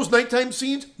 At those nighttime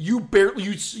scenes, you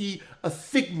see a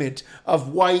figment of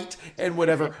white and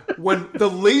whatever. When the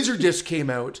Laserdisc came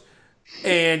out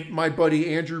and my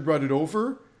buddy Andrew brought it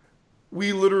over,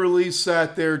 we literally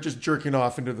sat there just jerking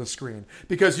off into the screen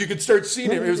because you could start seeing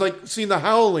it. It was like seeing The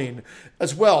Howling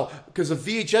as well, because the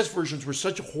VHS versions were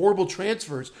such horrible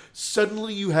transfers.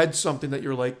 Suddenly you had something that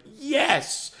you're like,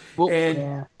 yes. Well,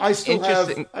 and I still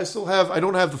have, I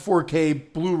don't have the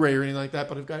 4K Blu-ray or anything like that,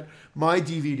 but I've got my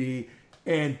DVD,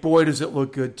 and boy, does it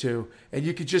look good too. And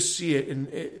you could just see it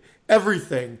in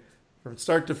everything from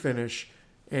start to finish.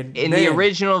 And in the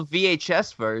original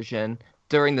VHS version,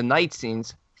 during the night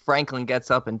scenes, Franklin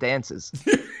gets up and dances.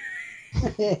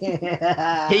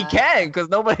 He can, because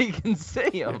nobody can see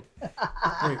him.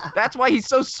 That's why he's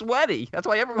so sweaty. That's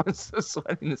why everyone's so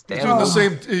sweaty in this damn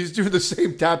He's doing the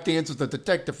same tap dance as the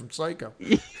detective from Psycho.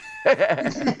 We're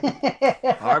in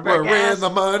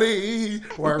the money.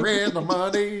 We're in the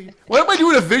money. Why am I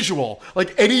doing a visual?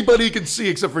 Like anybody can see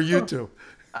except for you two.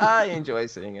 I enjoy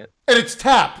seeing it. And it's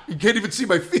tap. You can't even see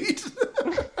my feet.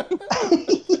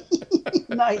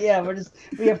 Not yet.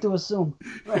 We have to assume.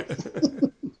 Right.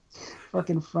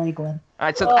 Fucking Franklin. All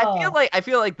right, so I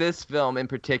feel like this film in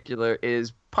particular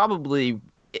is probably,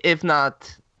 if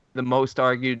not the most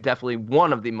argued, definitely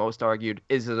one of the most argued.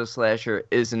 Is it a slasher?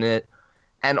 Isn't it?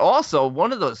 And also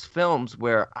one of those films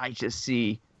where I just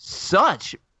see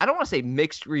such, I don't want to say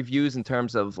mixed reviews in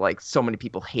terms of so many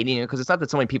people hating it, because it's not that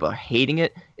so many people are hating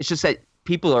it. It's just that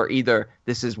people are either,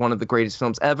 this is one of the greatest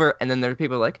films ever, and then there are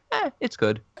people like, it's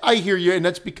good. I hear you, and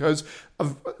that's because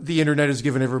of the internet has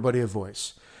given everybody a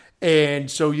voice. And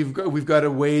so we've got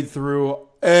to wade through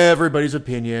everybody's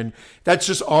opinion. That's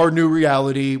just our new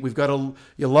reality. We've got to,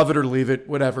 you love it or leave it,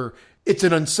 whatever. It's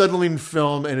an unsettling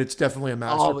film, and it's definitely a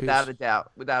masterpiece. Oh,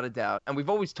 without a doubt. And we've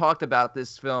always talked about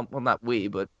this film. Well, not we,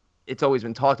 but it's always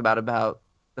been talked about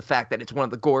the fact that it's one of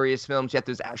the goriest films, yet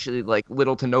there's actually like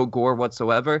little to no gore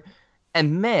whatsoever.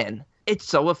 And man, it's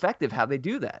so effective how they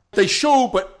do that. They show,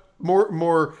 but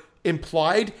more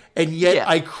implied, and yet Yeah.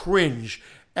 I cringe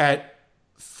at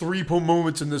 3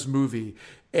 moments in this movie.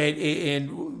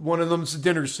 And one of them's the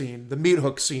dinner scene, the meat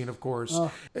hook scene, of course. Oh.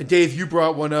 And Dave, you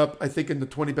brought one up, I think, in the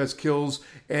 20 Best Kills,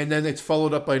 and then it's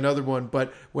followed up by another one.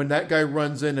 But when that guy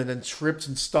runs in and then trips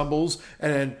and stumbles,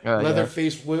 and then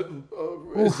Leatherface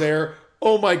is there,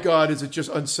 oh my God, is it just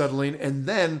unsettling? And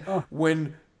then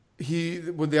when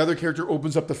the other character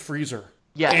opens up the freezer,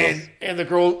 and the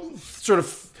girl sort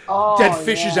of dead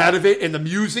fishes out of it, and the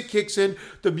music kicks in.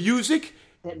 The music,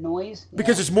 That noise.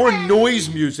 because it's more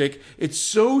noise music, it's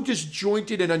so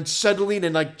disjointed and unsettling,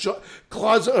 and like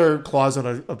claws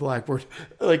on a blackboard,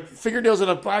 like fingernails on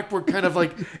a blackboard, kind of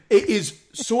like it is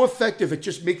so effective at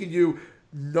just making you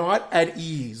not at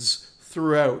ease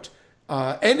throughout.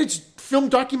 And it's film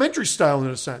documentary style in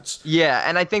a sense. Yeah,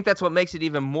 and I think that's what makes it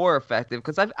even more effective,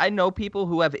 because I know people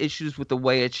who have issues with the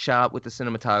way it's shot, with the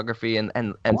cinematography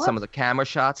and some of the camera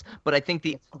shots, but I think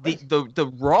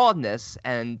the rawness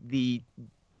and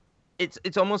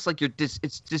it's almost like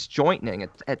it's disjointing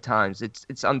at times.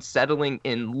 It's unsettling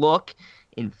in look,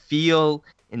 in feel,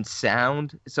 in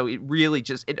sound. So it really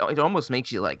just it almost makes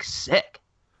you like sick.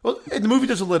 Well, and the movie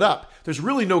doesn't lit up. There's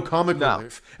really no comic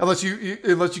relief unless you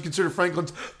consider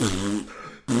Franklin's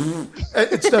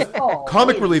it's the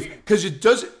comic relief, because it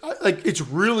does, like, it's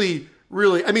really.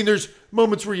 I mean, there's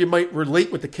moments where you might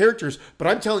relate with the characters, but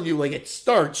I'm telling you, like, it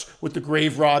starts with the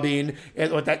grave robbing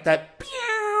and with that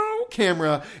pew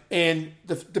camera and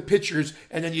the pictures,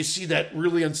 and then you see that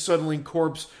really unsettling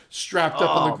corpse strapped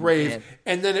up on the grave, man.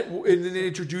 and then it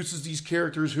introduces these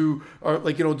characters who are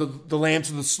like, you know, the lambs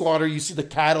of the slaughter. You see the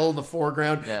cattle in the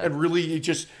foreground, and really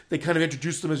they kind of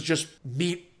introduce them as just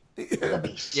meat.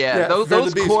 Yeah,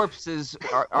 those beast. corpses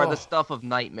are the stuff of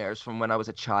nightmares from when I was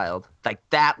a child. Like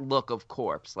that look of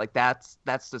corpse, like that's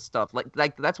the stuff.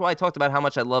 Like that's why I talked about how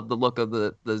much I love the look of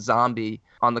the zombie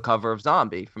on the cover of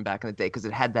Zombie from back in the day, because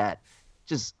it had that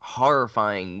just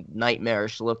horrifying,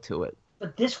 nightmarish look to it.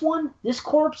 But this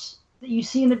corpse that you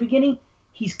see in the beginning,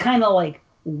 he's kind of like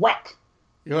wet.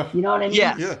 Yeah. You know what I mean?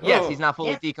 Yes, he's not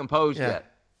fully decomposed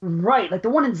yet. Right, like the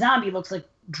one in Zombie looks like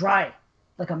dry.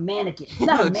 Like a mannequin. He's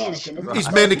not a mannequin.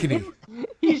 He's mannequin-y.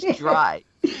 He's dry.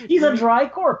 He's a dry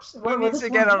corpse. He needs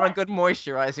to get on a good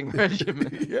moisturizing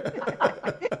regimen.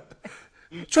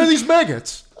 Try these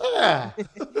maggots. Yeah,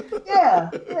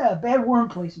 bad worm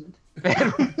placement.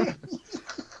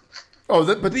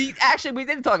 Actually, we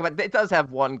didn't talk about it. It does have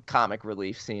one comic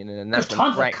relief scene, and that's There's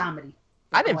tons of comedy.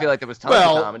 I didn't feel like there was tons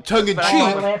of comedy. Tongue in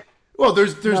cheek. Well,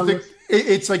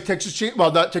 it's like Texas Chainsaw.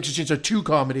 Well, not Texas Chainsaw 2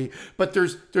 comedy, but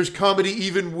there's comedy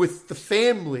even with the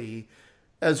family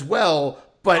as well.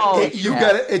 But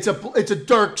it's a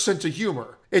dark sense of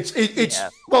humor.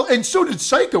 Well, and so did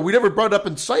Psycho. We never brought it up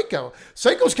in Psycho.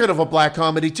 Psycho's kind of a black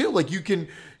comedy too. Like you can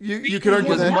argue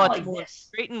that.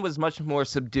 Creighton was much more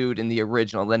subdued in the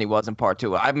original than he was in part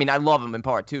 2. I mean, I love him in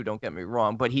part 2. Don't get me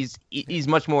wrong, but he's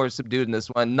much more subdued in this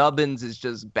one. Nubbins is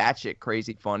just batshit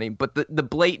crazy funny, but the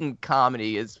blatant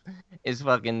comedy is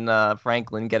fucking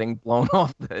Franklin getting blown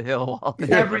off the hill.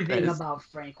 Everything about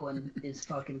Franklin is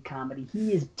fucking comedy.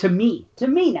 He is to me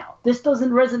now. This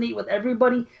doesn't resonate with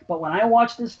everybody, but when I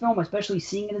watch this film, especially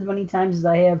seeing it as many times as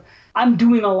I have, I'm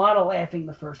doing a lot of laughing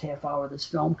the first half hour of this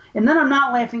film, and then I'm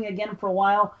not laughing again for a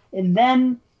while, and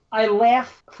then I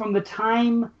laugh from the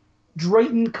time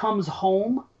Drayton comes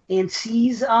home and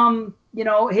sees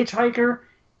Hitchhiker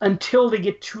until they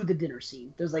get to the dinner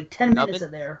scene. There's like 10 minutes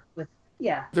of there with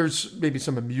There's maybe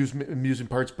some amusing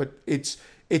parts, but it's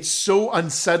so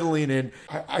unsettling, and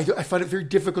I find it very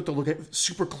difficult to look at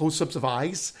super close-ups of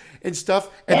eyes and stuff.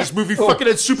 And this movie fucking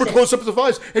had super close-ups of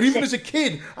eyes. And even as a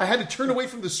kid, I had to turn away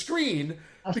from the screen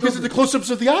because of the close-ups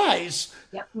of the eyes.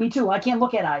 Yeah, me too. I can't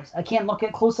look at eyes. I can't look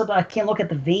at close-up. I can't look at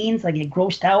the veins. I get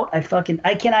grossed out.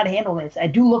 I cannot handle this. I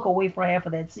do look away for half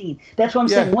of that scene. That's what I'm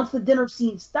saying. Once the dinner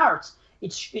scene starts,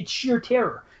 it's sheer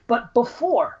terror. But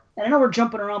before, and I know we're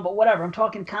jumping around, but whatever. I'm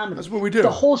talking comedy. That's what we do. The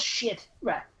whole shit.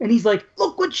 Right. And he's like,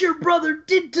 look what your brother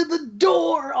did to the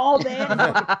door. All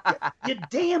that. You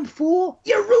damn fool.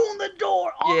 You ruined the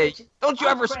door. Don't you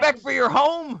have respect for your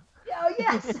home? Oh,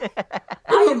 yes.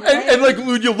 and like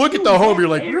when you look at the home, you're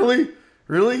like, really?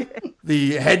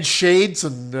 The head shades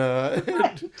and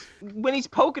when he's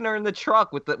poking her in the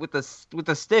truck with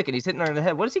the stick and he's hitting her in the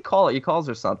head. What does he call it? He calls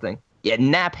her something. Yeah,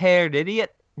 nap-haired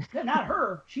idiot. Not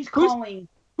her. She's Who's- calling.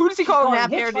 Who does he She's call calling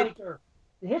nap-haired idiot? Hitchhiker.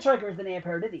 The hitchhiker is the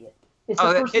nap-haired idiot. It's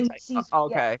Oh, the person it's, he sees.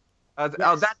 okay.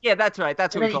 Yes. That's right.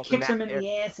 That's And what then we he call kicks him in nap-haired.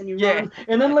 the ass and he Yeah. runs.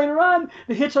 And then later on,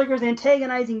 the hitchhiker's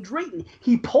antagonizing Drayton.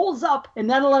 He pulls up, and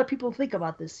not a lot of people think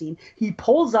about this scene. He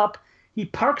pulls up, he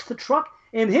parks the truck,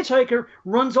 and the hitchhiker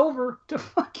runs over to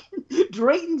fucking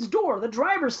Drayton's door, the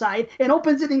driver's side, and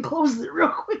opens it and closes it real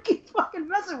quick. He's fucking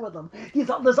messing with him.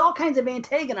 There's all kinds of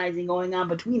antagonizing going on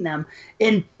between them.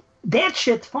 And that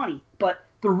shit's funny. But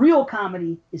the real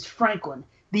comedy is Franklin.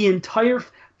 The entire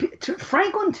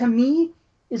Franklin to me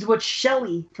is what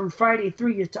Shelley from Friday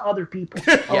 3 is to other people.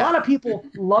 A lot of people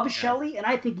love Shelley, and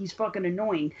I think he's fucking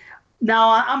annoying.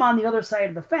 Now, I'm on the other side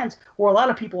of the fence where a lot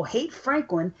of people hate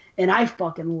Franklin, and I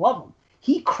fucking love him.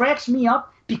 He cracks me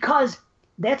up because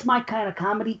that's my kind of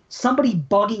comedy. Somebody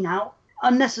bugging out,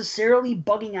 unnecessarily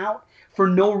bugging out for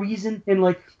no reason, and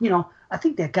like, I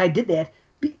think that guy did that.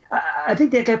 I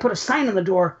think that guy put a sign on the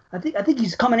door. I think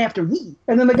he's coming after me.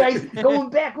 And then the guy's going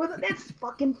back with it. That's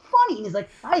fucking funny. And he's like,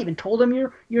 I even told him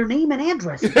your name and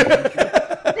address.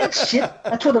 That shit.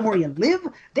 I told him where you live.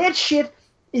 That shit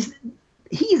is.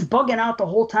 He's bugging out the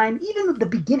whole time, even at the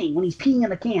beginning when he's peeing in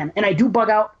the can. And I do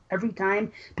bug out every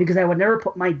time because I would never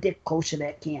put my dick close to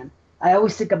that can. I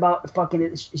always think about fucking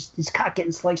his cock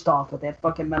getting sliced off with that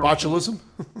fucking metal. Botulism?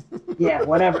 Yeah,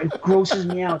 whatever. It grosses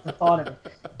me out, the thought of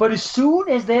it. But as soon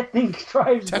as that thing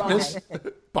drives Tetanus?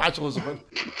 by... Botulism.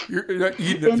 You're not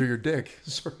eating it through your dick.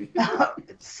 Sorry.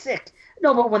 It's sick.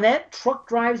 No, but when that truck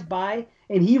drives by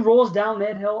and he rolls down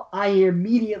that hill, I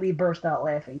immediately burst out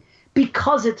laughing.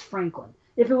 Because it's Franklin.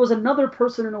 If it was another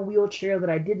person in a wheelchair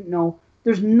that I didn't know,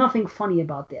 there's nothing funny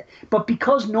about that. But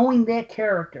because knowing that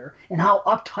character and how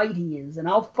uptight he is and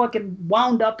how fucking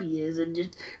wound up he is and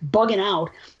just bugging out,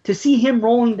 to see him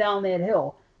rolling down that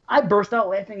hill, I burst out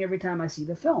laughing every time I see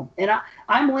the film. And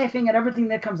I'm laughing at everything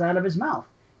that comes out of his mouth.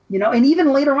 And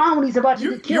even later on when he's about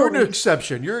to get killed. You're an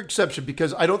exception. You're an exception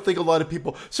because I don't think a lot of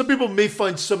people, some people may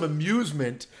find some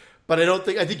amusement, but I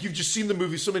think you've just seen the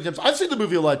movie so many times. I've seen the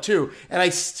movie a lot too, and I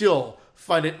still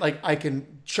find it like I can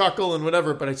chuckle and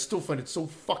whatever, but I still find it so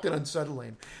fucking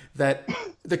unsettling that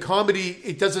the comedy,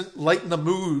 it doesn't lighten the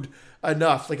mood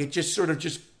enough. Like it just sort of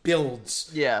just builds.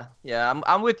 Yeah.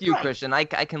 I'm with you, Right. Christian. I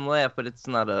can laugh, but it's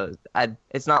not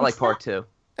like part two.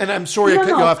 And I'm sorry I cut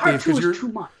you off, part Dave, two because is too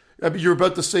much. you're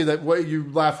about to say that way you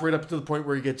laugh right up to the point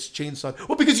where he gets chainsawed.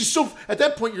 Well, because he's at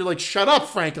that point you're like, shut up,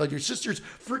 Frank. Like your sister's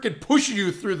freaking pushing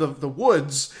you through the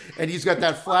woods and he's got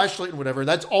that flashlight and whatever. And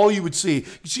that's all you would see.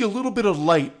 You see a little bit of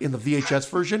light in the VHS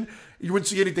version. You wouldn't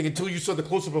see anything until you saw the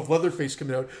close-up of Leatherface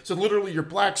coming out. So literally your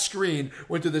black screen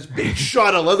went to this big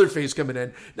shot of Leatherface coming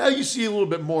in. Now you see a little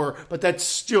bit more, but that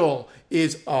still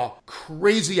is a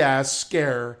crazy-ass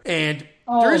scare. And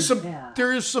there is some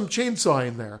chainsaw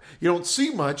in there. You don't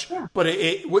see much, but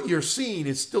what you're seeing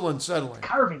is still unsettling.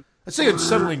 Carving. I'd say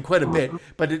unsettling quite a bit,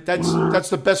 but that's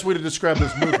the best way to describe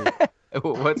this movie.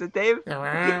 What's it, Dave?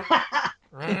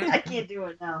 I can't do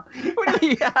it now.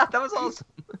 Yeah, that was awesome.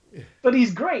 But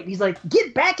he's great. He's like,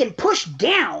 get back and push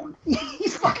down.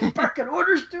 He's fucking barking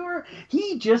orders to her.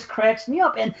 He just cracks me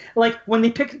up. And like when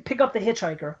they pick up the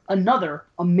hitchhiker, another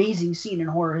amazing scene in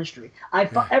horror history.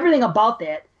 Everything about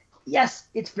that. Yes,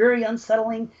 it's very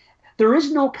unsettling. There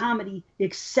is no comedy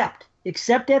except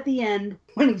at the end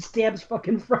when he stabs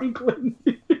fucking Franklin.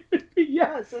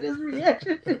 Yes, it is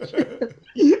reaction.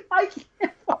 I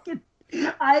can't fucking.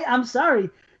 I'm sorry.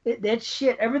 That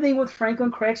shit, everything with Franklin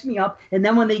cracks me up. And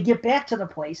then when they get back to the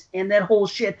place and that whole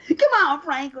shit, come on,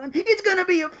 Franklin, it's going to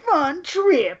be a fun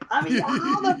trip. I mean,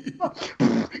 how the fuck?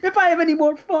 If I have any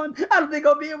more fun, I don't think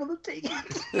I'll be able to take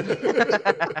it.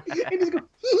 And he's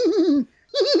going,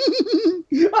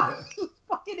 he's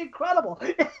fucking incredible.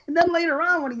 And then later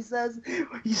on when he says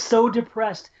he's so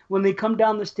depressed when they come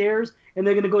down the stairs and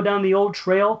they're going to go down the old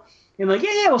trail and like,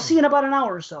 yeah, we'll see you in about an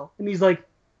hour or so. And he's like,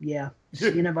 yeah, see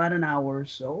you in about an hour or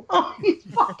so. Oh, he's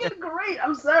fucking great.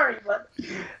 I'm sorry, but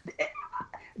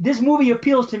this movie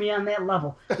appeals to me on that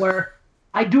level where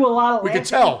I do a lot of laughing. We can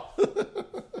tell.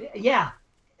 Yeah,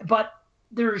 but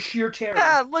there's sheer terror.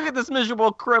 Ah, look at this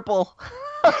miserable cripple.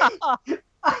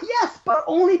 Yes, but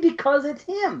only because it's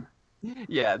him.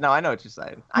 Yeah, no, I know what you're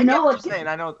saying. I know what you're saying.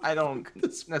 I don't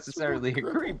necessarily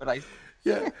agree, but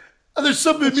yeah. There's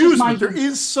some amusement. There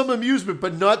is some amusement,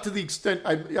 but not to the extent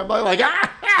I'm like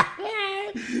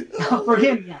For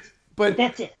him, yes. But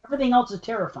that's it. Everything else is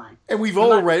terrifying. And we've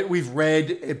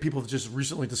read, and people have just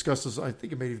recently discussed this. I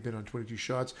think it may have been on 22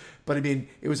 Shots, but I mean,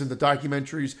 it was in the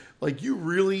documentaries. Like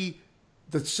the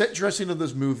set dressing of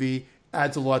this movie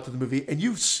adds a lot to the movie, and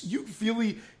you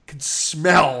really can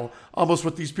smell almost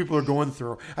what these people are going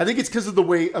through. I think it's because of the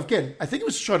way, again, I think it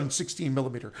was shot in 16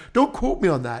 millimeter. Don't quote me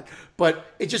on that, but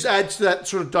it just adds to that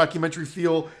sort of documentary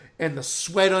feel and the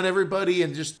sweat on everybody,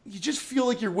 and you just feel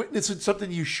like you're witnessing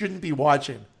something you shouldn't be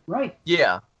watching. Right.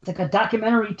 Yeah. It's like a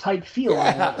documentary type feel.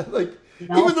 Yeah, like, you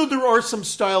know? even though there are some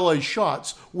stylized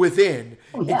shots within,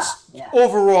 yeah.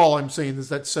 Overall, I'm saying there's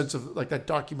that sense of like that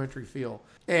documentary feel.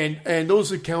 And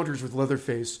those encounters with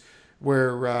Leatherface,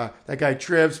 where that guy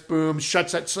trips, boom,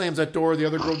 slams that door, the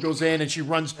other girl goes in, and he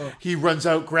runs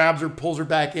out, grabs her, pulls her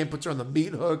back in, puts her on the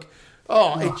meat hook.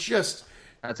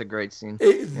 That's a great scene.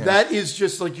 That is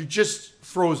just like, you're just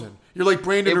frozen. You're like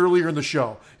Brandon earlier in the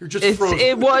show. You're just frozen.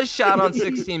 It was shot on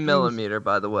 16 millimeter,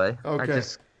 by the way. Okay. I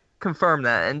just confirmed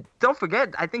that. And don't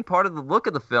forget, I think part of the look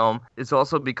of the film is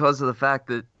also because of the fact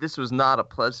that this was not a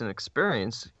pleasant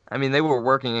experience. I mean, they were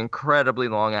working incredibly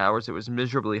long hours. It was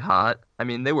miserably hot. I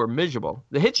mean, they were miserable.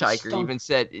 The hitchhiker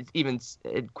even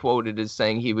quoted as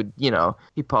saying he would,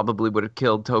 he probably would have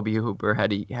killed Toby Hooper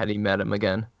had he met him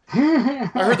again. I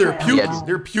heard they were puking.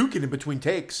 They're puking in between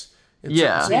takes.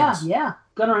 Yeah.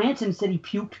 Gunnar Hansen said he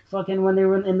puked fucking when they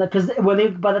were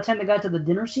by the time they got to the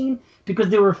dinner scene, because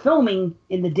they were filming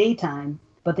in the daytime,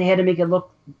 but they had to make it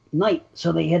look night,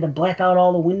 so they had to black out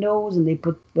all the windows and they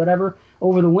put whatever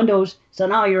over the windows. So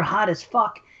now you're hot as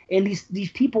fuck, and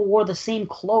these people wore the same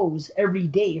clothes every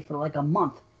day for like a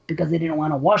month because they didn't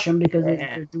want to wash them because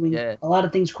they're doing a lot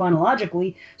of things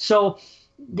chronologically. So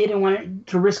they didn't want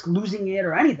to risk losing it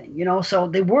or anything, So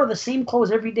they wore the same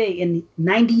clothes every day in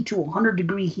 90 to 100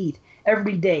 degree heat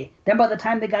every day. Then by the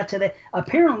time they got to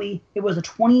apparently it was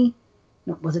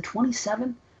was it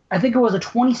 27? I think it was a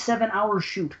 27-hour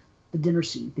shoot, the dinner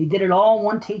scene. They did it all in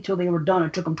one take till they were done.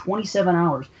 It took them 27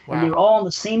 hours. Wow. And they were all in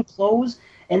the same clothes.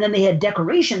 And then they had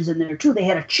decorations in there, too. They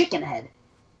had a chicken head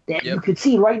that you could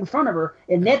see right in front of her,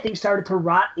 and that thing started to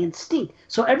rot and stink.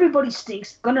 So everybody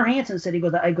stinks. Gunnar Hansen said,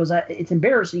 it's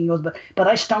embarrassing. He goes, but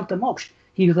I stunk the most.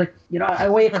 He was like, I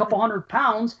weigh a couple 100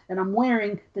 pounds, and I'm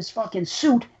wearing this fucking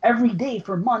suit every day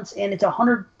for months, and it's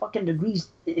 100 fucking degrees,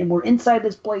 and we're inside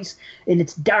this place, and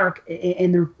it's dark,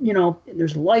 and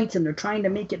there's lights, and they're trying to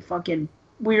make it fucking,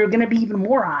 we're going to be even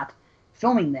more hot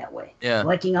filming that way. Yeah.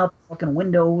 Blacking out the fucking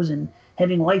windows and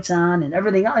having lights on and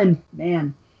everything. And,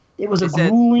 man, it was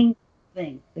grueling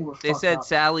thing. They said up.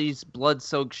 Sally's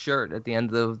blood-soaked shirt at the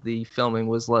end of the filming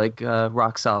was like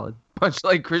rock solid. Much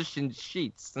like Christian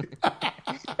sheets.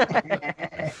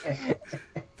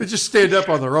 They just stand up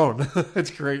on their own.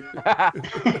 It's great.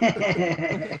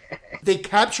 They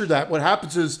capture that. What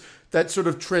happens is that sort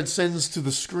of transcends to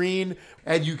the screen,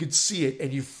 and you can see it,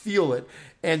 and you feel it.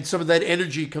 And some of that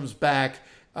energy comes back,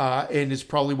 and is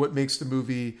probably what makes the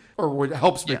movie, or what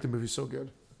helps make the movie so good.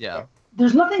 Yeah.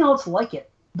 There's nothing else like it.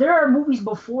 There are movies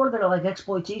before that are like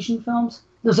exploitation films.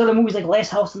 There's other movies like Last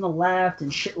House on the Left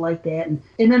and shit like that. And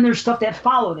then there's stuff that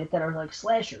followed it that are like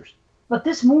slashers. But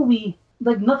this movie,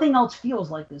 like nothing else feels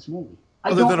like this movie.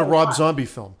 Other than a Rob Zombie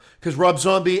film. Because Rob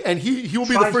Zombie, and he will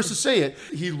be the first to say it,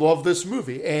 he loved this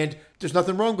movie. And there's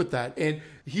nothing wrong with that. And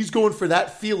he's going for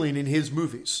that feeling in his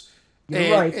movies.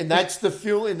 Right. And that's the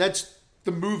feel, and that's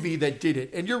the movie that did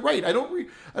it. And you're right. I don't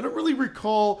really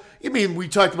recall. I mean, we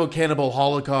talked about Cannibal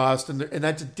Holocaust, and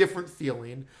that's a different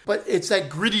feeling. But it's that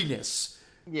grittiness.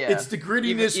 Yeah, it's the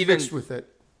grittiness mixed with it.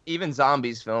 Even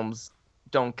Zombies films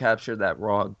don't capture that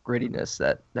raw grittiness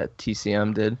that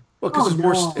TCM did. Well, because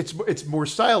it's more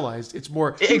stylized. It's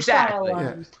more exactly.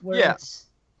 It's,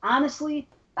 honestly,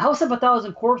 House of a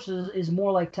Thousand Corpses is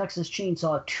more like Texas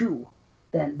Chainsaw 2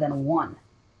 than 1.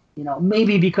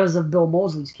 Maybe because of Bill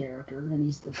Moseley's character, and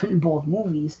he's in both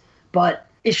movies. But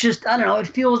it's just, I don't know, it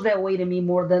feels that way to me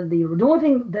more than the only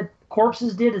thing that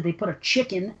Corpses did is they put a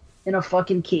chicken in a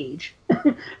fucking cage.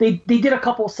 They did a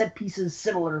couple set pieces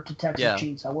similar to Texas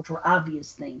Chainsaw, which were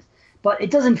obvious things. But it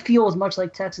doesn't feel as much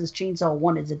like Texas Chainsaw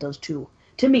 1 as it does 2.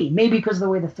 To me, maybe because of the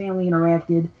way the family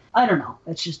interacted. I don't know.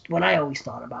 That's just what I always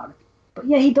thought about it. But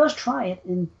yeah, he does try it,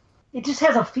 and it just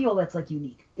has a feel that's like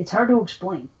unique. It's hard to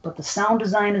explain, but the sound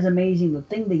design is amazing.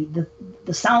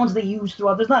 The sounds they use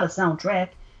throughout. There's not a soundtrack.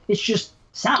 It's just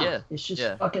sound. Yeah. It's just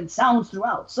fucking sounds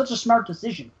throughout. Such a smart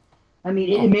decision. I mean,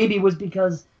 it maybe was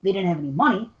because they didn't have any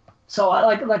money. So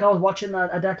I was watching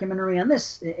a documentary on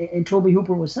this, and Toby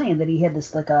Hooper was saying that he had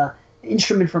this like a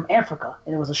instrument from Africa,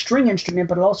 and it was a string instrument,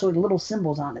 but it also had little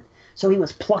cymbals on it. So he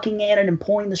was plucking at it and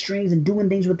pulling the strings and doing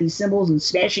things with these cymbals and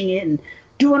smashing it and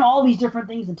doing all these different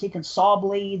things and taking saw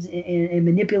blades and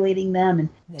manipulating them and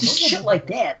just shit like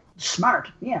that. Smart,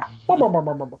 yeah.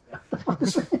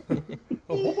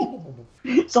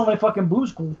 Sound like fucking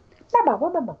Blue's Clues.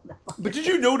 But did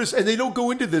you notice, and they don't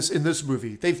go into this in this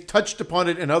movie, they've touched upon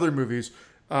it in other movies,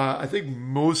 I think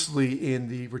mostly in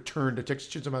the Return to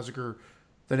Texas Chainsaw Massacre,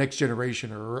 The Next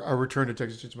Generation, or A Return to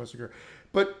Texas Chainsaw Massacre.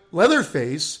 But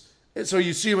Leatherface, so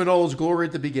you see him in all his glory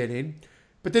at the beginning,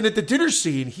 but then at the dinner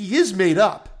scene, he is made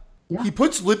up. Yeah. He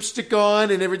puts lipstick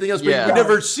on and everything else, but you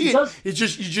never see it. It's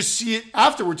just you just see it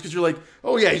afterwards because you're like,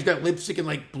 oh yeah, he's got lipstick and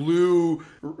like blue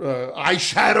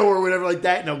eyeshadow or whatever like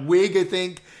that, and a wig, I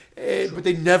think. But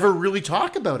they never really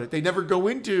talk about it. They never go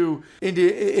into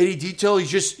any detail.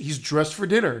 He's dressed for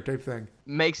dinner type thing.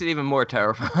 Makes it even more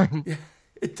terrifying. Yeah,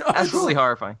 it does. Absolutely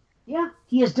horrifying. Yeah,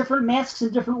 he has different masks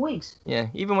and different wigs. Yeah,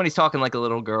 even when he's talking like a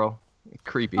little girl,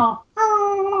 creepy. Oh.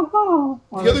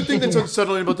 The other thing that's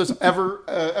unsettling about this ever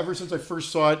since I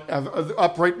first saw it,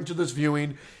 up right into this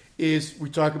viewing, is we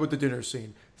talk about the dinner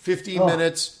scene. 15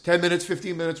 minutes, 10 minutes,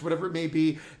 15 minutes, whatever it may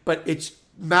be, but it's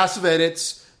massive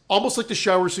edits, almost like the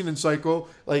shower scene in Psycho,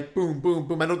 like boom, boom,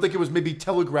 boom. I don't think it was maybe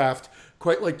telegraphed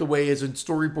quite like the way as in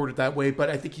storyboarded that way, but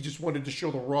I think he just wanted to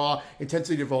show the raw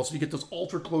intensity of all. So you get those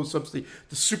ultra close-ups, the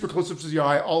super close-ups of the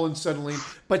eye, all unsettling.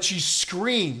 But she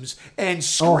screams and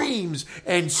screams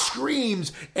and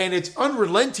screams, and it's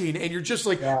unrelenting. And you're just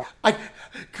like, gotta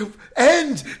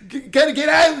get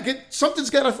out. Something's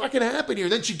gotta fucking happen here.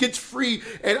 And then she gets free,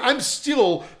 and I'm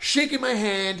still shaking my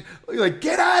hand, like,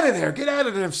 get out of there, get out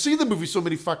of there. I've seen the movie so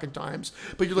many fucking times,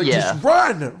 but you're like, just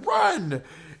run.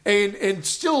 And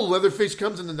still Leatherface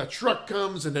comes, and then the truck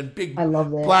comes, and then big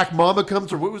Black Mama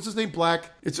comes, or what was his name? Black.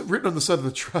 It's written on the side of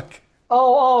the truck.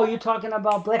 Oh, you're talking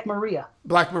about Black Maria.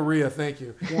 Black Maria, thank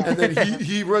you. Yeah. And then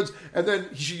he runs, and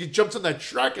then she jumps on that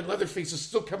truck, and Leatherface is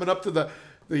still coming up to the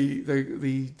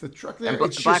truck there.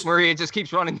 And Black Maria just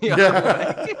keeps running the other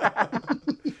way.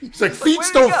 It's like, feet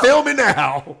don't fail me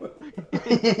now.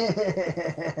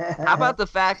 How about the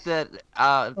fact that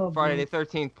Friday the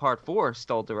 13th Part 4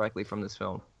 stole directly from this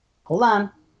film? Hold on.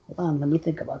 Let me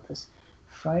think about this.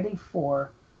 Friday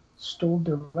 4 stole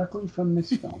directly from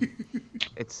this film.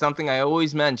 It's something I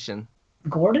always mention.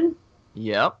 Gordon?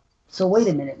 Yep. So wait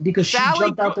a minute, because she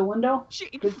jumped out the window?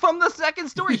 From the second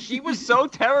story, she was so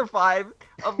terrified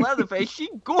of Leatherface, she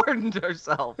Gordoned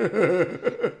herself.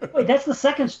 Wait, that's the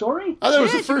second story? Oh, that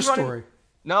was the first story.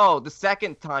 No, the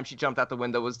second time she jumped out the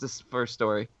window was this first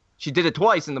story. She did it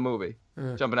twice in the movie,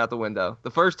 jumping out the window.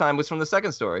 The first time was from the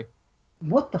second story.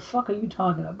 What the fuck are you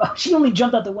talking about? She only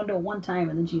jumped out the window one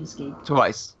time and then she escaped.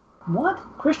 Twice. What?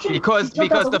 Christian? Because she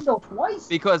jumped out the window twice?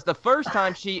 Because the first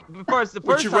time she runs to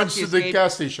the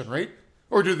gas station, right?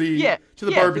 Or to the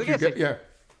barbecue. Yeah.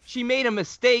 She made a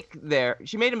mistake there.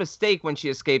 She made a mistake when she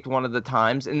escaped one of the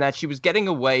times in that she was getting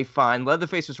away fine.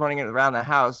 Leatherface was running around the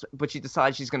house, but she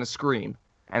decides she's going to scream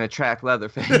and attract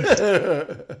Leatherface.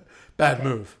 Bad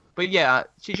move. But yeah,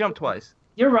 she jumped twice.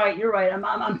 You're right.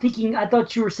 I'm thinking, I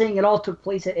thought you were saying it all took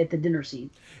place at the dinner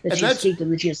scene. That she escaped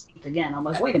and then she escaped again. I'm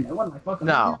like, wait a minute, what am I fucking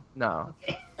doing? No.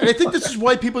 Okay. And I think this is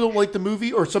why people don't like the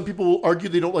movie, or some people will argue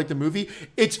they don't like the movie.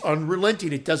 It's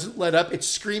unrelenting. It doesn't let up. It's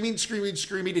screaming.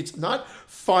 It's not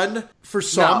fun for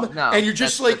some. No, and you're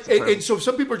just and so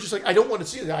some people are just like, I don't want to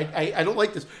see it. I don't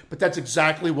like this. But that's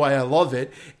exactly why I love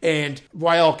it and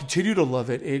why I'll continue to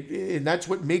love it. And that's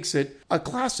what makes it a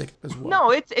classic as well. No,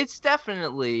 it's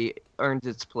definitely earned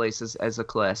its place as a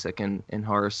classic in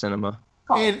horror cinema.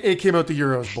 And it came out the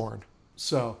year I was born.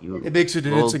 So it makes it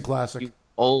an instant classic. You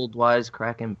old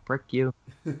wisecracking prick, you.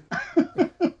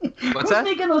 What's Who's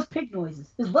making those pig noises?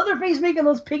 Is Leatherface making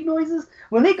those pig noises?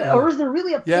 Or is there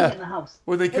really a pig in the house?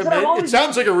 When they come in, it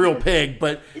sounds like a real pig,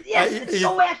 but... Yes, it's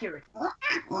so accurate.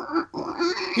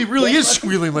 He really is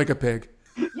squealing like a pig.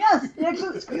 Yes, he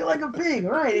actually squeals like a pig.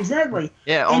 Right, exactly.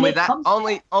 Yeah,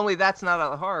 only that's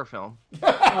not a horror film.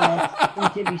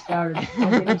 Don't get me started.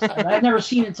 I've never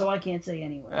seen it, so I can't say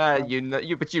anyway. You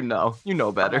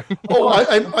know better.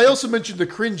 I also mentioned the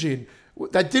cringing.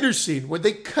 That dinner scene when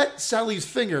they cut Sally's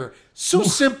finger. So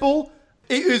simple.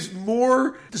 It is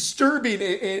more disturbing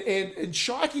and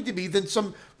shocking to me than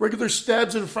some regular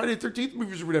stabs in Friday the 13th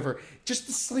movies or whatever. Just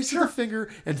the slice of the finger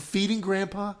and feeding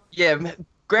Grandpa. Yeah,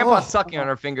 Grandpa sucking on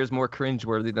her finger is more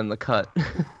cringeworthy than the cut.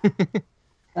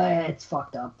 It's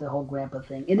fucked up, the whole Grandpa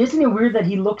thing. And isn't it weird that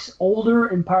he looks older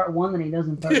in part 1 than he does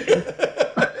in part 2?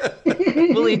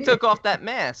 Well, he took off that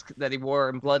mask that he wore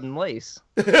in Blood and Lace.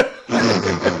 The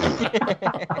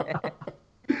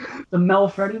Mel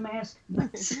Freddy mask?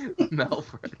 Mel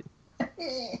Freddy.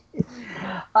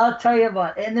 I'll tell you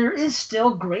what, and there is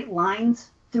still great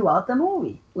lines throughout the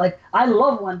movie. Like, I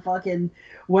love when the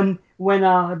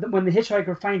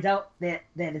hitchhiker finds out that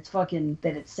it's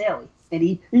Sally. And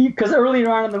he because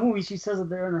earlier on in the movie she says that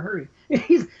they're in a hurry.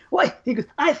 He goes,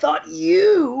 I thought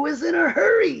you was in a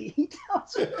hurry. He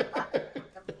tells her. I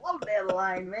love that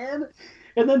line, man.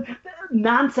 And then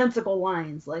nonsensical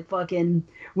lines like fucking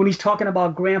when he's talking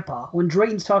about Grandpa, when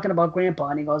Drayton's talking about Grandpa,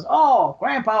 and he goes, "Oh,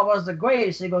 Grandpa was the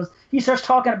greatest." And he starts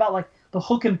talking about like the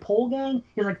hook and pole gang.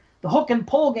 He's like, the hook and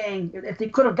pole gang. If they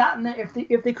could have gotten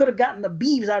if they could have gotten the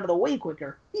beeves out of the way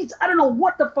quicker. I don't know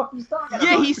what the fuck he's talking about.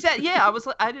 Yeah, he said. Yeah,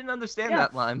 I didn't understand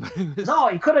that line. No,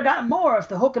 he could have gotten more if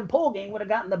the hook and pole gang would have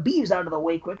gotten the beeves out of the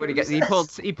way quicker. He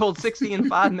pulled 60 in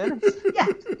 5 minutes. Yeah.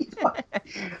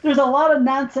 There's a lot of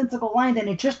nonsensical lines, and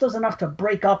it just does enough to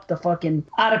break up the fucking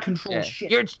out of control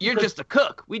shit. You're just a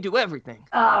cook. We do everything.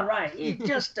 Ah, right. He's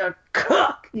just a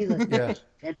cook. He's like,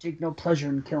 can't take no pleasure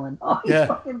in killing. Oh, he's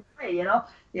fucking great, you know?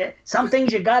 Yeah, some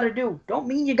things you gotta do. Don't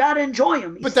mean you gotta enjoy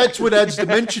them. But that's what adds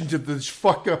dimension to this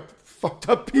fucked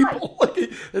up people. Right.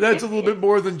 Like, it adds a little bit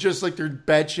more than just like they're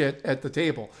bad shit at the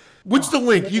table. What's the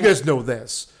link? You guys know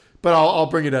this, but I'll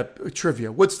bring it up. Trivia.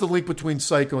 What's the link between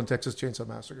Psycho and Texas Chainsaw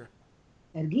Massacre?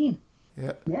 Ed Gein.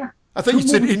 Yeah. I thought you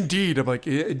said indeed. I'm like,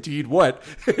 indeed what?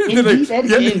 Indeed, Ed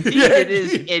Gein. Indeed, it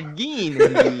is Ed Gein,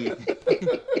 indeed.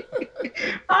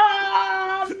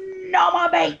 No more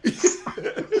bait. It's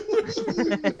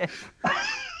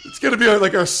going to be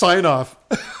like our sign-off.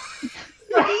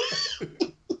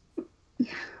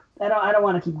 I don't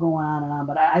want to keep going on and on,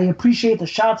 but I appreciate the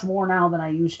shots more now than I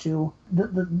used to.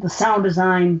 The sound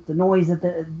design, the noise that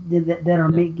are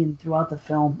making throughout the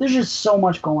film. There's just so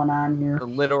much going on here. The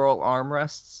literal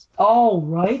armrests. Oh,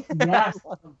 right? Yes.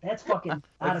 That's fucking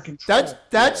out of control.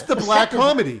 That's the black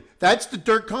comedy. That's the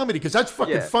dark comedy, because that's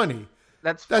fucking funny.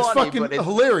 That's funny, fucking but it's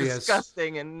hilarious.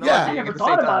 Disgusting and I never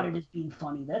thought about it as being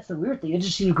funny. That's the weird thing. It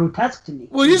just seemed grotesque to me.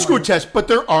 Well, it is grotesque, but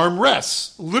they're arm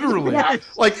rests, literally.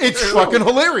 Like, it's fucking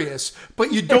hilarious.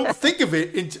 But you don't think of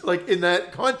it in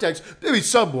that context. Maybe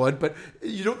somewhat, but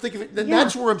you don't think of it. Then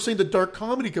that's where I'm saying the dark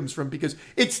comedy comes from, because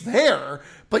it's there,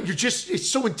 but it's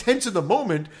so intense in the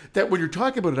moment that when you're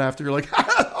talking about it after, you're like,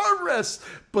 arm rests.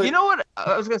 But you know what?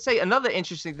 I was going to say another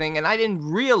interesting thing, and I didn't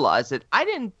realize it. I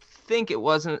didn't think it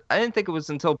was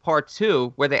until part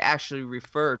 2 where they actually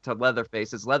refer to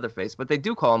Leatherface as Leatherface, but they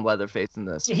do call him Leatherface in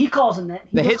this. Yeah, he calls him that.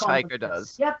 The hitchhiker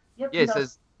does. Yep. Yeah, it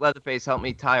says Leatherface, help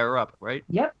me tie her up, right?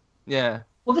 Yep. Yeah.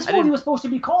 Well, this movie was supposed to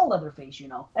be called Leatherface, you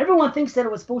know. Everyone thinks that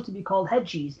it was supposed to be called Head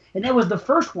Cheese, and that was the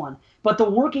first one. But the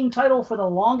working title for the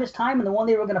longest time, and the one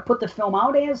they were going to put the film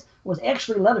out as, was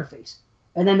actually Leatherface.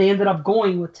 And then they ended up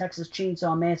going with Texas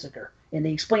Chainsaw Massacre. And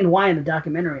they explained why in the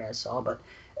documentary I saw, but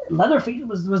Leatherface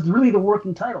was really the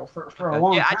working title for a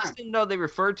long time. Yeah, I just didn't know they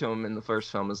referred to him in the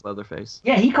first film as Leatherface.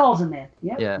 Yeah, he calls him that.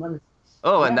 Yeah.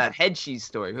 Oh, and that head cheese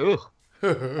story. Ooh.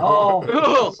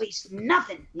 Oh, waste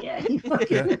nothing. Yeah, he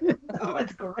fucking. Oh,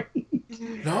 that's great.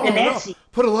 No.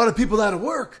 Put a lot of people out of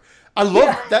work. I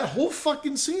love that whole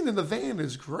fucking scene in the van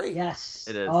is great. Yes.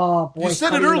 It is. Oh, boy. You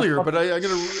said it earlier, but I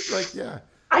gotta,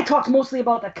 I talked mostly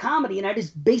about the comedy, and I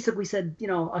just basically said,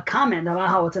 a comment about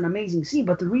how it's an amazing scene.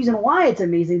 But the reason why it's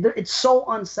amazing, it's so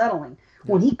unsettling.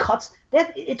 When he cuts,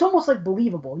 it's almost like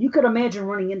believable. You could imagine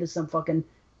running into some fucking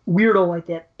weirdo like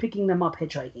that, picking them up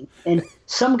hitchhiking, and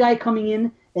some guy coming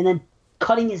in and then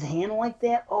cutting his hand like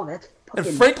that. Oh, that's fucking...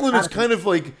 And Franklin is kind of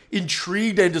like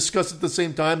intrigued and disgusted at the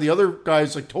same time. The other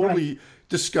guy's like totally...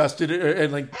 disgusted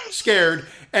and like scared,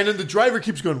 and then the driver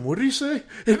keeps going, "What did he say?"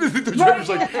 And then the driver's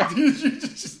like,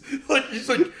 he's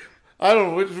like, "I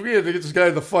don't know. We have to get this guy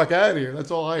the fuck out of here."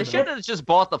 That's all I know. They should have just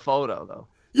bought the photo, though.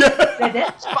 Yeah,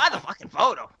 just buy the fucking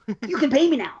photo. You can pay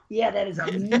me now. Yeah, that is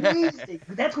amazing.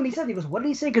 That's when he said, he goes, "What did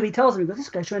he say?" Because he tells me, "This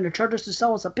guy's trying to charge us to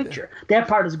sell us a picture." That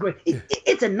part is great.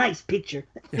 It's a nice picture.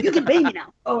 You can pay me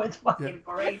now. Oh, it's fucking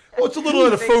great. Well, it's a little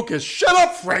out of focus. Shut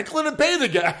up, Franklin, and pay the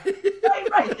guy.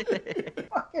 Right.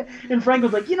 And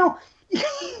Franklin's like,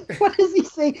 what does he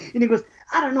say? And he goes,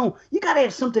 "I don't know. You got to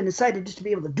have something inside just to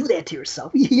be able to do that to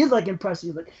yourself." He is like impressed.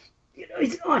 He's like,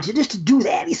 he's on you just to do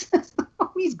that. He says,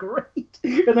 "Oh, he's great."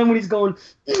 And then when he's going,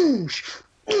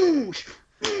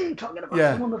 talking about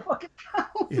someone the fucking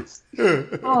house.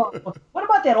 Oh, what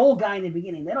about that old guy in the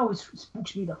beginning? That always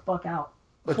spooks me the fuck out.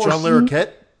 John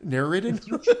Larroquette narrated?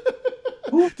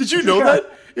 Did you know that?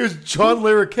 It was John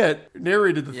Larroquette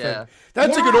narrated the thing.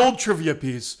 That's like an old trivia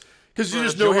piece. Because you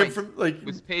just know him from like... It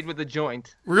was paid with a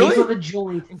joint. Really? Paid with a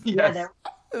joint. Yes. Yeah,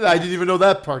 I didn't even know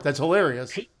that part. That's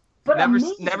hilarious. But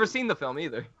never seen the film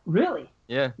either. Really?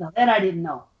 Yeah. No, that I didn't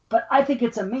know. But I think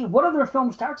it's amazing. What other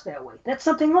film starts that way? That's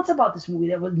something else about this movie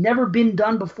that was never been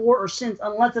done before or since,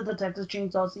 unless it's a Texas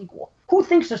Chainsaw sequel. Who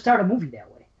thinks to start a movie that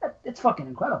way? It's fucking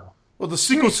incredible. Well, the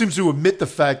sequel seems to omit the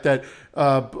fact that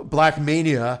Black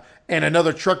Mania and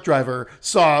another truck driver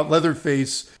saw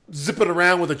Leatherface zipping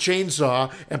around with a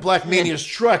chainsaw, and Black Mania's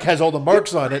truck has all the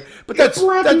marks on it. But that's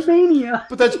Black Mania.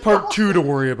 But that's part 2 to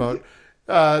worry about.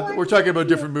 We're talking about a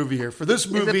different movie here. For this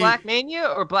movie, Is it Black Mania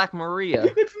or Black Maria?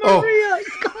 It's Maria.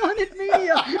 He's calling it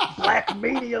Mania. Black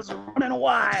Mania's running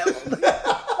wild.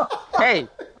 Hey,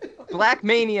 Black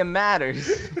Mania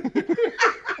matters.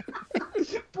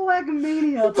 Black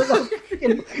Mania.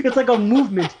 It's like a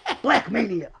movement. Black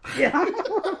Mania. Yeah.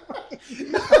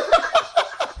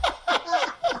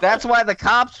 That's why the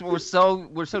cops were so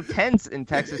tense in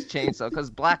Texas Chainsaw, because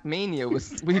Black Mania was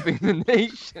sweeping the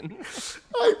nation.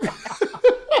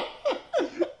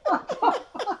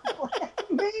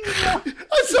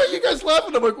 I saw you guys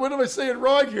laughing. I'm like, what am I saying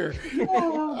wrong here?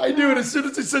 I knew it. As soon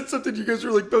as I said something, you guys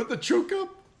were like, about to choke up.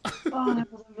 Oh,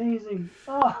 that was amazing.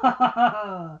 Oh,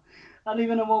 I don't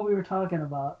even know what we were talking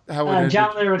about. How it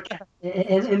John Larroquette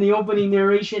in the opening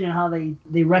narration and how they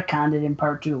retconned it in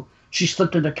part 2. She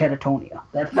slipped into catatonia.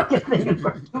 That fucking thing in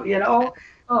part 2, you know?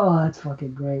 Oh, that's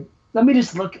fucking great. Let me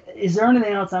just look. Is there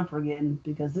anything else I'm forgetting?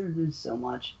 Because there's so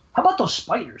much. How about those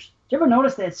spiders? Did you ever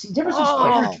notice that scene? Did you ever see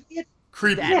spiders?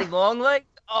 Creepy. Daddy Longleg?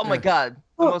 Oh my god.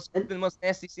 The most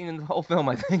nasty scene in the whole film,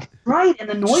 I think. Right, and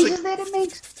the noises that it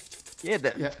makes. Yeah,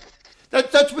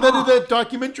 That's what that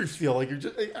documentaries feel like. You're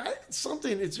just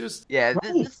something. It's just yeah.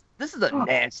 Right. This is a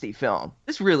nasty film.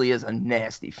 This really is a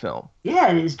nasty film.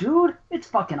 Yeah, it is, dude. It's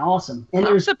fucking awesome. And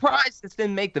I'm there's, surprised this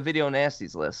didn't make the video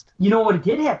nasties list. you know what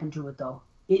did happen to it though?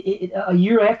 A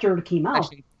year after it came out,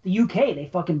 Actually, the UK, they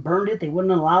fucking burned it. They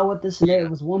wouldn't allow it. This and that. It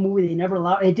was one movie they never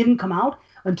allowed. It didn't come out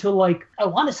until like I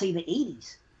want to say the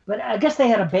 80s. But I guess they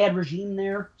had a bad regime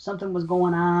there. Something was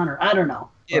going on, or I don't know.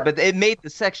 yeah, but it made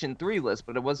the Section 3 list,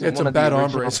 but it wasn't it's one a of bad the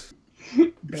original. hombres.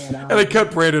 Bad And I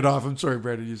cut Brandon off. I'm sorry,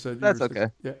 Brandon. You said That's okay.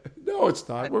 Yeah. No, it's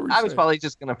not. What were you I was saying? probably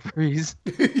just gonna freeze.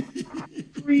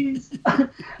 Freeze.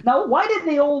 Now, why did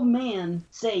the old man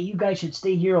say you guys should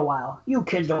stay here a while? You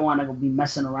kids don't want to go be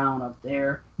messing around up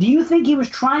there. Do you think he was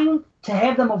trying to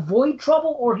have them avoid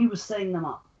trouble, or he was setting them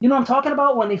up? You know what I'm talking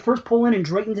about? When they first pull in and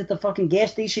Drayton's at the fucking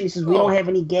gas station, he says, we don't have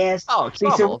any gas. Oh, So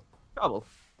he said, trouble.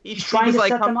 He's trying to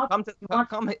set them up?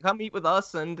 Come eat with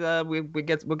us, and we'll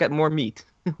get more meat.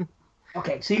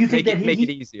 okay, so you think Make that it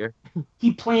easier.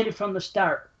 he planned it from the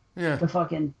start? Yeah. The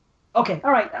fucking... Okay,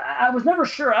 all right. I was never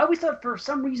sure. I always thought for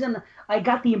some reason I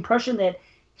got the impression that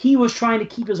he was trying to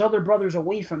keep his other brothers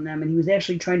away from them, and he was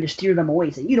actually trying to steer them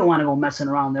away. Say, you don't want to go messing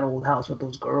around that old house with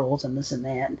those girls and this and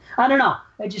that. And I don't know.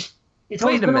 It's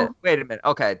Wait a minute.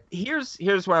 Okay, here's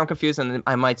where I'm confused, and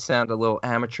I might sound a little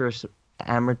amateurish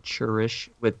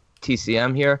with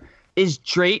TCM here. Is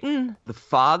Drayton the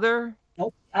father?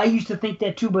 Nope. I used to think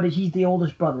that too, but he's the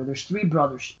oldest brother. There's 3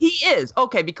 brothers. He is.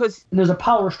 Okay, because And there's a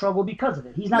power struggle because of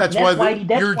it. He's not. That's why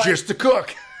you're just a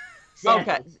cook. Exactly.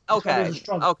 That's why there's a okay.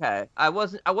 struggle. I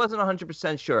wasn't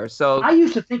 100% sure. So I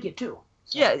used to think it too.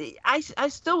 So. yeah, I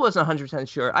still wasn't 100%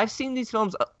 sure. I've seen these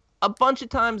films a bunch of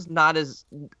times, not as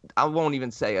I won't even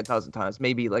say a dozen times,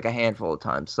 maybe like a handful of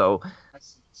times. So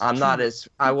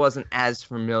I wasn't as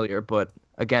familiar, but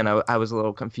again, I was a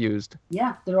little confused.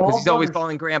 Yeah, they're all. Because he's always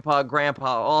brothers. calling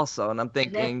Grandpa also, and I'm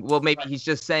thinking, well, maybe he's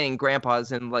just saying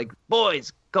Grandpa's and like,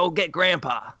 boys, go get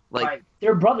Grandpa. Like, right.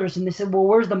 They're brothers, and they said, well,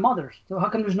 where's the mothers? So how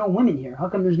come there's no women here? How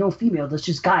come there's no females? It's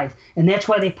just guys. And that's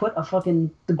why they put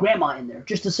the grandma in there,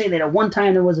 just to say that at one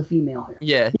time there was a female here.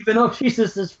 yeah, Even though she's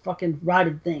just this fucking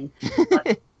rotted thing.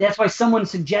 But that's why someone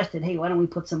suggested, hey, why don't we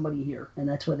put somebody here? And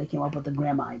that's why they came up with the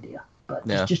grandma idea. But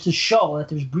Yeah. it's just to show that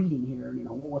there's breeding here. You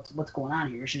know, what's going on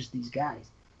here. It's just these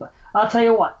guys. But I'll tell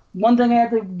you what. One thing I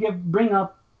have to bring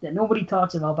up that nobody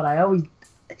talks about, but I always...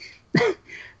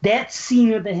 that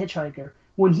scene with the hitchhiker,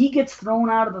 when he gets thrown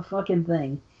out of the fucking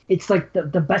thing, it's like the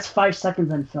best 5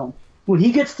 seconds in film. When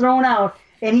he gets thrown out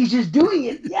and he's just doing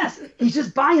it, yes, he's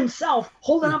just by himself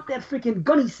holding up that freaking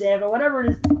gunny sack or whatever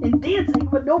it is and dancing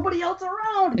with nobody else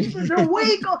around. There's no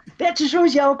way. That just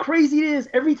shows you how crazy it is.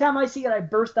 Every time I see it, I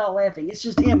burst out laughing. It's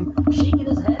just him shaking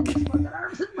his head, his fucking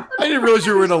arms and mouth. I didn't realize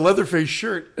you were in a Leatherface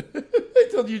shirt. I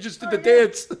thought you just did the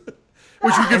dance,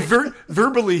 which we could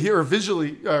verbally hear or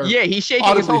visually. yeah, he's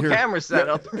shaking his whole audibly hear. camera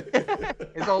setup,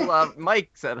 his whole mic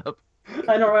setup.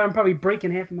 I know, right? I'm probably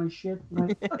breaking half of my shit.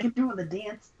 Like, fucking doing the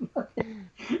dance.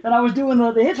 And I was doing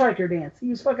the hitchhiker dance. He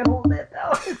was fucking holding that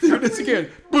down. Here it is again.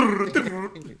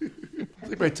 It's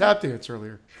like my tap dance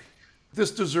earlier.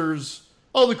 This deserves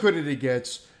all the credit it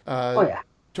gets. Oh, yeah.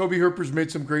 Toby Hooper's made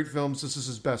some great films. This is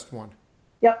his best one.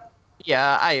 Yep.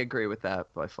 Yeah, I agree with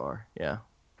that by far. Yeah,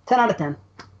 10 out of 10.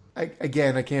 I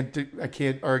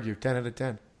can't argue. 10 out of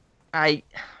 10. I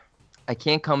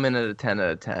can't come in at a 10 out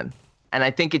of 10. And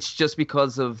I think it's just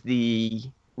because of the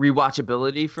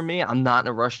rewatchability for me. I'm not in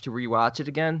a rush to rewatch it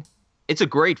again. It's a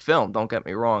great film, don't get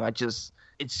me wrong. It's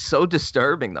so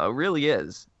disturbing, though. It really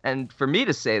is. And for me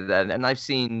to say that, and I've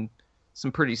seen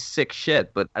some pretty sick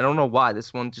shit, but I don't know why.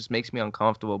 This one just makes me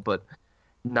uncomfortable, but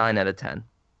 9 out of 10.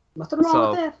 Nothing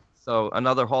wrong with that. So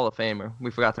another Hall of Famer.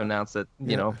 We forgot to announce that,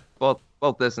 you know, both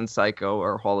this and Psycho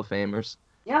are Hall of Famers.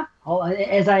 Yeah,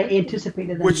 as I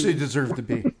anticipated. Which they deserve to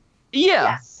be. Yeah.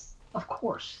 Yes, of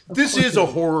course. This is a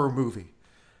horror movie.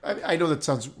 I know that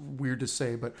sounds weird to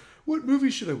say, but what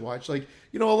movie should I watch? Like,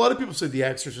 you know, a lot of people say The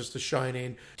Exorcist, The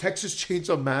Shining, Texas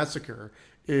Chainsaw Massacre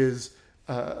is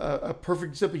a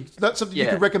perfect example. It's not something you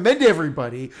can recommend to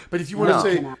everybody, but if you want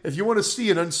to see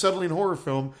an unsettling horror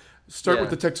film, start with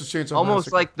the Texas Chainsaw Almost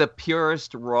Massacre. like the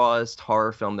purest, rawest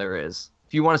horror film there is.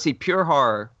 If you want to see pure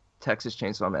horror, Texas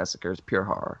Chainsaw Massacre is pure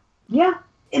horror. Yeah,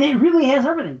 and it really has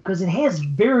everything because it has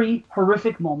very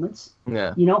horrific moments.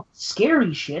 Yeah. You know,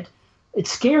 scary shit. It's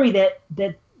scary that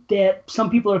some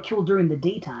people are killed during the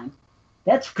daytime.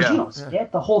 That's because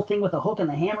the whole thing with the hook and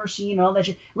the hammer scene and all that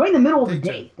shit right in the middle of the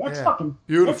day. That's fucking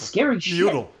beautiful. That's scary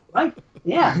shit. Right?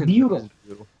 Yeah, beautiful.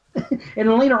 And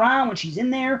then later on, when she's in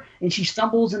there and she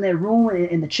stumbles in that room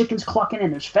and the chicken's clucking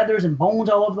and there's feathers and bones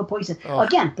all over the place. And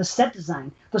again, the set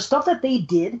design, the stuff that they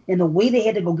did and the way they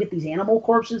had to go get these animal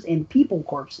corpses and people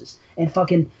corpses and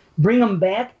fucking bring them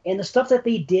back and the stuff that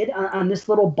they did on this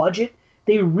little budget,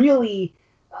 they really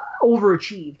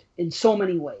overachieved in so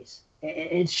many ways.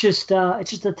 It's just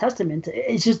a testament.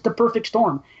 It's just the perfect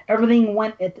storm. Everything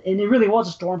went and it really was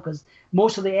a storm because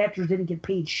most of the actors didn't get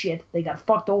paid shit. They got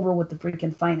fucked over with the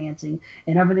freaking financing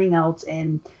and everything else,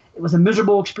 and it was a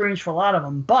miserable experience for a lot of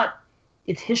them. But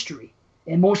it's history,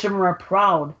 and most of them are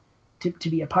proud to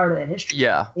be a part of that history.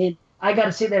 Yeah. And I got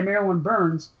to say that Marilyn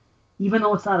Burns, even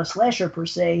though it's not a slasher per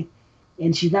se,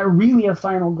 and she's not really a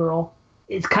final girl,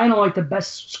 it's kind of like the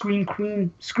best scream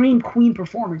queen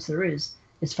performance there is.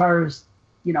 As far as,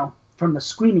 you know, from the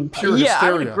screaming part.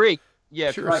 I would agree.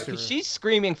 Yeah, right. She's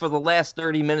screaming for the last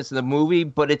 30 minutes of the movie,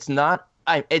 but it's not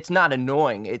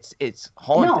annoying. It's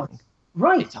haunting. No,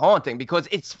 right. It's haunting because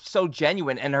it's so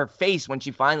genuine, and her face when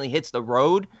she finally hits the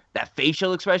road, that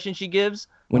facial expression she gives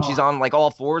when she's on like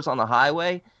all fours on the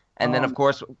highway, and then of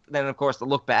course the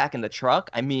look back in the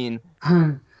truck. I mean,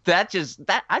 I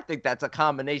think that's a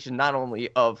combination not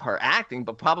only of her acting,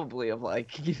 but probably of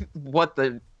like what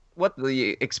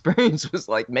the experience was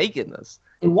like making this.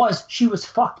 She was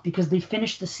fucked because they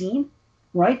finished the scene,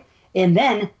 right? And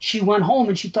then she went home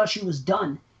and she thought she was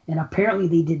done. And apparently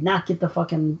they did not get the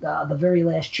fucking, the very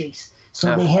last chase.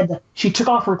 So she took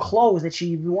off her clothes that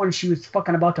she wore. She was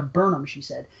fucking about to burn them, she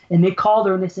said. And they called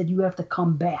her and they said, you have to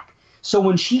come back. So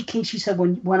when she came, she said,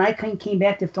 when I came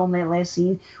back to film that last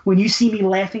scene, when you see me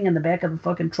laughing in the back of the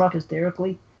fucking truck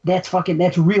hysterically, that's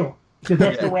real. Because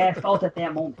that's the way I felt at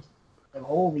that moment. Like,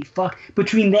 holy fuck.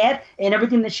 Between that and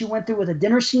everything that she went through with the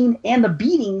dinner scene and the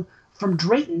beating from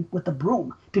Drayton with the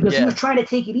broom. Because he was trying to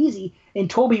take it easy, and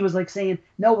Toby was like saying,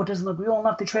 no, it doesn't look real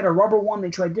enough. They tried a rubber one, they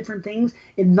tried different things,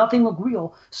 and nothing looked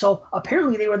real. So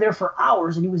apparently they were there for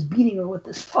hours, and he was beating her with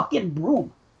this fucking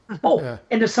broom. And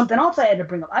there's something else I had to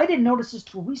bring up. I didn't notice this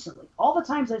till recently. All the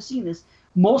times I've seen this,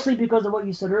 mostly because of what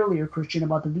you said earlier, Christian,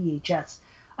 about the VHS.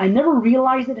 I never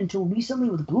realized it until recently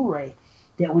with Blu-ray,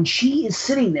 that when she is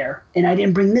sitting there, and I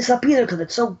didn't bring this up either because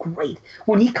it's so great,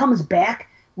 when he comes back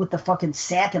with the fucking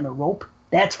sack and the rope,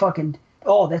 that's fucking,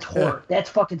 that's horror. That's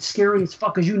fucking scary as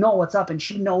fuck because you know what's up and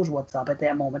she knows what's up at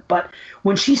that moment. But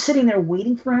when she's sitting there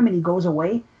waiting for him and he goes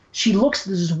away, there's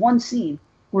this one scene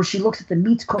where she looks at the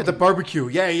meats cooking. At the barbecue.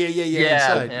 Yeah.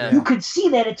 Inside. You could see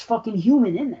that it's fucking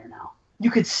human in there now. You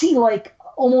could see like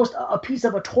almost a piece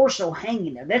of a torso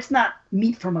hanging there. That's not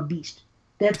meat from a beast.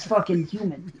 That's fucking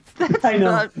human. I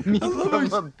know. Not meat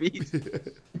from a beast.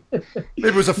 Maybe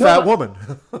it was a fat woman.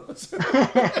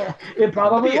 It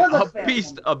probably was a fat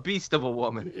beast. woman. A beast of a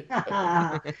woman.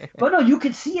 But no, you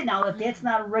could see it now that that's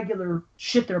not a regular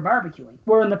shit they're barbecuing.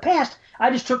 Where in the past,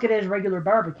 I just took it as regular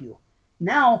barbecue.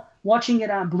 Now, watching it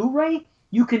on Blu-ray,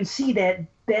 you can see that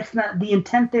that's not the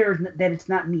intent there, is that it's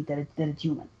not meat, that it's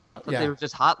human. I thought they were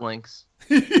just hot links.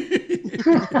 Some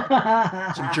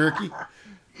jerky.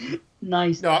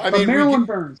 Nice. No, I but mean, Marilyn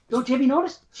Burns. Have you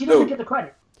noticed? She doesn't get the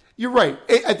credit. You're right.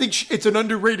 I think it's an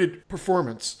underrated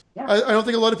performance. Yeah. I don't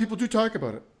think a lot of people do talk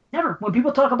about it. Never. When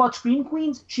people talk about Scream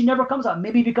Queens, she never comes up.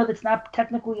 Maybe because it's not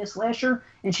technically a slasher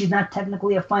and she's not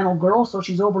technically a final girl, so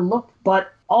she's overlooked.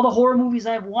 But all the horror movies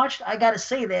I've watched, I got to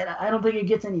say that I don't think it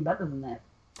gets any better than that.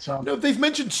 So no, they've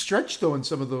mentioned Stretch though in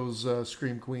some of those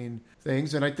Scream Queen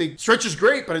things, and I think Stretch is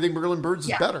great, but I think Marilyn Burns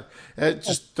is better. It's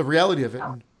just the reality of it.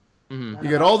 You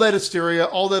got all that hysteria,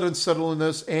 all that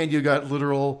unsettlingness, and you got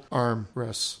literal arm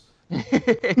rests.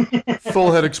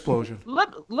 Full head explosion.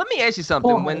 Let me ask you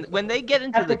something. When they get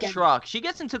into the truck, she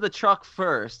gets into the truck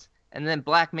first, and then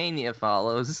Black Mania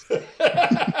follows.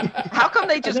 How come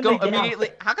they just then go they get out. immediately?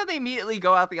 How come they immediately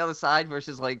go out the other side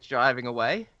versus like driving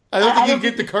away? I don't think I he don't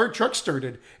can get the truck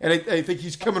started, and I think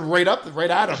he's coming right at him,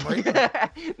 right?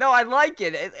 No, I like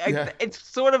it. Yeah. It's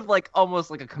sort of like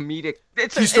almost like a comedic.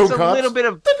 It's a Keystone Cops. little bit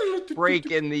of break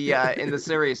in the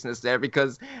seriousness there,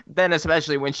 because then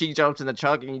especially when she jumps in the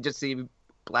truck and you just see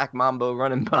Black Mambo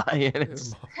running by, and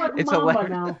it's Mamba hilarious.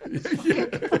 now.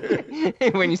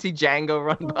 When you see Django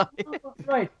run by.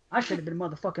 Right. I should have been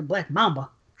motherfucking Black Mamba.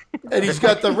 And he's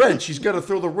got the wrench. He's got to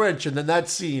throw the wrench, and then that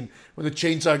scene when the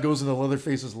chainsaw goes in the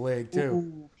Leatherface's leg too.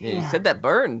 Ooh, Yeah, he said that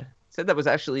burned. Said that was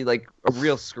actually like a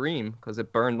real scream because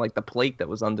it burned like the plate that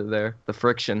was under there, the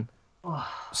friction.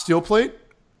 Steel plate.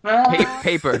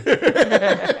 Paper.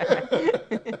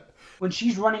 When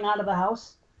she's running out of the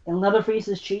house and Leatherface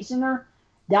is chasing her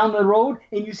down the road,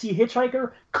 and you see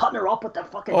Hitchhiker cutting her up with the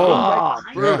fucking thing right behind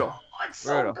her. brutal. Oh, it's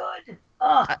so Brutal. good.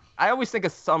 I always think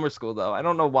of Summer School though. I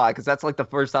don't know why, because that's like the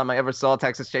first time I ever saw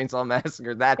Texas Chainsaw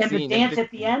Massacre. That And the scene. dance at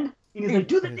the end, and he's like,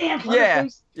 "Do the dance, Yeah,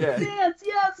 Leatherface. yeah. Dance,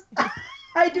 yes."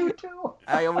 I do too.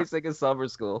 I always think of Summer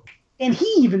School. And he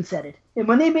even said it. And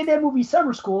when they made that movie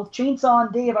Summer School, Chainsaw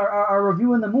and Dave are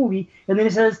reviewing the movie, and then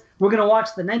he says, "We're gonna watch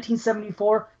the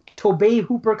 1974 Tobey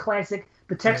Hooper classic,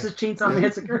 The Texas Chainsaw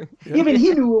Massacre." Even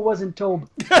he knew it wasn't Tobe.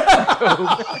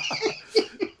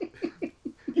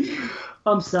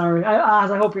 I'm sorry.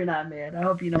 Oz, I hope you're not mad. I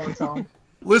hope you know it's on.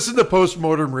 Listen to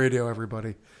Postmodern Radio,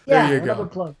 everybody. Yeah, There you another go.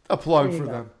 plug. A plug There you for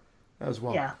go. them as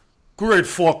well. Yeah. Great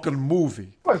fucking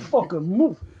movie. Right, fucking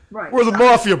move. Right. We're the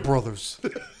Mafia Brothers.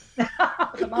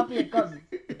 The Mafia Cousins.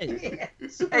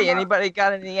 Hey, anybody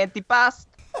got any antipas?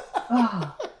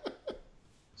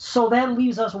 So that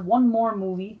leaves us one more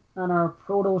movie on our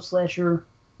proto-slasher,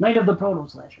 Night of the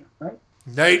Proto-Slasher, right?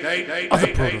 Night of the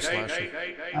Proto Slasher.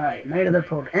 All right, Night of the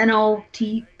Proto.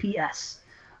 NOTPS.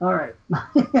 All right.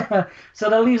 So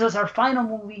that leaves us our final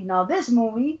movie. Now, this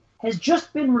movie has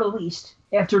just been released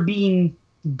after being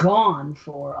gone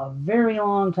for a very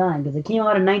long time, because it came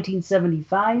out in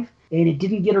 1975, and it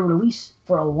didn't get a release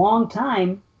for a long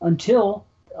time until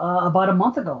about a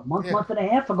month ago, month and a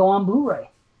half ago on Blu-ray.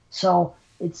 So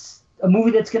it's a movie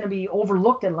that's going to be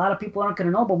overlooked that a lot of people aren't going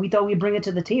to know, but we thought we'd bring it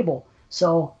to the table.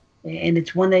 So, and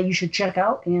it's one that you should check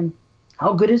out. And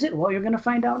how good is it? Well, you're going to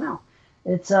find out now.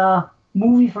 It's a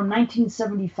movie from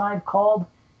 1975 called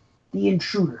The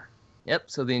Intruder. Yep.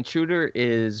 So The Intruder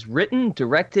is written,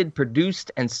 directed,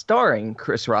 produced, and starring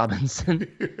Chris Robinson.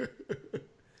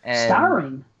 And,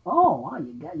 Starring? Oh, wow,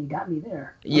 you got me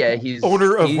there. Yeah, Okay. he's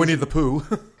Owner of he's- Winnie the Pooh.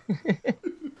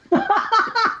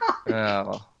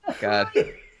 Oh God.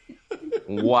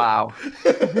 Wow.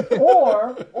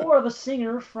 or the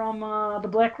singer from the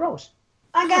Black Rose.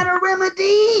 I got a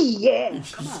remedy. Yeah,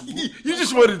 come on. You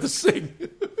just wanted to sing.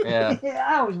 Yeah. Yeah,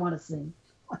 I always want to sing.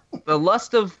 The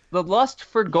lust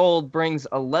for gold brings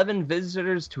 11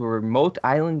 visitors to a remote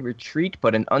island retreat,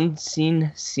 but an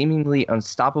unseen, seemingly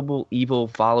unstoppable evil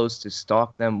follows to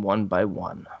stalk them one by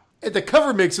one. And the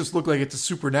cover makes us look like it's a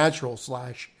supernatural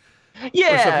slash.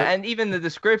 Yeah, something. and even the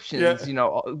descriptions,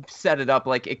 Yeah. set it up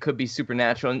like it could be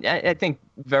supernatural. And I think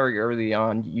very early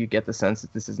on you get the sense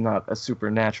that this is not a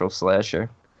supernatural slasher.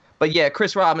 But yeah,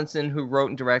 Chris Robinson, who wrote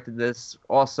and directed this,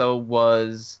 also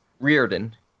was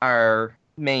Reardon, our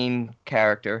main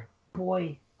character.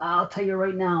 Boy, I'll tell you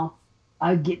right now,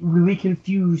 I get really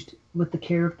confused with the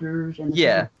characters and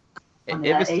Yeah, I it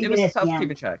mean, was even tough at to the keep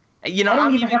end. in check. I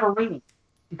don't even have a rating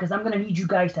because I'm going to need you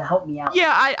guys to help me out.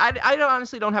 Yeah, I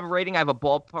honestly don't have a rating. I have a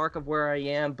ballpark of where I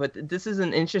am, but this is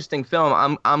an interesting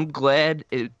film. I'm glad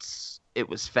it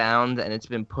was found and it's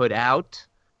been put out.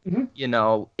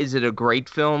 Mhm. Is it a great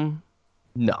film?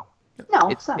 No. No,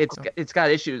 It's not. it's got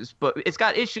issues, but it's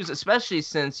got issues especially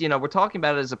since, we're talking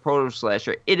about it as a proto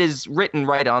slasher. It is written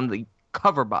right on the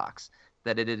cover box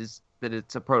that it's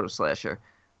a proto slasher.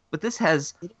 But this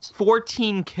has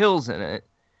 14 kills in it.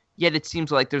 Yet it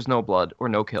seems like there's no blood or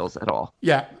no kills at all.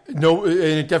 Yeah, no, and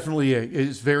it definitely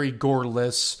is very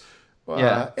goreless.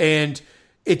 Yeah. And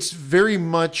it's very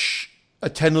much a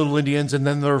 10 Little Indians and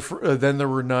then there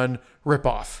were none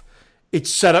ripoff. It's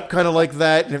set up kind of like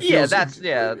that. And it feels, That's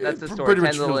the story. pretty 10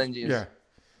 much Little feels- Indians. Yeah.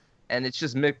 And it's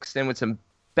just mixed in with some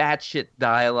batshit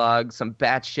dialogue, some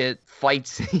batshit fight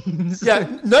scenes. Yeah,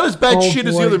 not as bad Oh, shit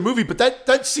as the boy. other movie, but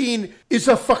that scene is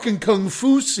a fucking kung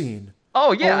fu scene.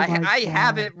 Oh yeah, Oh, my I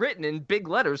have God. it written in big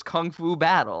letters, Kung Fu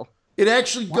Battle. It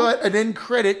actually got an end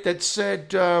credit that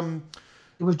said,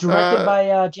 It was directed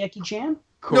by Jackie Chan.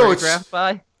 No, it's- Choreographed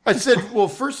by. I said, well,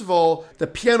 first of all, the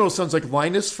piano sounds like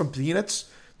Linus from Peanuts,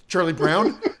 Charlie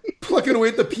Brown, plucking away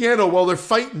at the piano while they're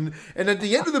fighting. And at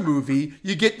the end of the movie,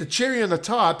 you get the cherry on the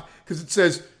top because it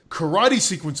says karate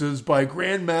sequences by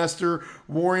Grandmaster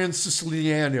Warren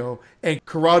Siciliano and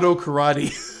Corrado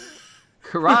Karate.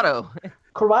 Corrado.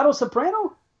 Corrado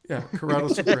Soprano? Yeah, Corrado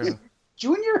Soprano.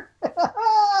 Junior?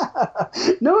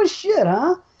 No shit,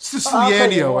 huh?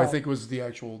 Siciliano, I think, was the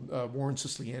actual Warren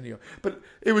Siciliano. But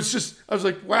it was just, I was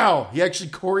like, wow, he actually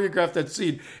choreographed that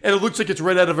scene. And it looks like it's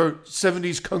right out of a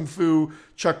 70s Kung Fu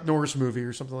Chuck Norris movie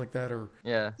or something like that. Or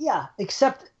Yeah. Yeah,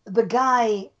 except the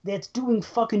guy that's doing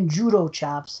fucking judo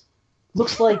chops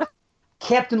looks like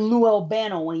Captain Lou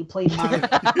Albano when he played Mario.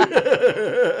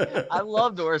 I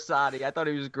loved Orsatti. I thought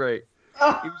he was great.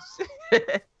 He was...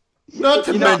 Not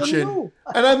to mention, know.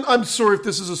 and I'm sorry if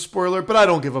this is a spoiler, but I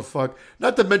don't give a fuck.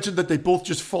 Not to mention that they both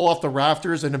just fall off the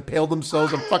rafters and impale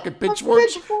themselves on fucking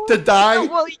pitchforks to die.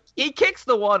 Well, he kicks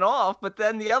the one off, but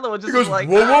then the other one just He goes, like,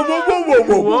 whoa, whoa, whoa, whoa, whoa,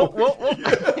 whoa, whoa, whoa. whoa,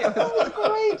 whoa.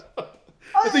 Great.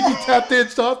 I think he tap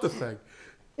danced off the thing.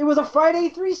 It was a Friday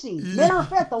 3 scene. Matter of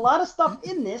fact, a lot of stuff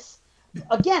in this.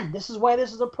 Again, this is why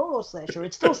this is a proto slasher.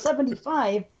 It's still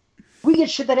 75. We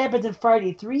get shit that happens in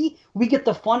Friday 3. We get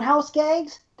the Funhouse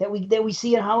gags that we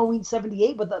see in Halloween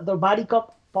 78 with the body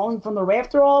cup falling from the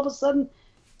rafter all of a sudden.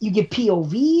 You get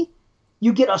POV.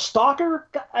 You get a stalker.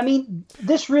 I mean,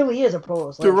 this really is a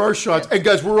proto slasher. There are shots, and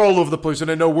guys, we're all over the place, and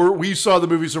I know we saw the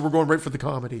movie, so we're going right for the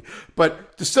comedy.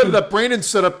 But to set it up, Brandon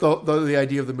set up the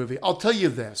idea of the movie. I'll tell you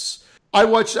this: I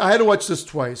had to watch this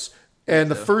twice,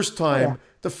 and the first time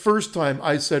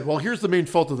I said, "Well, here's the main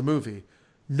fault of the movie: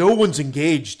 no one's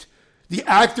engaged. The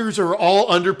actors are all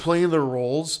underplaying their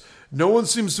roles. No one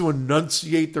seems to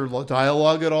enunciate their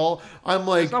dialogue at all. I'm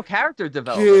like, There's no character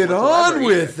development. get on whatsoever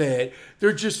with either. it.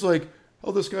 They're just like,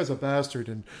 oh, this guy's a bastard,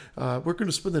 and we're going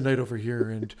to spend the night over here,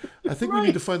 and I think we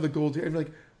need to find the gold here. I'm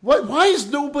like, what? Why is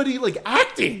nobody like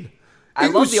acting? I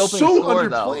It love was the opening so score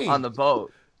though underplayed. on the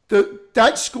boat.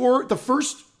 That score, the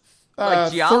first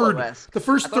Like Giallo-esque. the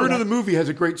first I thought third it of the movie has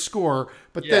a great score,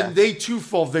 but Yeah. then they too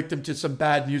fall victim to some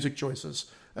bad music choices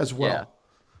as well. Yeah.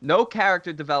 No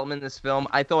character development in this film.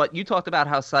 I thought you talked about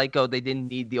how Psycho, they didn't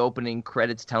need the opening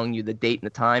credits telling you the date and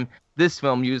the time. This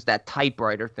film used that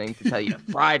typewriter thing to tell you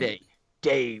Friday,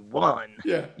 day 1.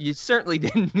 Yeah. You certainly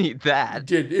didn't need that.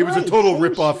 Did it was a Right, total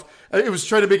same ripoff. It was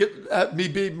trying to make it me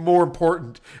be more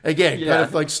important. Again, kind Yeah.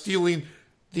 of like stealing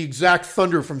the exact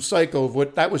thunder from Psycho of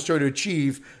what that was trying to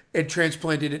achieve and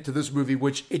transplanted it to this movie,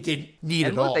 which it didn't need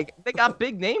And at look, all. they got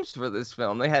big names for this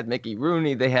film. They had Mickey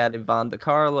Rooney, they had Yvonne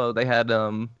DiCarlo, they had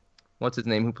what's his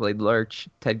name who played Lurch?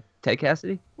 Ted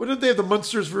Cassidy? What did they have? The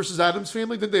Munsters versus Addams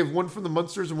Family? Did they have one from the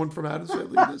Munsters and one from Addams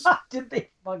Family in this? Did they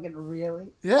fucking really?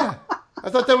 Yeah. I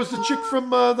thought that was the chick from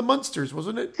the Munsters,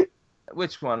 wasn't it?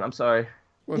 Which one? I'm sorry.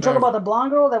 When, You talking about the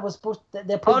blonde girl that was supposed to,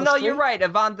 that played Oh the no, straight? you're right.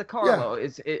 Yvonne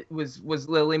DiCarlo was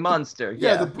Lily Munster.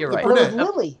 Yeah, Yeah, you're the right. But it was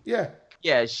brunette. Lily. Yeah.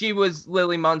 Yeah, she was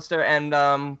Lily Munster, and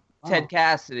Ted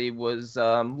Cassidy was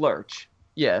Lurch.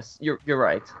 Yes, you're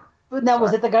right. But now,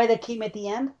 was it the guy that came at the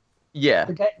end? Yeah.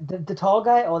 The guy, the tall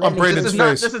guy? Oh, that I'm makes Brandon's This is, face.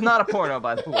 not, this is not a porno,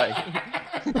 by the way.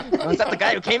 Was that the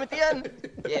guy who came at the end?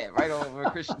 Yeah, right over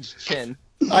Christian's chin.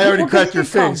 I already What cracked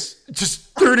does your it come? face. Just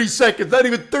 30 seconds. Not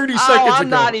even 30 Oh, seconds I'm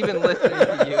ago. not even listening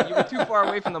to you. You were too far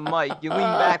away from the mic. You leaned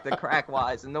back to crack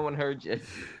wise, and no one heard you.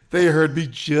 They heard me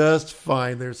just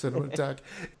fine there, Cinema Attack.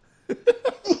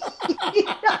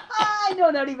 I know,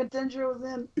 not even 10 shows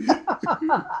in.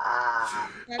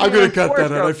 I'm going to cut Four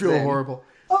that out. I strokes feel in. horrible.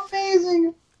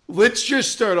 Amazing. Let's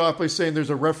just start off by saying there's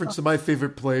a reference to my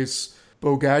favorite place,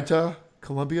 Bogota,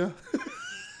 Colombia.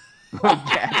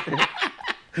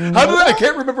 I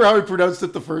can't remember how I pronounced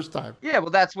it the first time. Yeah, well,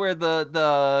 that's where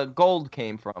the gold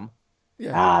came from.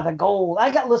 Yeah. The gold.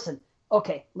 Listen,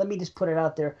 okay, let me just put it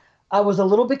out there. I was a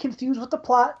little bit confused with the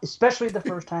plot, especially the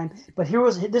first time, but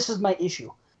this is my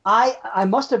issue. I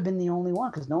must have been the only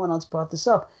one because no one else brought this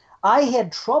up. I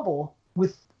had trouble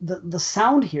with the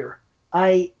sound here.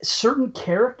 Certain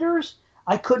characters,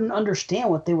 I couldn't understand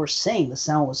what they were saying. The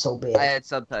sound was so bad. I had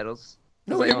subtitles.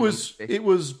 No, I it own was the movie. it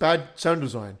was bad sound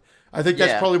design. I think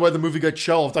that's Yeah. probably why the movie got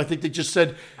shelved. I think they just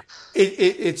said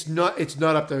it's not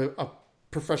up to a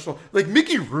professional like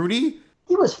Mickey Rooney.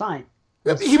 He was fine.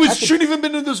 Shouldn't even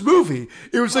been in this movie.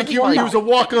 It was like he was a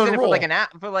walk He was on in it roll.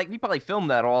 we probably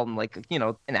filmed that all in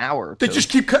an hour. Or They two. just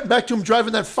keep cutting back to him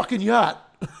driving that fucking yacht.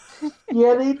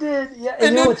 Yeah, they did. Yeah, and And you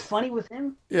know then- what's funny with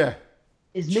him Yeah.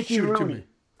 is Mickey Shoot it to Rooney. me.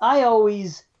 I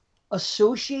always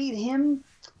associate him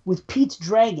with Pete's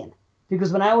Dragon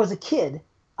because when I was a kid,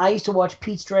 I used to watch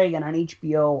Pete's Dragon on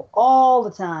HBO all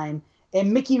the time,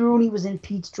 and Mickey Rooney was in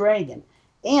Pete's Dragon.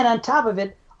 And on top of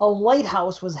it, a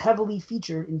lighthouse was heavily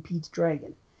featured in Pete's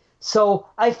Dragon. So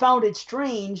I found it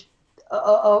strange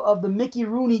of the Mickey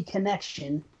Rooney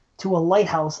connection to a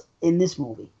lighthouse in this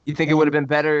movie. You think it would have been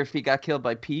better if he got killed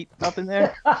by Pete up in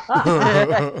there?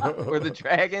 Or the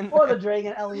dragon? Or the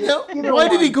dragon, Elliot. Why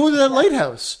did he go to that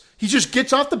lighthouse? He just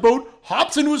gets off the boat,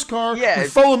 hops into his car, Yeah, we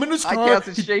follow him in his I car.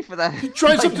 can't straight for that. He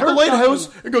drives up to the lighthouse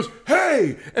and goes,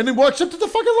 "Hey!" and then walks up to the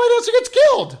fucking lighthouse and gets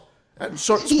killed. And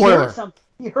spoiler.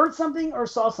 He heard something or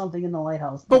saw something in the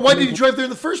lighthouse. But why did he drive there in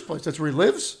the first place? That's where he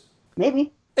lives.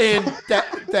 Maybe. And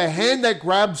the hand that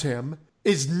grabs him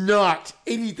is not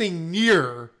anything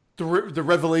near the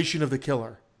revelation of the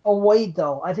killer. Oh wait,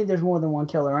 though. I think there's more than one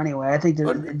killer. Anyway, I think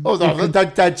there's.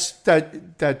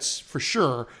 That's for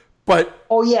sure. But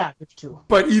Oh yeah, there's two.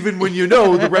 but even when you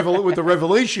know what the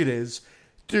revelation is,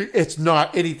 it's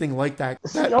not anything like that.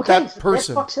 That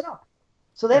person. That fucks it up.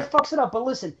 So that fucks it up. But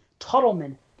listen,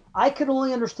 Tuttleman, I could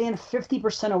only understand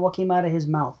 50% of what came out of his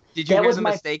mouth. Did you hear the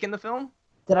mistake in the film?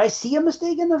 Did I see a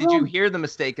mistake in the film? Did you hear the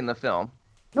mistake in the film?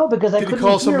 No, because I Did couldn't he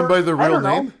call hear, someone by their I real don't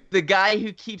know. name? The guy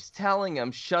who keeps telling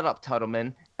him, "Shut up,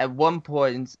 Tuttleman," at one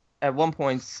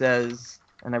point says,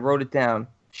 and I wrote it down,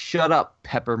 "Shut up,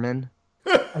 Pepperman."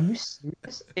 Are you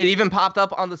serious? It even popped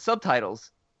up on the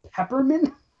subtitles.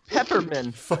 Pepperman?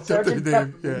 Pepperman. Fucked up their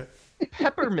Sergeant name.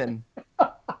 Pepperman. Yeah.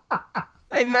 Pepperman.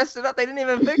 They messed it up. They didn't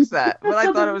even fix that. But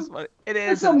I thought it was funny. It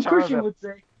That's is. something Christian would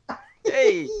say.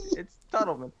 Hey, it's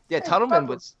Tuttleman. Yeah, Tuttleman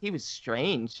was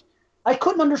strange. I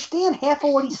couldn't understand half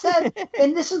of what he said.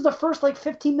 And this is the first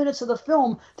 15 minutes of the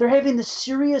film. They're having this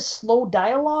serious, slow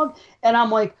dialogue. And I'm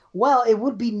like, well, it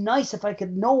would be nice if I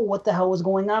could know what the hell was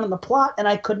going on in the plot. And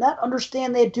I could not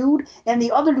understand that dude. And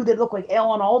the other dude that looked like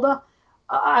Alan Alda,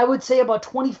 I would say about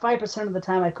 25% of the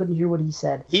time I couldn't hear what he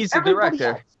said. He's the Everybody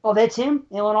director. else- Oh, that's him?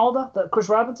 Alan Alda? Chris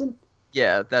Robinson?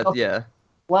 Yeah, Okay. yeah.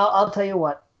 Well, I'll tell you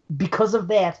what. Because of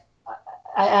that,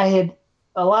 I had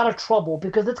a lot of trouble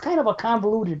because it's kind of a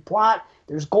convoluted plot.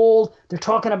 There's gold. They're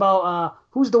talking about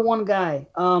who's the one guy.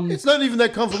 It's not even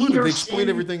that convoluted. They Peterson. explain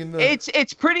everything in the.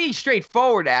 It's pretty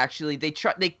straightforward actually. They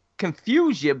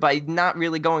confuse you by not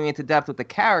really going into depth with the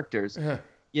characters. Yeah.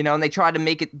 You know, and they try to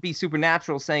make it be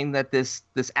supernatural, saying that this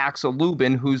Axel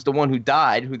Lubin, who's the one who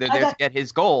died, who they're there to get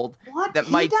his gold, What? that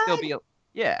He might died? still be.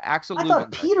 Axel I Lubin.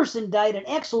 thought Peterson died and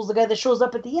Axel's the guy that shows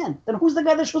up at the end. Then who's the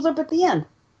guy that shows up at the end?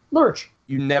 Lurch.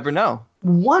 You never know.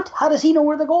 What? How does he know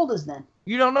where the gold is then?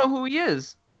 You don't know who he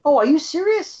is. Oh, are you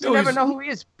serious? You No, never he's- know who he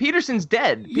is. Peterson's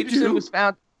dead. You Peterson do. was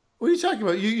found. What are you talking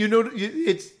about?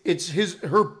 It's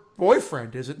her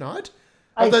boyfriend, is it not?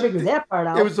 I thought figured that part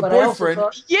out. It was the but I also boyfriend.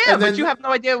 thought- Yeah, And but then- you have no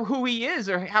idea who he is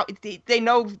or how they've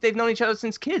known each other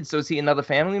since kids. So is he another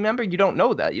family member? You don't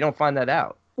know that. You don't find that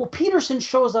out. Well, Peterson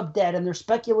shows up dead, and they're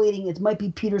speculating it might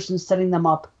be Peterson setting them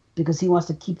up because he wants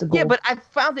to keep the gold. Yeah, but I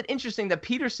found it interesting that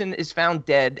Peterson is found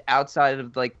dead outside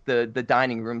of the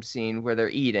dining room scene where they're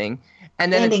eating,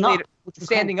 and then Standing it's up, later which was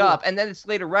standing kinda cool. up, and then it's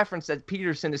later referenced that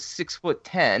Peterson is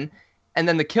 6'10", and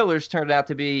then the killers turned out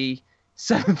to be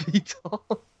 7 feet tall.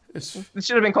 It's- It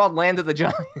should have been called Land of the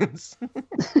Giants.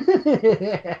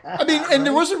 I mean, and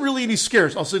there wasn't really any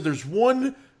scares. I'll say there's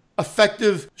one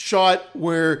effective shot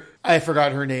where I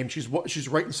forgot her name. She's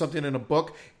writing something in a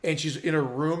book, and she's in her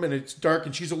room, and it's dark,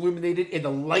 and she's illuminated, and the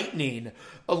lightning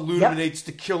illuminates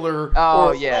the killer. Oh,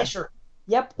 or- yeah. Slasher.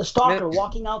 Yep, the stalker Miss-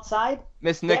 walking outside.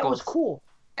 Miss That Nichols. was cool.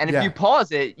 And if Yeah. you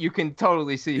pause it, you can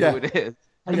totally see Yeah. who it is.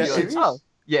 Are you Yeah, serious? Oh,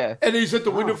 yeah. And he's at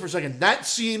the window for a second. That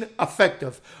scene,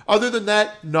 effective. Other than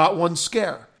that, not one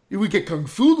scare. We get kung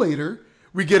fu later.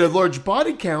 We get a large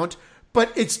body count,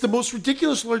 but it's the most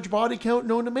ridiculous large body count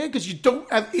known to man because you don't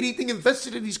have anything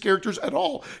invested in these characters at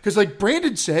all. Because like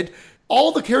Brandon said,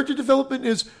 all the character development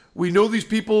is we know these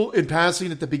people in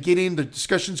passing at the beginning. The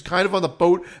discussion's kind of on the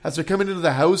boat as they're coming into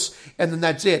the house, and then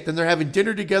that's it. Then they're having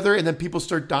dinner together, and then people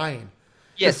start dying.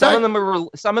 Yeah, In some fact-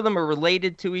 of them are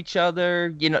related to each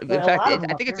other. You know, Yeah, in a fact, lot of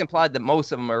them I are think it's fair. implied that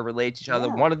most of them are related to each other.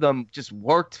 Yeah. One of them just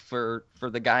worked for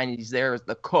the guy, and he's there as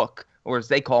the cook, or as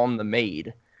they call him, the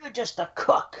maid. You're just a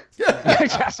cook.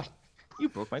 You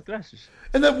broke my glasses.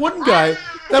 And that one guy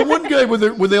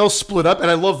when they all split up, and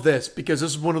I love this because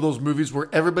this is one of those movies where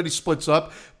everybody splits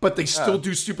up, but they still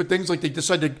do stupid things like they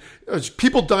decide to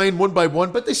people dying one by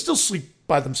one, but they still sleep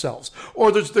by themselves.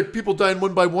 Or there's the people dying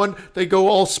one by one, they go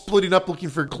all splitting up looking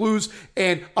for clues,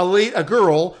 and a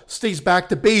girl stays back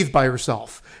to bathe by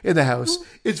herself in the house.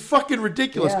 It's fucking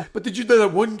ridiculous. Yeah. But did you know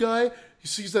that one guy he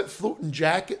sees that floating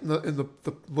jacket in the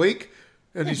lake?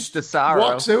 And he The sorrow.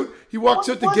 walks out. He walks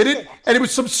What out to was get it, it? and it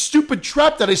was some stupid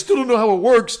trap that I still don't know how it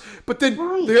works. But then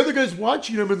Right. the other guy's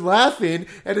watching him and laughing,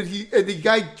 and then the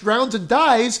guy drowns and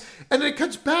dies, and then it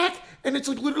cuts back, and it's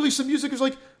like literally some music is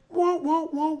like wow wow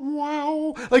wow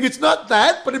wow, like it's not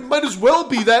that, but it might as well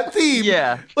be that theme.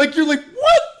 Yeah. like you're like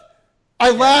what?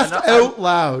 I laughed and out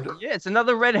loud. Yeah, it's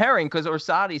another red herring because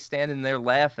Orsatti's standing there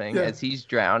laughing as he's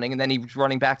drowning, and then he's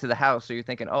running back to the house. So you're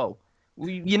thinking, oh, well,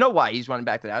 you know why he's running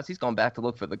back to the house? He's going back to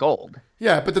look for the gold.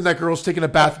 Yeah, but then that girl's taking a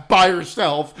bath by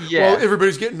herself while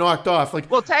everybody's getting knocked off.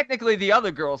 Like, well, technically the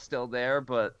other girl's still there,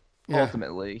 but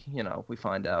ultimately, we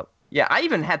find out. Yeah, I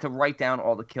even had to write down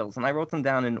all the kills, and I wrote them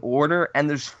down in order, and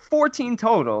there's 14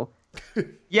 total,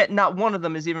 yet not one of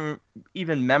them is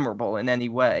even memorable in any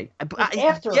way. It's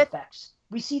After Effects.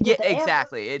 We see that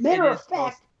exactly. Matter of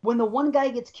fact, when the one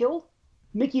guy gets killed,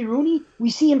 Mickey Rooney, we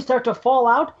see him start to fall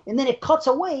out, and then it cuts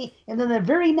away, and then the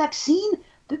very next scene,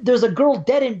 there's a girl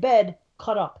dead in bed,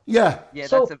 cut up. Yeah.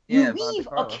 So you leave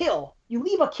a kill. You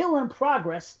leave a kill in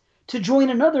progress to join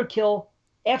another kill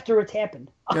after it's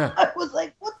happened. Yeah. I was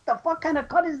like, what the fuck kind of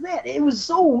cut is that? It was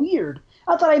so weird.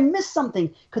 I thought I missed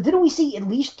something. Because didn't we see at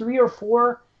least 3 or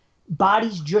 4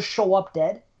 bodies just show up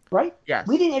dead? Right? Yes.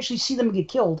 We didn't actually see them get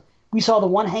killed. We saw the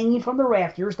one hanging from the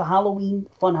rafters, the Halloween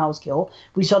funhouse kill.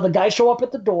 We saw the guy show up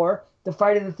at the door, the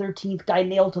Friday the 13th guy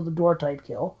nailed to the door type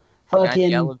kill.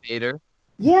 The elevator.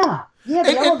 Yeah, the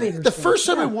elevator. The first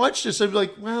time I watched this, I'd be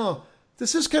like, wow,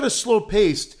 this is kind of slow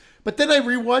paced. But then I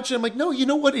rewatched it. I'm like, no, you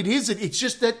know what? It isn't. It's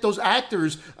just that those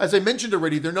actors, as I mentioned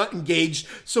already, they're not engaged.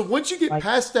 So once you get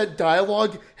past that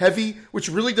dialogue heavy, which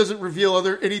really doesn't reveal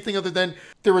anything other than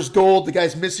there was gold, the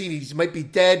guy's missing, he might be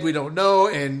dead, we don't know,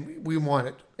 and we want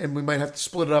it. And we might have to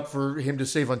split it up for him to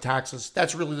save on taxes.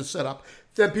 That's really the setup.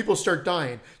 Then people start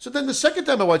dying. So then the second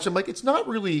time I watched it, I'm like, it's not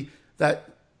really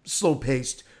that slow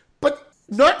paced, but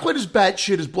not quite as bad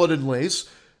shit as Blood and Lace.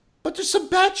 But there's some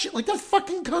bad shit, like that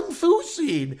fucking kung fu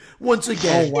scene, once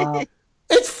again. Oh, wow.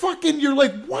 It's fucking, you're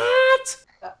like, what?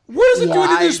 What is it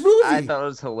doing in this movie? I thought it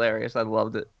was hilarious. I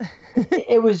loved it.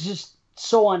 It was just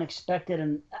so unexpected,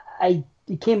 and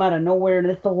it came out of nowhere, and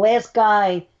it's the last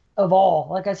guy of all.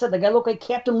 Like I said, the guy looked like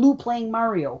Captain Lou playing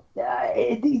Mario.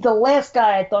 He's the last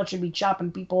guy I thought should be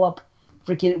chopping people up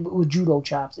freaking with judo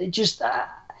chops. It just, I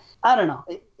don't know.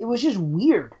 It was just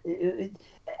weird.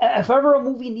 If ever a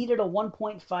movie needed a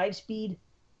 1.5 speed,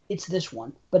 it's this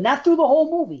one. But not through the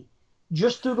whole movie.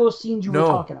 Just through those scenes you were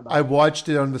talking about. I watched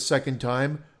it on the second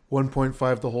time,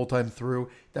 1.5 the whole time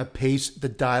through. The pace, the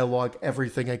dialogue,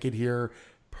 everything I could hear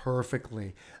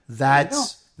perfectly.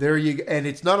 There you go. And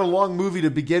it's not a long movie to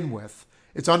begin with.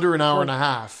 It's under an hour and a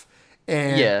half.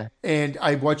 And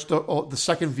I watched the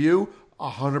second view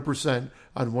 100%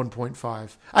 on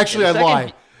 1.5. Actually, I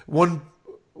lie.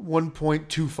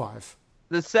 1.25.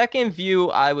 The second view,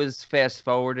 I was fast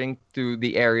forwarding through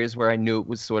the areas where I knew it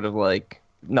was sort of like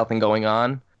nothing going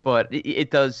on, but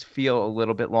it does feel a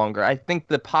little bit longer. I think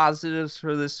the positives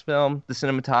for this film, the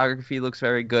cinematography looks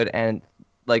very good, and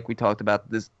like we talked about,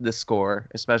 the score,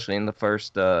 especially in the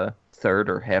first third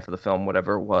or half of the film,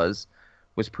 whatever it was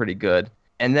pretty good.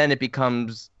 And then it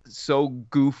becomes so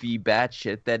goofy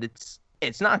batshit that it's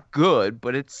not good,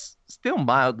 but it's still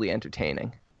mildly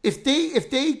entertaining. If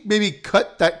they maybe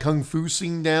cut that kung fu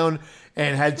scene down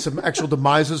and had some actual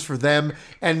demises for them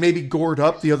and maybe gored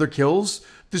up the other kills,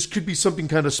 this could be something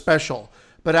kind of special.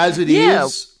 But as it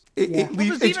is,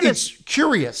 it's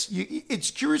curious. It's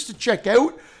curious to check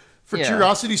out for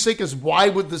curiosity's sake. As why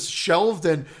would this shelved?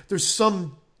 And there's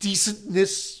some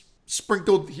decentness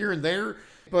sprinkled here and there.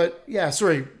 But yeah,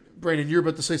 sorry, Brandon, you're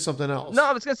about to say something else. No,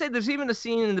 I was going to say there's even a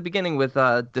scene in the beginning with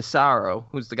DeSaro,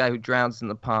 who's the guy who drowns in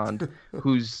the pond,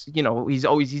 who's, he's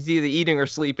either eating or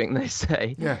sleeping, they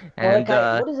say. Yeah. And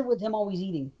what is it with him always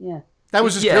eating? Yeah. That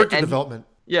was his character development.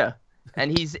 Yeah.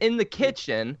 And he's in the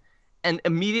kitchen, and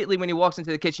immediately when he walks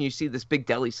into the kitchen, you see this big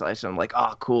deli slicer. I'm like,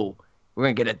 oh, cool. We're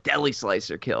going to get a deli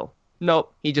slicer kill.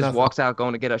 Nope. He just walks out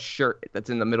going to get a shirt that's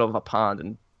in the middle of a pond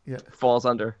and falls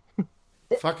under.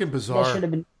 Fucking bizarre. That should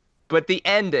have been... But the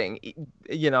ending,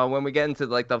 when we get into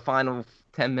like the final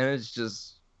 10 minutes,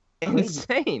 just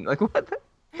insane. Like what?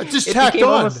 It just tacked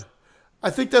on. I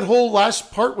think that whole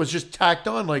last part was just tacked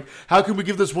on. Like, how can we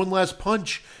give this one last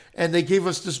punch? And they gave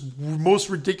us this most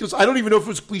ridiculous. I don't even know if it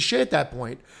was cliche at that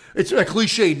point. It's a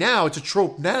cliche now. It's a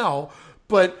trope now.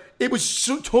 But it was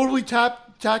so totally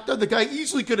tacked on. The guy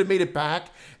easily could have made it back.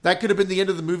 That could have been the end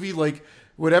of the movie. Like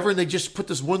whatever. And they just put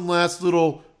this one last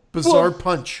little bizarre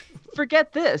punch.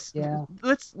 Forget this. Yeah.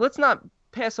 Let's not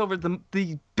pass over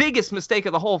the biggest mistake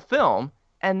of the whole film,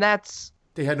 and that's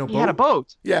they had no boat. He had a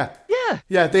boat. Yeah. Yeah.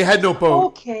 Yeah, they had no boat.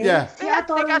 Okay. Yeah.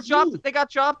 They got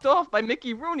chopped off by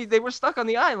Mickey Rooney. They were stuck on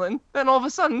the island. Then all of a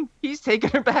sudden, he's taking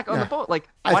her back on the boat. Like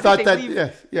I thought that.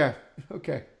 Leave? Yeah.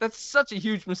 Okay. That's such a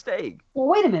huge mistake. Well,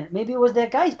 wait a minute. Maybe it was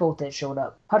that guy's boat that showed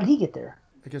up. How did he get there?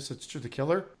 I guess that's true. The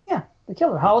killer? Yeah, the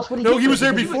killer. How else would he? No, he was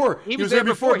there before. He was there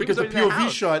before because the POV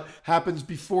shot happens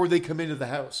before they come into the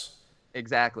house.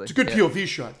 Exactly. It's a good POV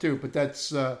shot too, but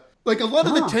that's like a lot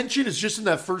of the tension is just in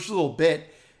that first little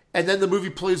bit, and then the movie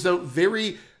plays out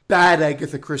very bad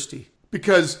Agatha Christie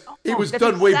because it was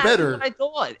done way better. What I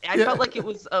thought. I felt like it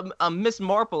was a Miss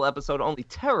Marple episode, only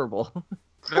terrible.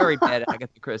 Very bad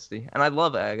Agatha Christie, and I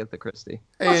love Agatha Christie.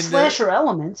 Well, And slasher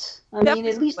elements. I mean,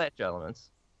 at least slasher elements.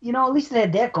 at least they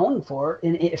had that going for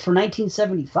it for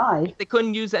 1975. They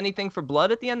couldn't use anything for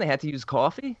blood at the end. They had to use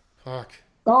coffee. fuck,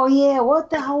 Oh yeah, what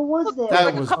the hell was that? that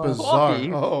like a was cup of bizarre.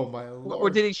 coffee. Oh my lord! Or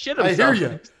did he shit I himself?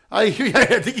 hear you. I hear you. I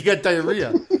think he got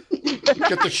diarrhea.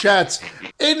 Got the shats.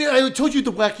 And I told you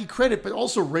the wacky credit, but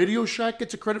also Radio Shack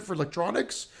gets a credit for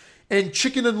electronics, and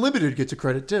Chicken Unlimited gets a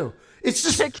credit too. It's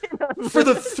just for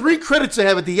the 3 credits they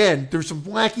have at the end. There's some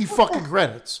wacky fucking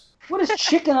credits. What is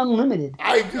Chicken Unlimited?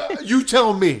 You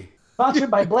tell me.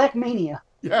 Sponsored by Black Mania.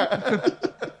 Yeah.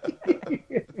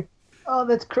 Oh,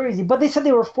 that's crazy. But they said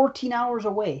they were 14 hours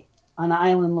away on an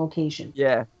island location.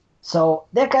 Yeah. So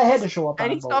that guy had to show up on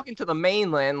And a he's boat. talking to the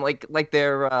mainland like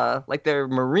they're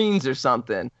Marines or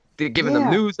something. They're giving them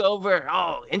news over.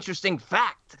 Oh, interesting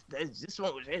fact. This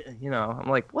one was, I'm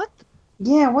like, what?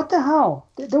 Yeah, what the hell?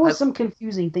 There was some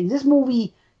confusing things. This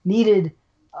movie needed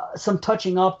some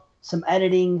touching up, some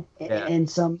editing, and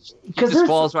some... Because this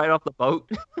falls right off the boat.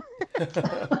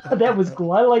 That was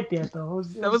cool. I like that, though.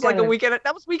 That was like a weekend.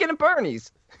 That was Weekend at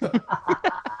Bernie's. What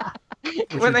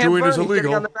you're doing is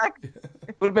illegal. On the back.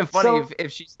 It would have been funny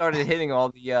if she started hitting all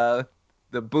the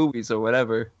buoys or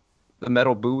whatever, the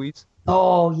metal buoys.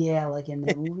 Oh, yeah, like in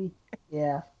the movie.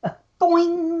 Yeah.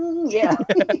 Boing! Yeah.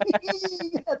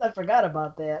 I forgot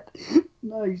about that.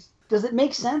 Nice. Does it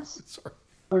make sense? Sorry.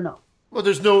 Or no? Well,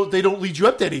 they don't lead you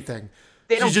up to anything.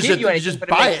 They don't give you anything. You just but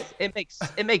buy it.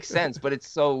 It makes sense, but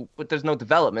there's no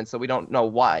development, so we don't know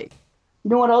why.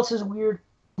 You know what else is weird?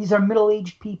 These are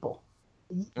middle-aged people.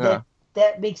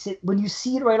 That makes it, when you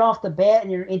see it right off the bat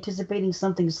and you're anticipating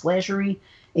something slashery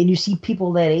and you see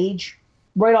people that age,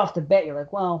 right off the bat you're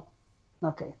like, well,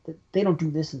 okay, they don't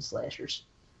do this in slashers.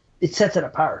 It sets it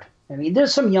apart. I mean,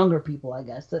 there's some younger people, I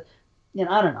guess, that,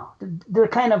 I don't know. They're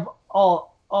kind of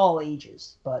all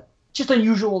ages, but just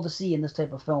unusual to see in this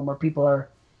type of film where people are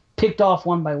picked off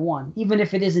one by one, even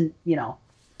if it isn't,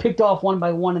 picked off one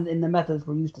by one in the methods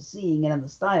we're used to seeing and in the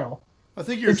style. I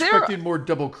think you're expecting more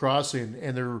double crossing,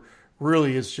 and there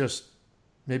really is just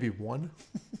maybe one.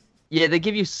 Yeah, they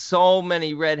give you so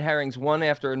many red herrings, one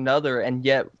after another, and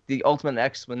yet the ultimate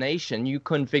explanation you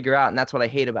couldn't figure out, and that's what I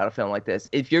hate about a film like this.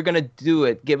 If you're gonna do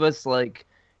it, give us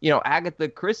Agatha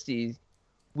Christie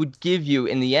would give you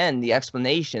in the end the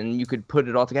explanation. You could put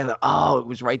it all together. Oh, it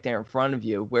was right there in front of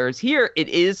you. Whereas here, it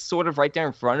is sort of right there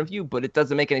in front of you, but it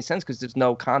doesn't make any sense because there's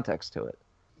no context to it.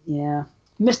 Yeah,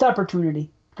 missed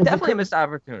opportunity. Definitely a missed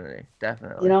opportunity.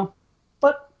 Definitely.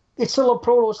 But it's still a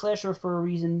proto slasher for a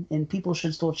reason, and people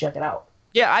should still check it out.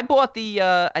 Yeah, I bought the.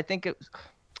 I think it was.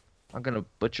 I'm gonna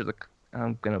butcher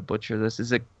this.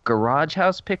 Is it Garage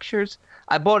House Pictures?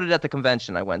 I bought it at the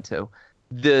convention I went to.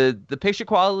 The picture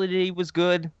quality was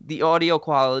good. The audio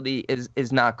quality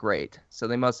is not great. So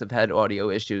they must have had audio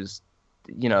issues,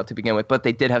 to begin with. But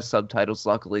they did have subtitles,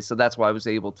 luckily. So that's why I was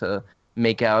able to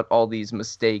make out all these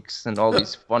mistakes and all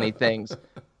these funny things.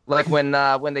 Like when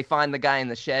they find the guy in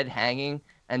the shed hanging,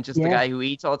 and just the guy who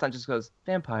eats all the time just goes,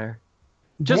 vampire.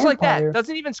 Just like that.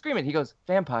 Doesn't even scream it. He goes,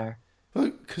 vampire.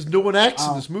 Because no one acts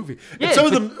in this movie. And some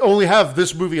of them only have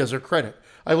this movie as their credit.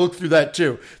 I looked through that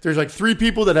too. There's like 3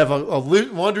 people that have a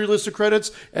laundry list of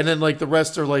credits, and then like the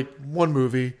rest are like 1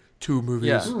 movie, 2 movies.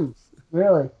 Yeah.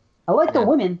 Really? I like the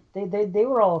women. They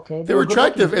were all okay. They were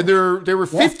attractive, and they were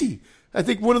 50. I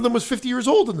think one of them was 50 years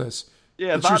old in this.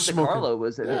 Yeah, Bob DiCarlo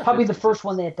was in it. Probably the first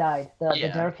one that died.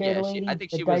 The dark-haired lady. I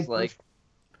think she was like...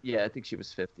 Yeah, I think she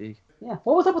was 50. Yeah.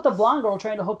 What was up with the blonde girl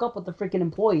trying to hook up with the freaking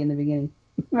employee in the beginning?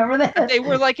 Remember that? They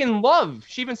were like in love.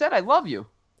 She even said, I love you.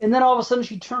 And then all of a sudden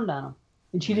she turned on him.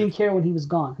 And she didn't care when he was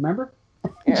gone. Remember?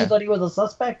 Yeah. She thought he was a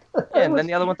suspect. Yeah, and then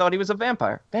the other one thought he was a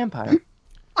vampire. Vampire.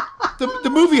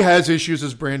 The movie has issues,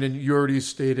 as Brandon, you already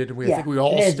stated, and I think we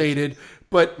all stated.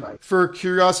 But for a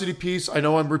curiosity piece, I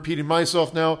know I'm repeating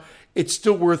myself now, it's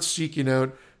still worth seeking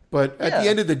out. But at the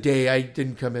end of the day, I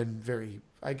didn't come in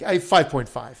I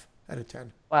 5.5 out of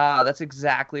 10. Wow, that's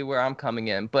exactly where I'm coming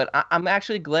in. But I'm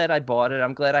actually glad I bought it.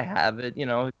 I'm glad I have it.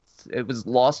 It was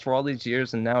lost for all these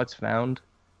years, and now it's found.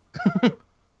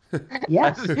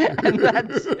 Yes. And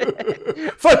that's it.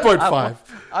 5.5.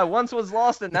 I once was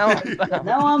lost, and now I'm found.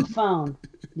 Now I'm found.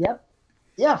 Yep.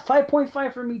 Yeah,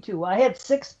 5.5 for me, too. I had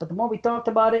 6, but the more we talked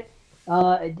about it,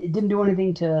 it didn't do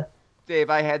anything to... Dave,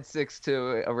 I had 6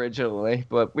 too originally,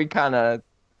 but we kind of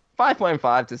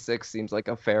 5.5 to 6 seems like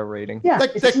a fair rating. Yeah,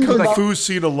 That it seems kung about- fu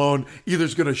scene alone either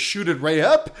is going to shoot it right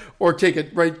up or take it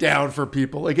right down for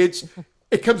people. Like it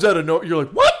comes out of nowhere. You're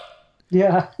like, what?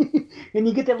 Yeah, and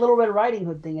you get that Little Red Riding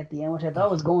Hood thing at the end, which I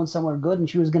thought was going somewhere good, and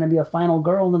she was going to be a final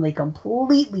girl, and then they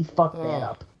completely fucked that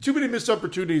up. Too many missed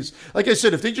opportunities. Like I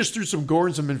said, if they just threw some gore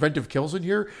and some inventive kills in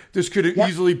here, this could have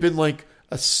easily been like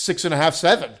a 6.5,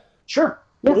 7. Sure.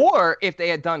 Yeah. Or if they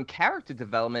had done character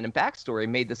development and backstory,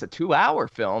 made this a 2-hour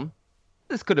film,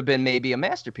 this could have been maybe a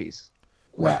masterpiece.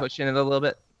 We're Yeah. pushing it a little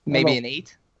bit, maybe an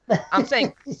 8. I'm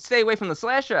saying stay away from the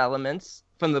slasher elements,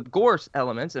 from the gore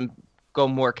elements, and go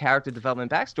more character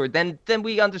development backstory. Then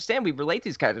we understand, we relate to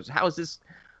these characters. How is this?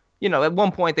 At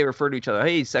one point they refer to each other,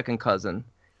 hey, second cousin.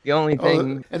 The only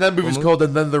thing, And that movie's called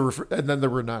And Then There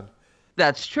Were None.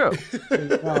 that's true,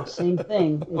 No, same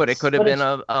thing. but it could have been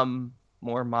it's- a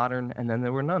more modern, And Then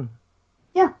There Were None.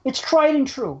 Yeah, it's tried and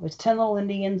true. It's 10 Little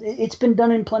Indians. It's been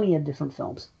done in plenty of different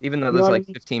films. Even though You there's know what I like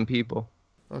mean? 15 people.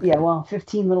 Okay. Yeah, well,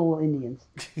 15 Little Indians.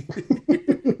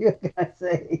 What can I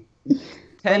say?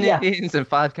 10 yeah. Indians and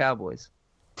 5 cowboys.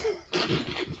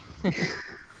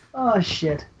 Oh,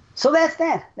 shit. So that's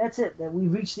that. That's it. That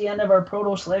we've reached the end of our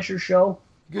Proto Slasher show.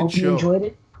 Good Hope show. you enjoyed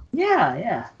it.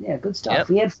 Yeah, good stuff. Yep.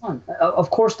 We had fun. Of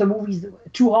course, the movies,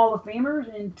 2 Hall of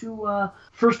Famers and 2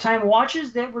 first-time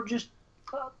watches that were just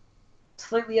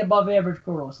slightly above average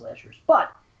Proto Slashers.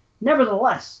 But,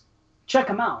 nevertheless, check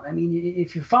them out. I mean,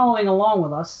 if you're following along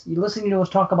with us, you're listening to us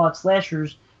talk about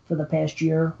slashers for the past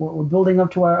year, we're building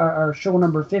up to our show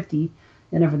number 50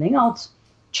 and everything else.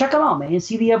 Check them out, man, and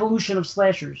see the evolution of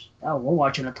slashers. Oh, we're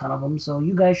watching a ton of them, so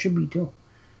you guys should be too.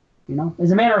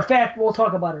 As a matter of fact, we'll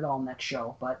talk about it all next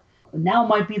show. But now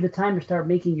might be the time to start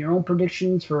making your own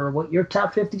predictions for what your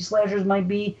top 50 slashers might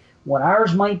be, what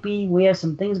ours might be. We have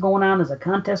some things going on. There's a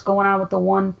contest going on with the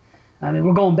one. I mean,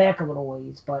 we're going back a little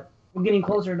ways, but we're getting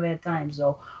closer to that time.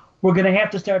 So we're going to have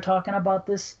to start talking about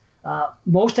this.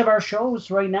 Most of our shows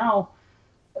right now,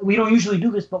 we don't usually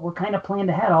do this, but we're kind of planned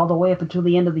ahead all the way up until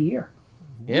the end of the year.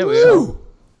 Yeah, we are. Woo!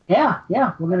 Yeah.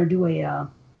 We're going to do a...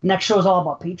 next show is all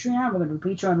about Patreon. We're going to do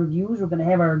Patreon reviews. We're going to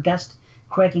have our guest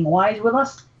Cracking Wise with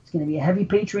us. It's going to be a heavy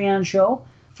Patreon show.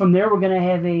 From there, we're going to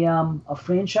have a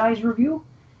franchise review.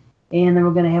 And then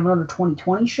we're going to have another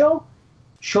 2020 show.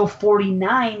 Show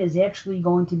 49 is actually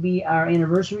going to be our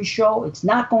anniversary show. It's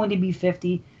not going to be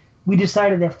 50. We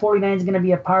decided that 49 is going to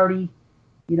be a party.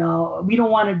 We don't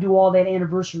want to do all that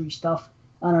anniversary stuff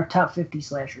on our top 50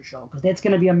 slasher show because that's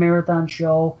going to be a marathon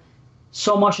show.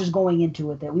 So much is going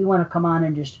into it that we want to come on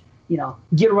and just,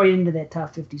 get right into that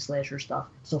top 50 slasher stuff.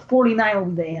 So 49 will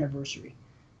be the anniversary.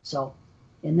 So,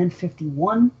 and then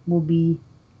 51 will be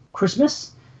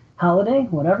Christmas, holiday,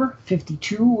 whatever.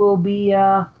 52 will be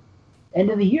end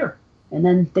of the year. And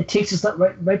then that takes us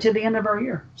right to the end of our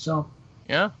year. So,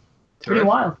 Yeah. pretty Terrific.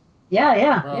 wild.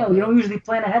 Yeah. Wow. We don't usually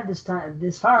plan ahead this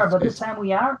far, but this time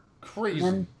we are. Crazy.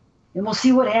 And we'll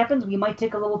see what happens. We might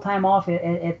take a little time off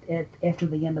at after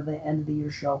the end of the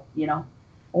year show,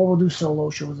 or we'll do solo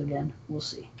shows again. We'll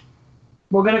see.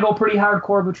 We're gonna go pretty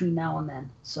hardcore between now and then.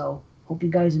 So hope you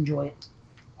guys enjoy it.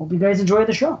 Hope you guys enjoy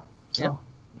the show. So Yep.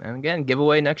 And again,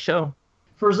 giveaway next show.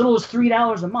 for as little as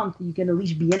 $3 a month, you can at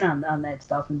least be in on that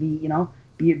stuff and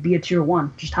be a tier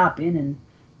 1. Just hop in and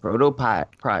Proto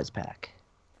prize pack.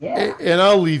 yeah. And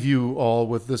I'll leave you all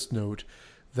with this note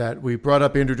that we brought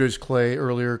up Andrew Dice Clay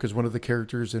earlier because one of the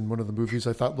characters in one of the movies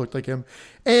I thought looked like him.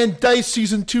 And Dice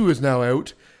Season 2 is now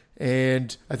out.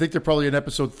 And I think they're probably in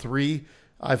episode 3.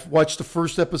 I've watched the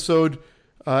first episode.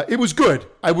 It was good.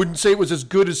 I wouldn't say it was as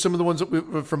good as some of the ones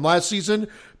from last season,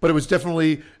 but it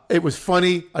was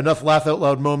funny, enough laugh out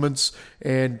loud moments,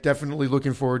 and definitely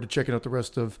looking forward to checking out the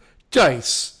rest of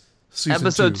Dice Season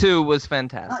Episode 2. 2 was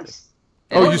fantastic. Nice.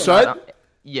 Oh, And you it's saw not it? on-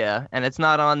 Yeah, and it's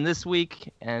not on this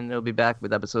week, and it'll be back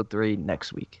with episode 3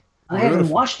 next week. I haven't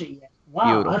Beautiful. watched it yet. Wow.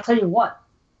 Beautiful. I'll tell you what.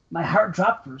 My heart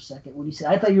dropped for a second when you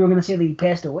said. I thought you were going to say that he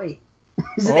passed away.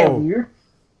 Isn't that Oh. weird?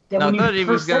 That No, I when you thought he was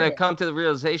first said going to that- come to the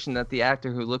realization that the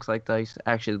actor who looks like Dice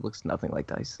actually looks nothing like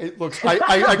Dice. It looks. I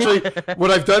actually, what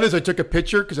I've done is I took a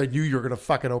picture because I knew you were going to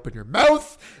fucking open your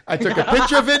mouth. I took a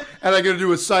picture of it, and I'm going to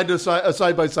do a side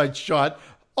by side shot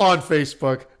on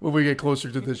Facebook when we get closer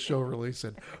to this show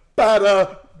releasing.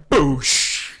 Bada boosh.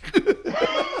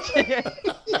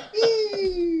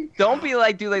 Don't be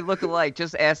like, do they look alike?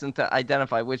 Just ask them to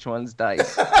identify which one's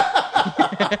Dice.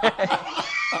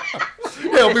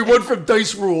 It'll be one from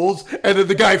Dice Rules, and then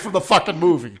the guy from the fucking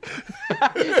movie.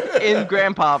 In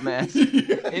Grandpa mask.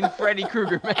 In Freddy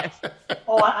Krueger mask.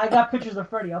 Oh, I got pictures of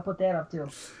Freddy. I'll put that up too,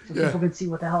 so people can see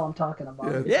what the hell I'm talking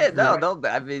about. Yeah, no,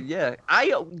 I mean, yeah.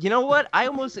 You know what? I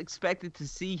almost expected to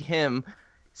see him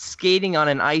skating on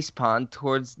an ice pond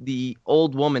towards the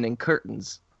old woman in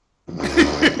Curtains.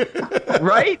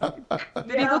 Right?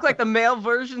 Did he look like the male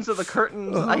versions of the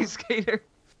Curtains ice skater?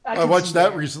 I watched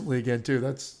that recently again too.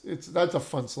 That's a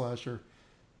fun slasher.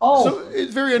 Oh, so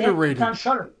it's very underrated. It's on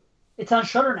Shudder. It's on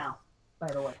Shudder now, by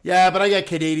the way. Yeah, but I got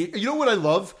Canadian. You know what I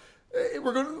love?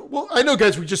 I know,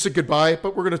 guys, we just said goodbye,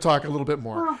 but we're gonna talk a little bit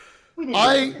more. Well, we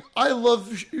didn't I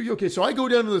love. Okay, so I go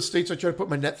down to the States. I try to put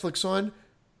my Netflix on,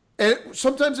 and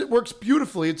sometimes it works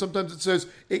beautifully, and sometimes it says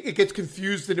it gets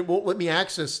confused and it won't let me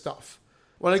access stuff.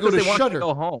 When I go to Shudder,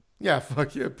 go home. Yeah,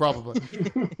 fuck yeah, probably.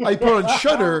 I put on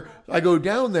Shudder. I go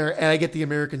down there and I get the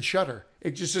American Shudder.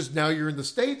 It just says now you're in the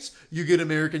States, you get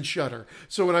American Shudder.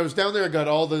 So when I was down there, I got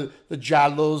all the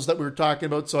Giallos that we were talking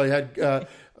about. So I had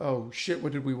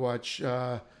what did we watch?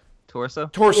 Torso.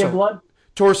 Yeah, Blood.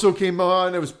 Torso came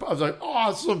on. I was like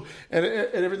awesome and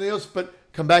everything else, but.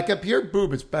 Come back up here,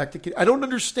 boom, it's back to... I don't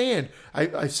understand.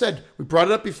 I said, we brought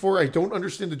it up before, I don't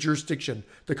understand the jurisdiction,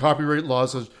 the copyright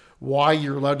laws of why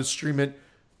you're allowed to stream it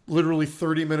literally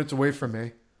 30 minutes away from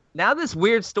me. Now this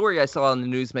weird story I saw in the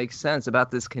news makes sense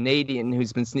about this Canadian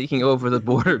who's been sneaking over the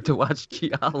border to watch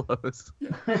Giallos.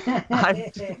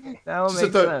 That would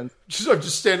make sense. I'm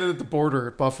just standing at the border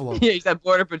at Buffalo. Yeah, he's at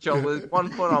Border Patrol with one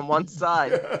foot on one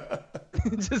side.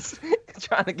 Just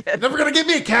trying to get... Never gonna give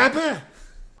me a Kappa?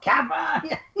 Kappa!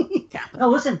 No,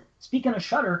 listen, speaking of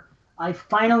Shudder, I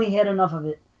finally had enough of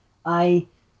it. I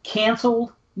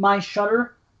canceled my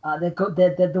Shudder,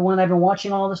 the one I've been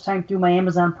watching all this time through my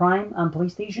Amazon Prime on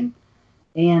PlayStation.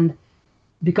 And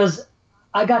because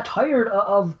I got tired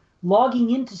of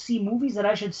logging in to see movies that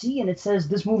I should see, and it says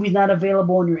this movie's not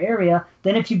available in your area,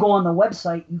 then if you go on the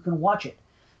website, you can watch it.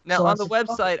 Now, so on the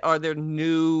website, are there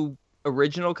new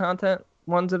original content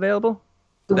ones available?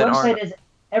 The website has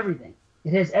everything.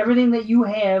 It has everything that you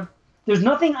have. There's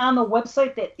nothing on the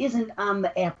website that isn't on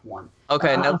the app one.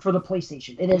 Okay, for the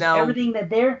PlayStation. It has everything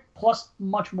that there plus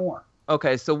much more.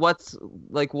 Okay, so what's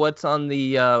on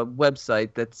the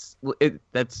website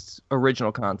that's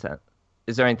original content?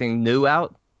 Is there anything new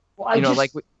out? Well,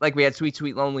 like we had Sweet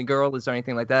Sweet Lonely Girl. Is there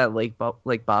anything like that? Lake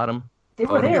Bottom. They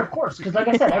were there, of course, because like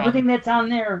I said, everything that's on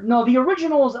there. No, the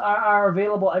originals are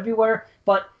available everywhere,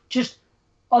 but just.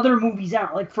 Other movies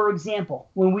aren't. Like, for example,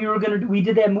 when we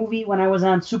did that movie when I was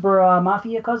on Super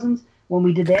Mafia Cousins, when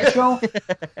we did that show,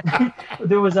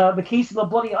 there was the Case of the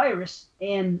Bloody Iris,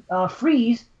 and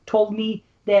Freeze told me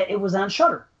that it was on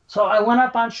Shudder. So I went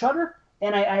up on Shudder,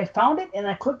 and I found it, and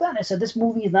I clicked on it, and I said, this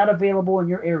movie is not available in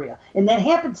your area. And that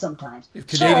happens sometimes.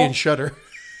 Canadian Shudder.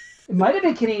 It might have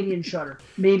been Canadian Shudder.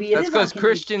 Maybe it is. That's because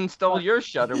Christian stole your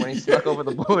Shudder when he snuck over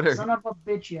the border. Son of a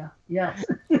bitch, yeah. Yes.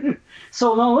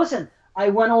 So, no, listen. I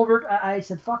went over, I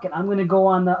said, fuck it, I'm going to go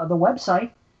on the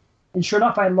website. And sure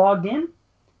enough, I logged in,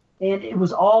 and it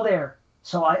was all there.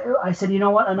 So I said, you know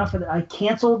what, enough of that. I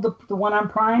canceled the one on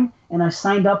Prime, and I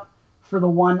signed up for the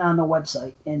one on the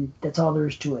website. And that's all there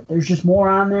is to it. There's just more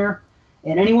on there.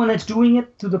 And anyone that's doing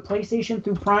it through the PlayStation,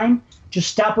 through Prime,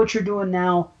 just stop what you're doing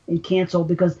now and cancel,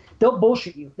 because they'll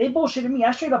bullshit you. They bullshitted me.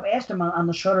 I straight up asked them on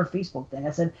the Shudder Facebook thing.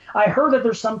 I said, I heard that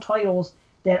there's some titles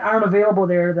that aren't available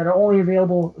there, that are only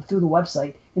available through the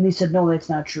website. And they said, no, that's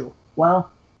not true. Well,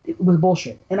 it was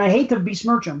bullshit. And I hate to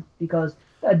besmirch them because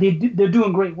they're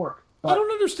doing great work. But I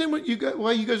don't understand why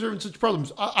you guys are having such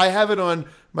problems. I have it on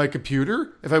my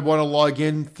computer if I want to log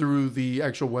in through the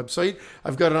actual website.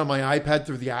 I've got it on my iPad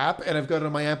through the app, and I've got it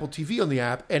on my Apple TV on the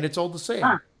app, and it's all the same.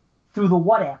 Through the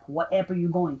what app? What app are you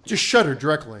going through? Just Shudder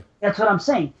directly. That's what I'm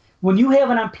saying. When you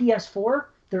have it on PS4,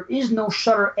 there is no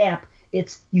Shudder app.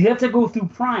 You have to go through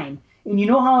Prime. And you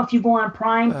know how if you go on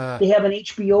Prime, they have an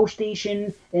HBO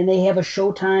station and they have a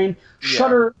Showtime.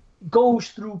 Shudder goes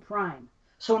through Prime.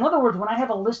 So in other words, when I have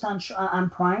a list on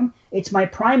Prime, it's my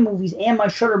Prime movies and my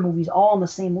Shudder movies all on the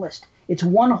same list. It's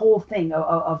one whole thing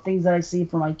of things that I see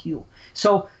for my queue.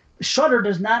 So Shudder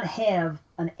does not have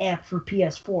an app for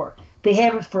PS4. They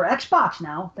have it for Xbox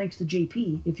now, thanks to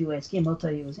JP. If you ask him, he'll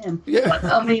tell you it was him. Yeah. But,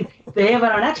 I mean, they have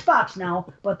it on Xbox now,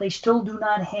 but they still do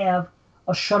not have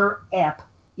a Shudder app,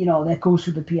 that goes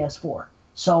through the PS4.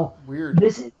 So weird.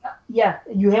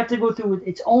 You have to go through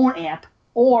its own app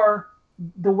or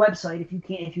the website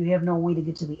if you have no way to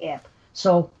get to the app.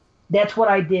 So that's what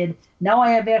I did. Now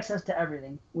I have access to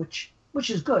everything, which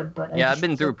is good. But I've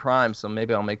been through Prime, so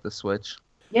maybe I'll make the switch.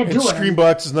 Yeah, do it.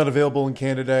 Screenbox is not available in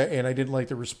Canada, and I didn't like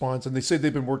the response. And they say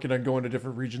they've been working on going to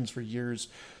different regions for years.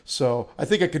 So I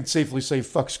think I can safely say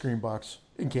fuck Screenbox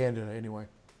in Canada anyway.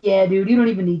 Yeah, dude, you don't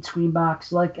even need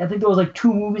Screenbox. Like, I think there was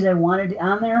 2 movies I wanted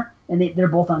on there, and they're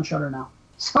both on Shudder now.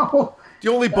 So the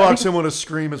only box I want to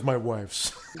scream is my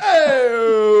wife's.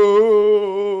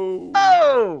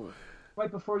 Oh!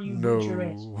 right before you bleach your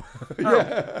ass.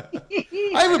 Yeah.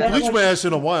 I haven't bleached my ass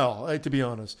in a while, to be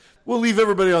honest. We'll leave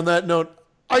everybody on that note.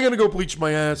 I'm going to go bleach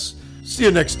my ass. See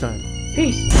you next time.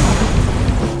 Peace.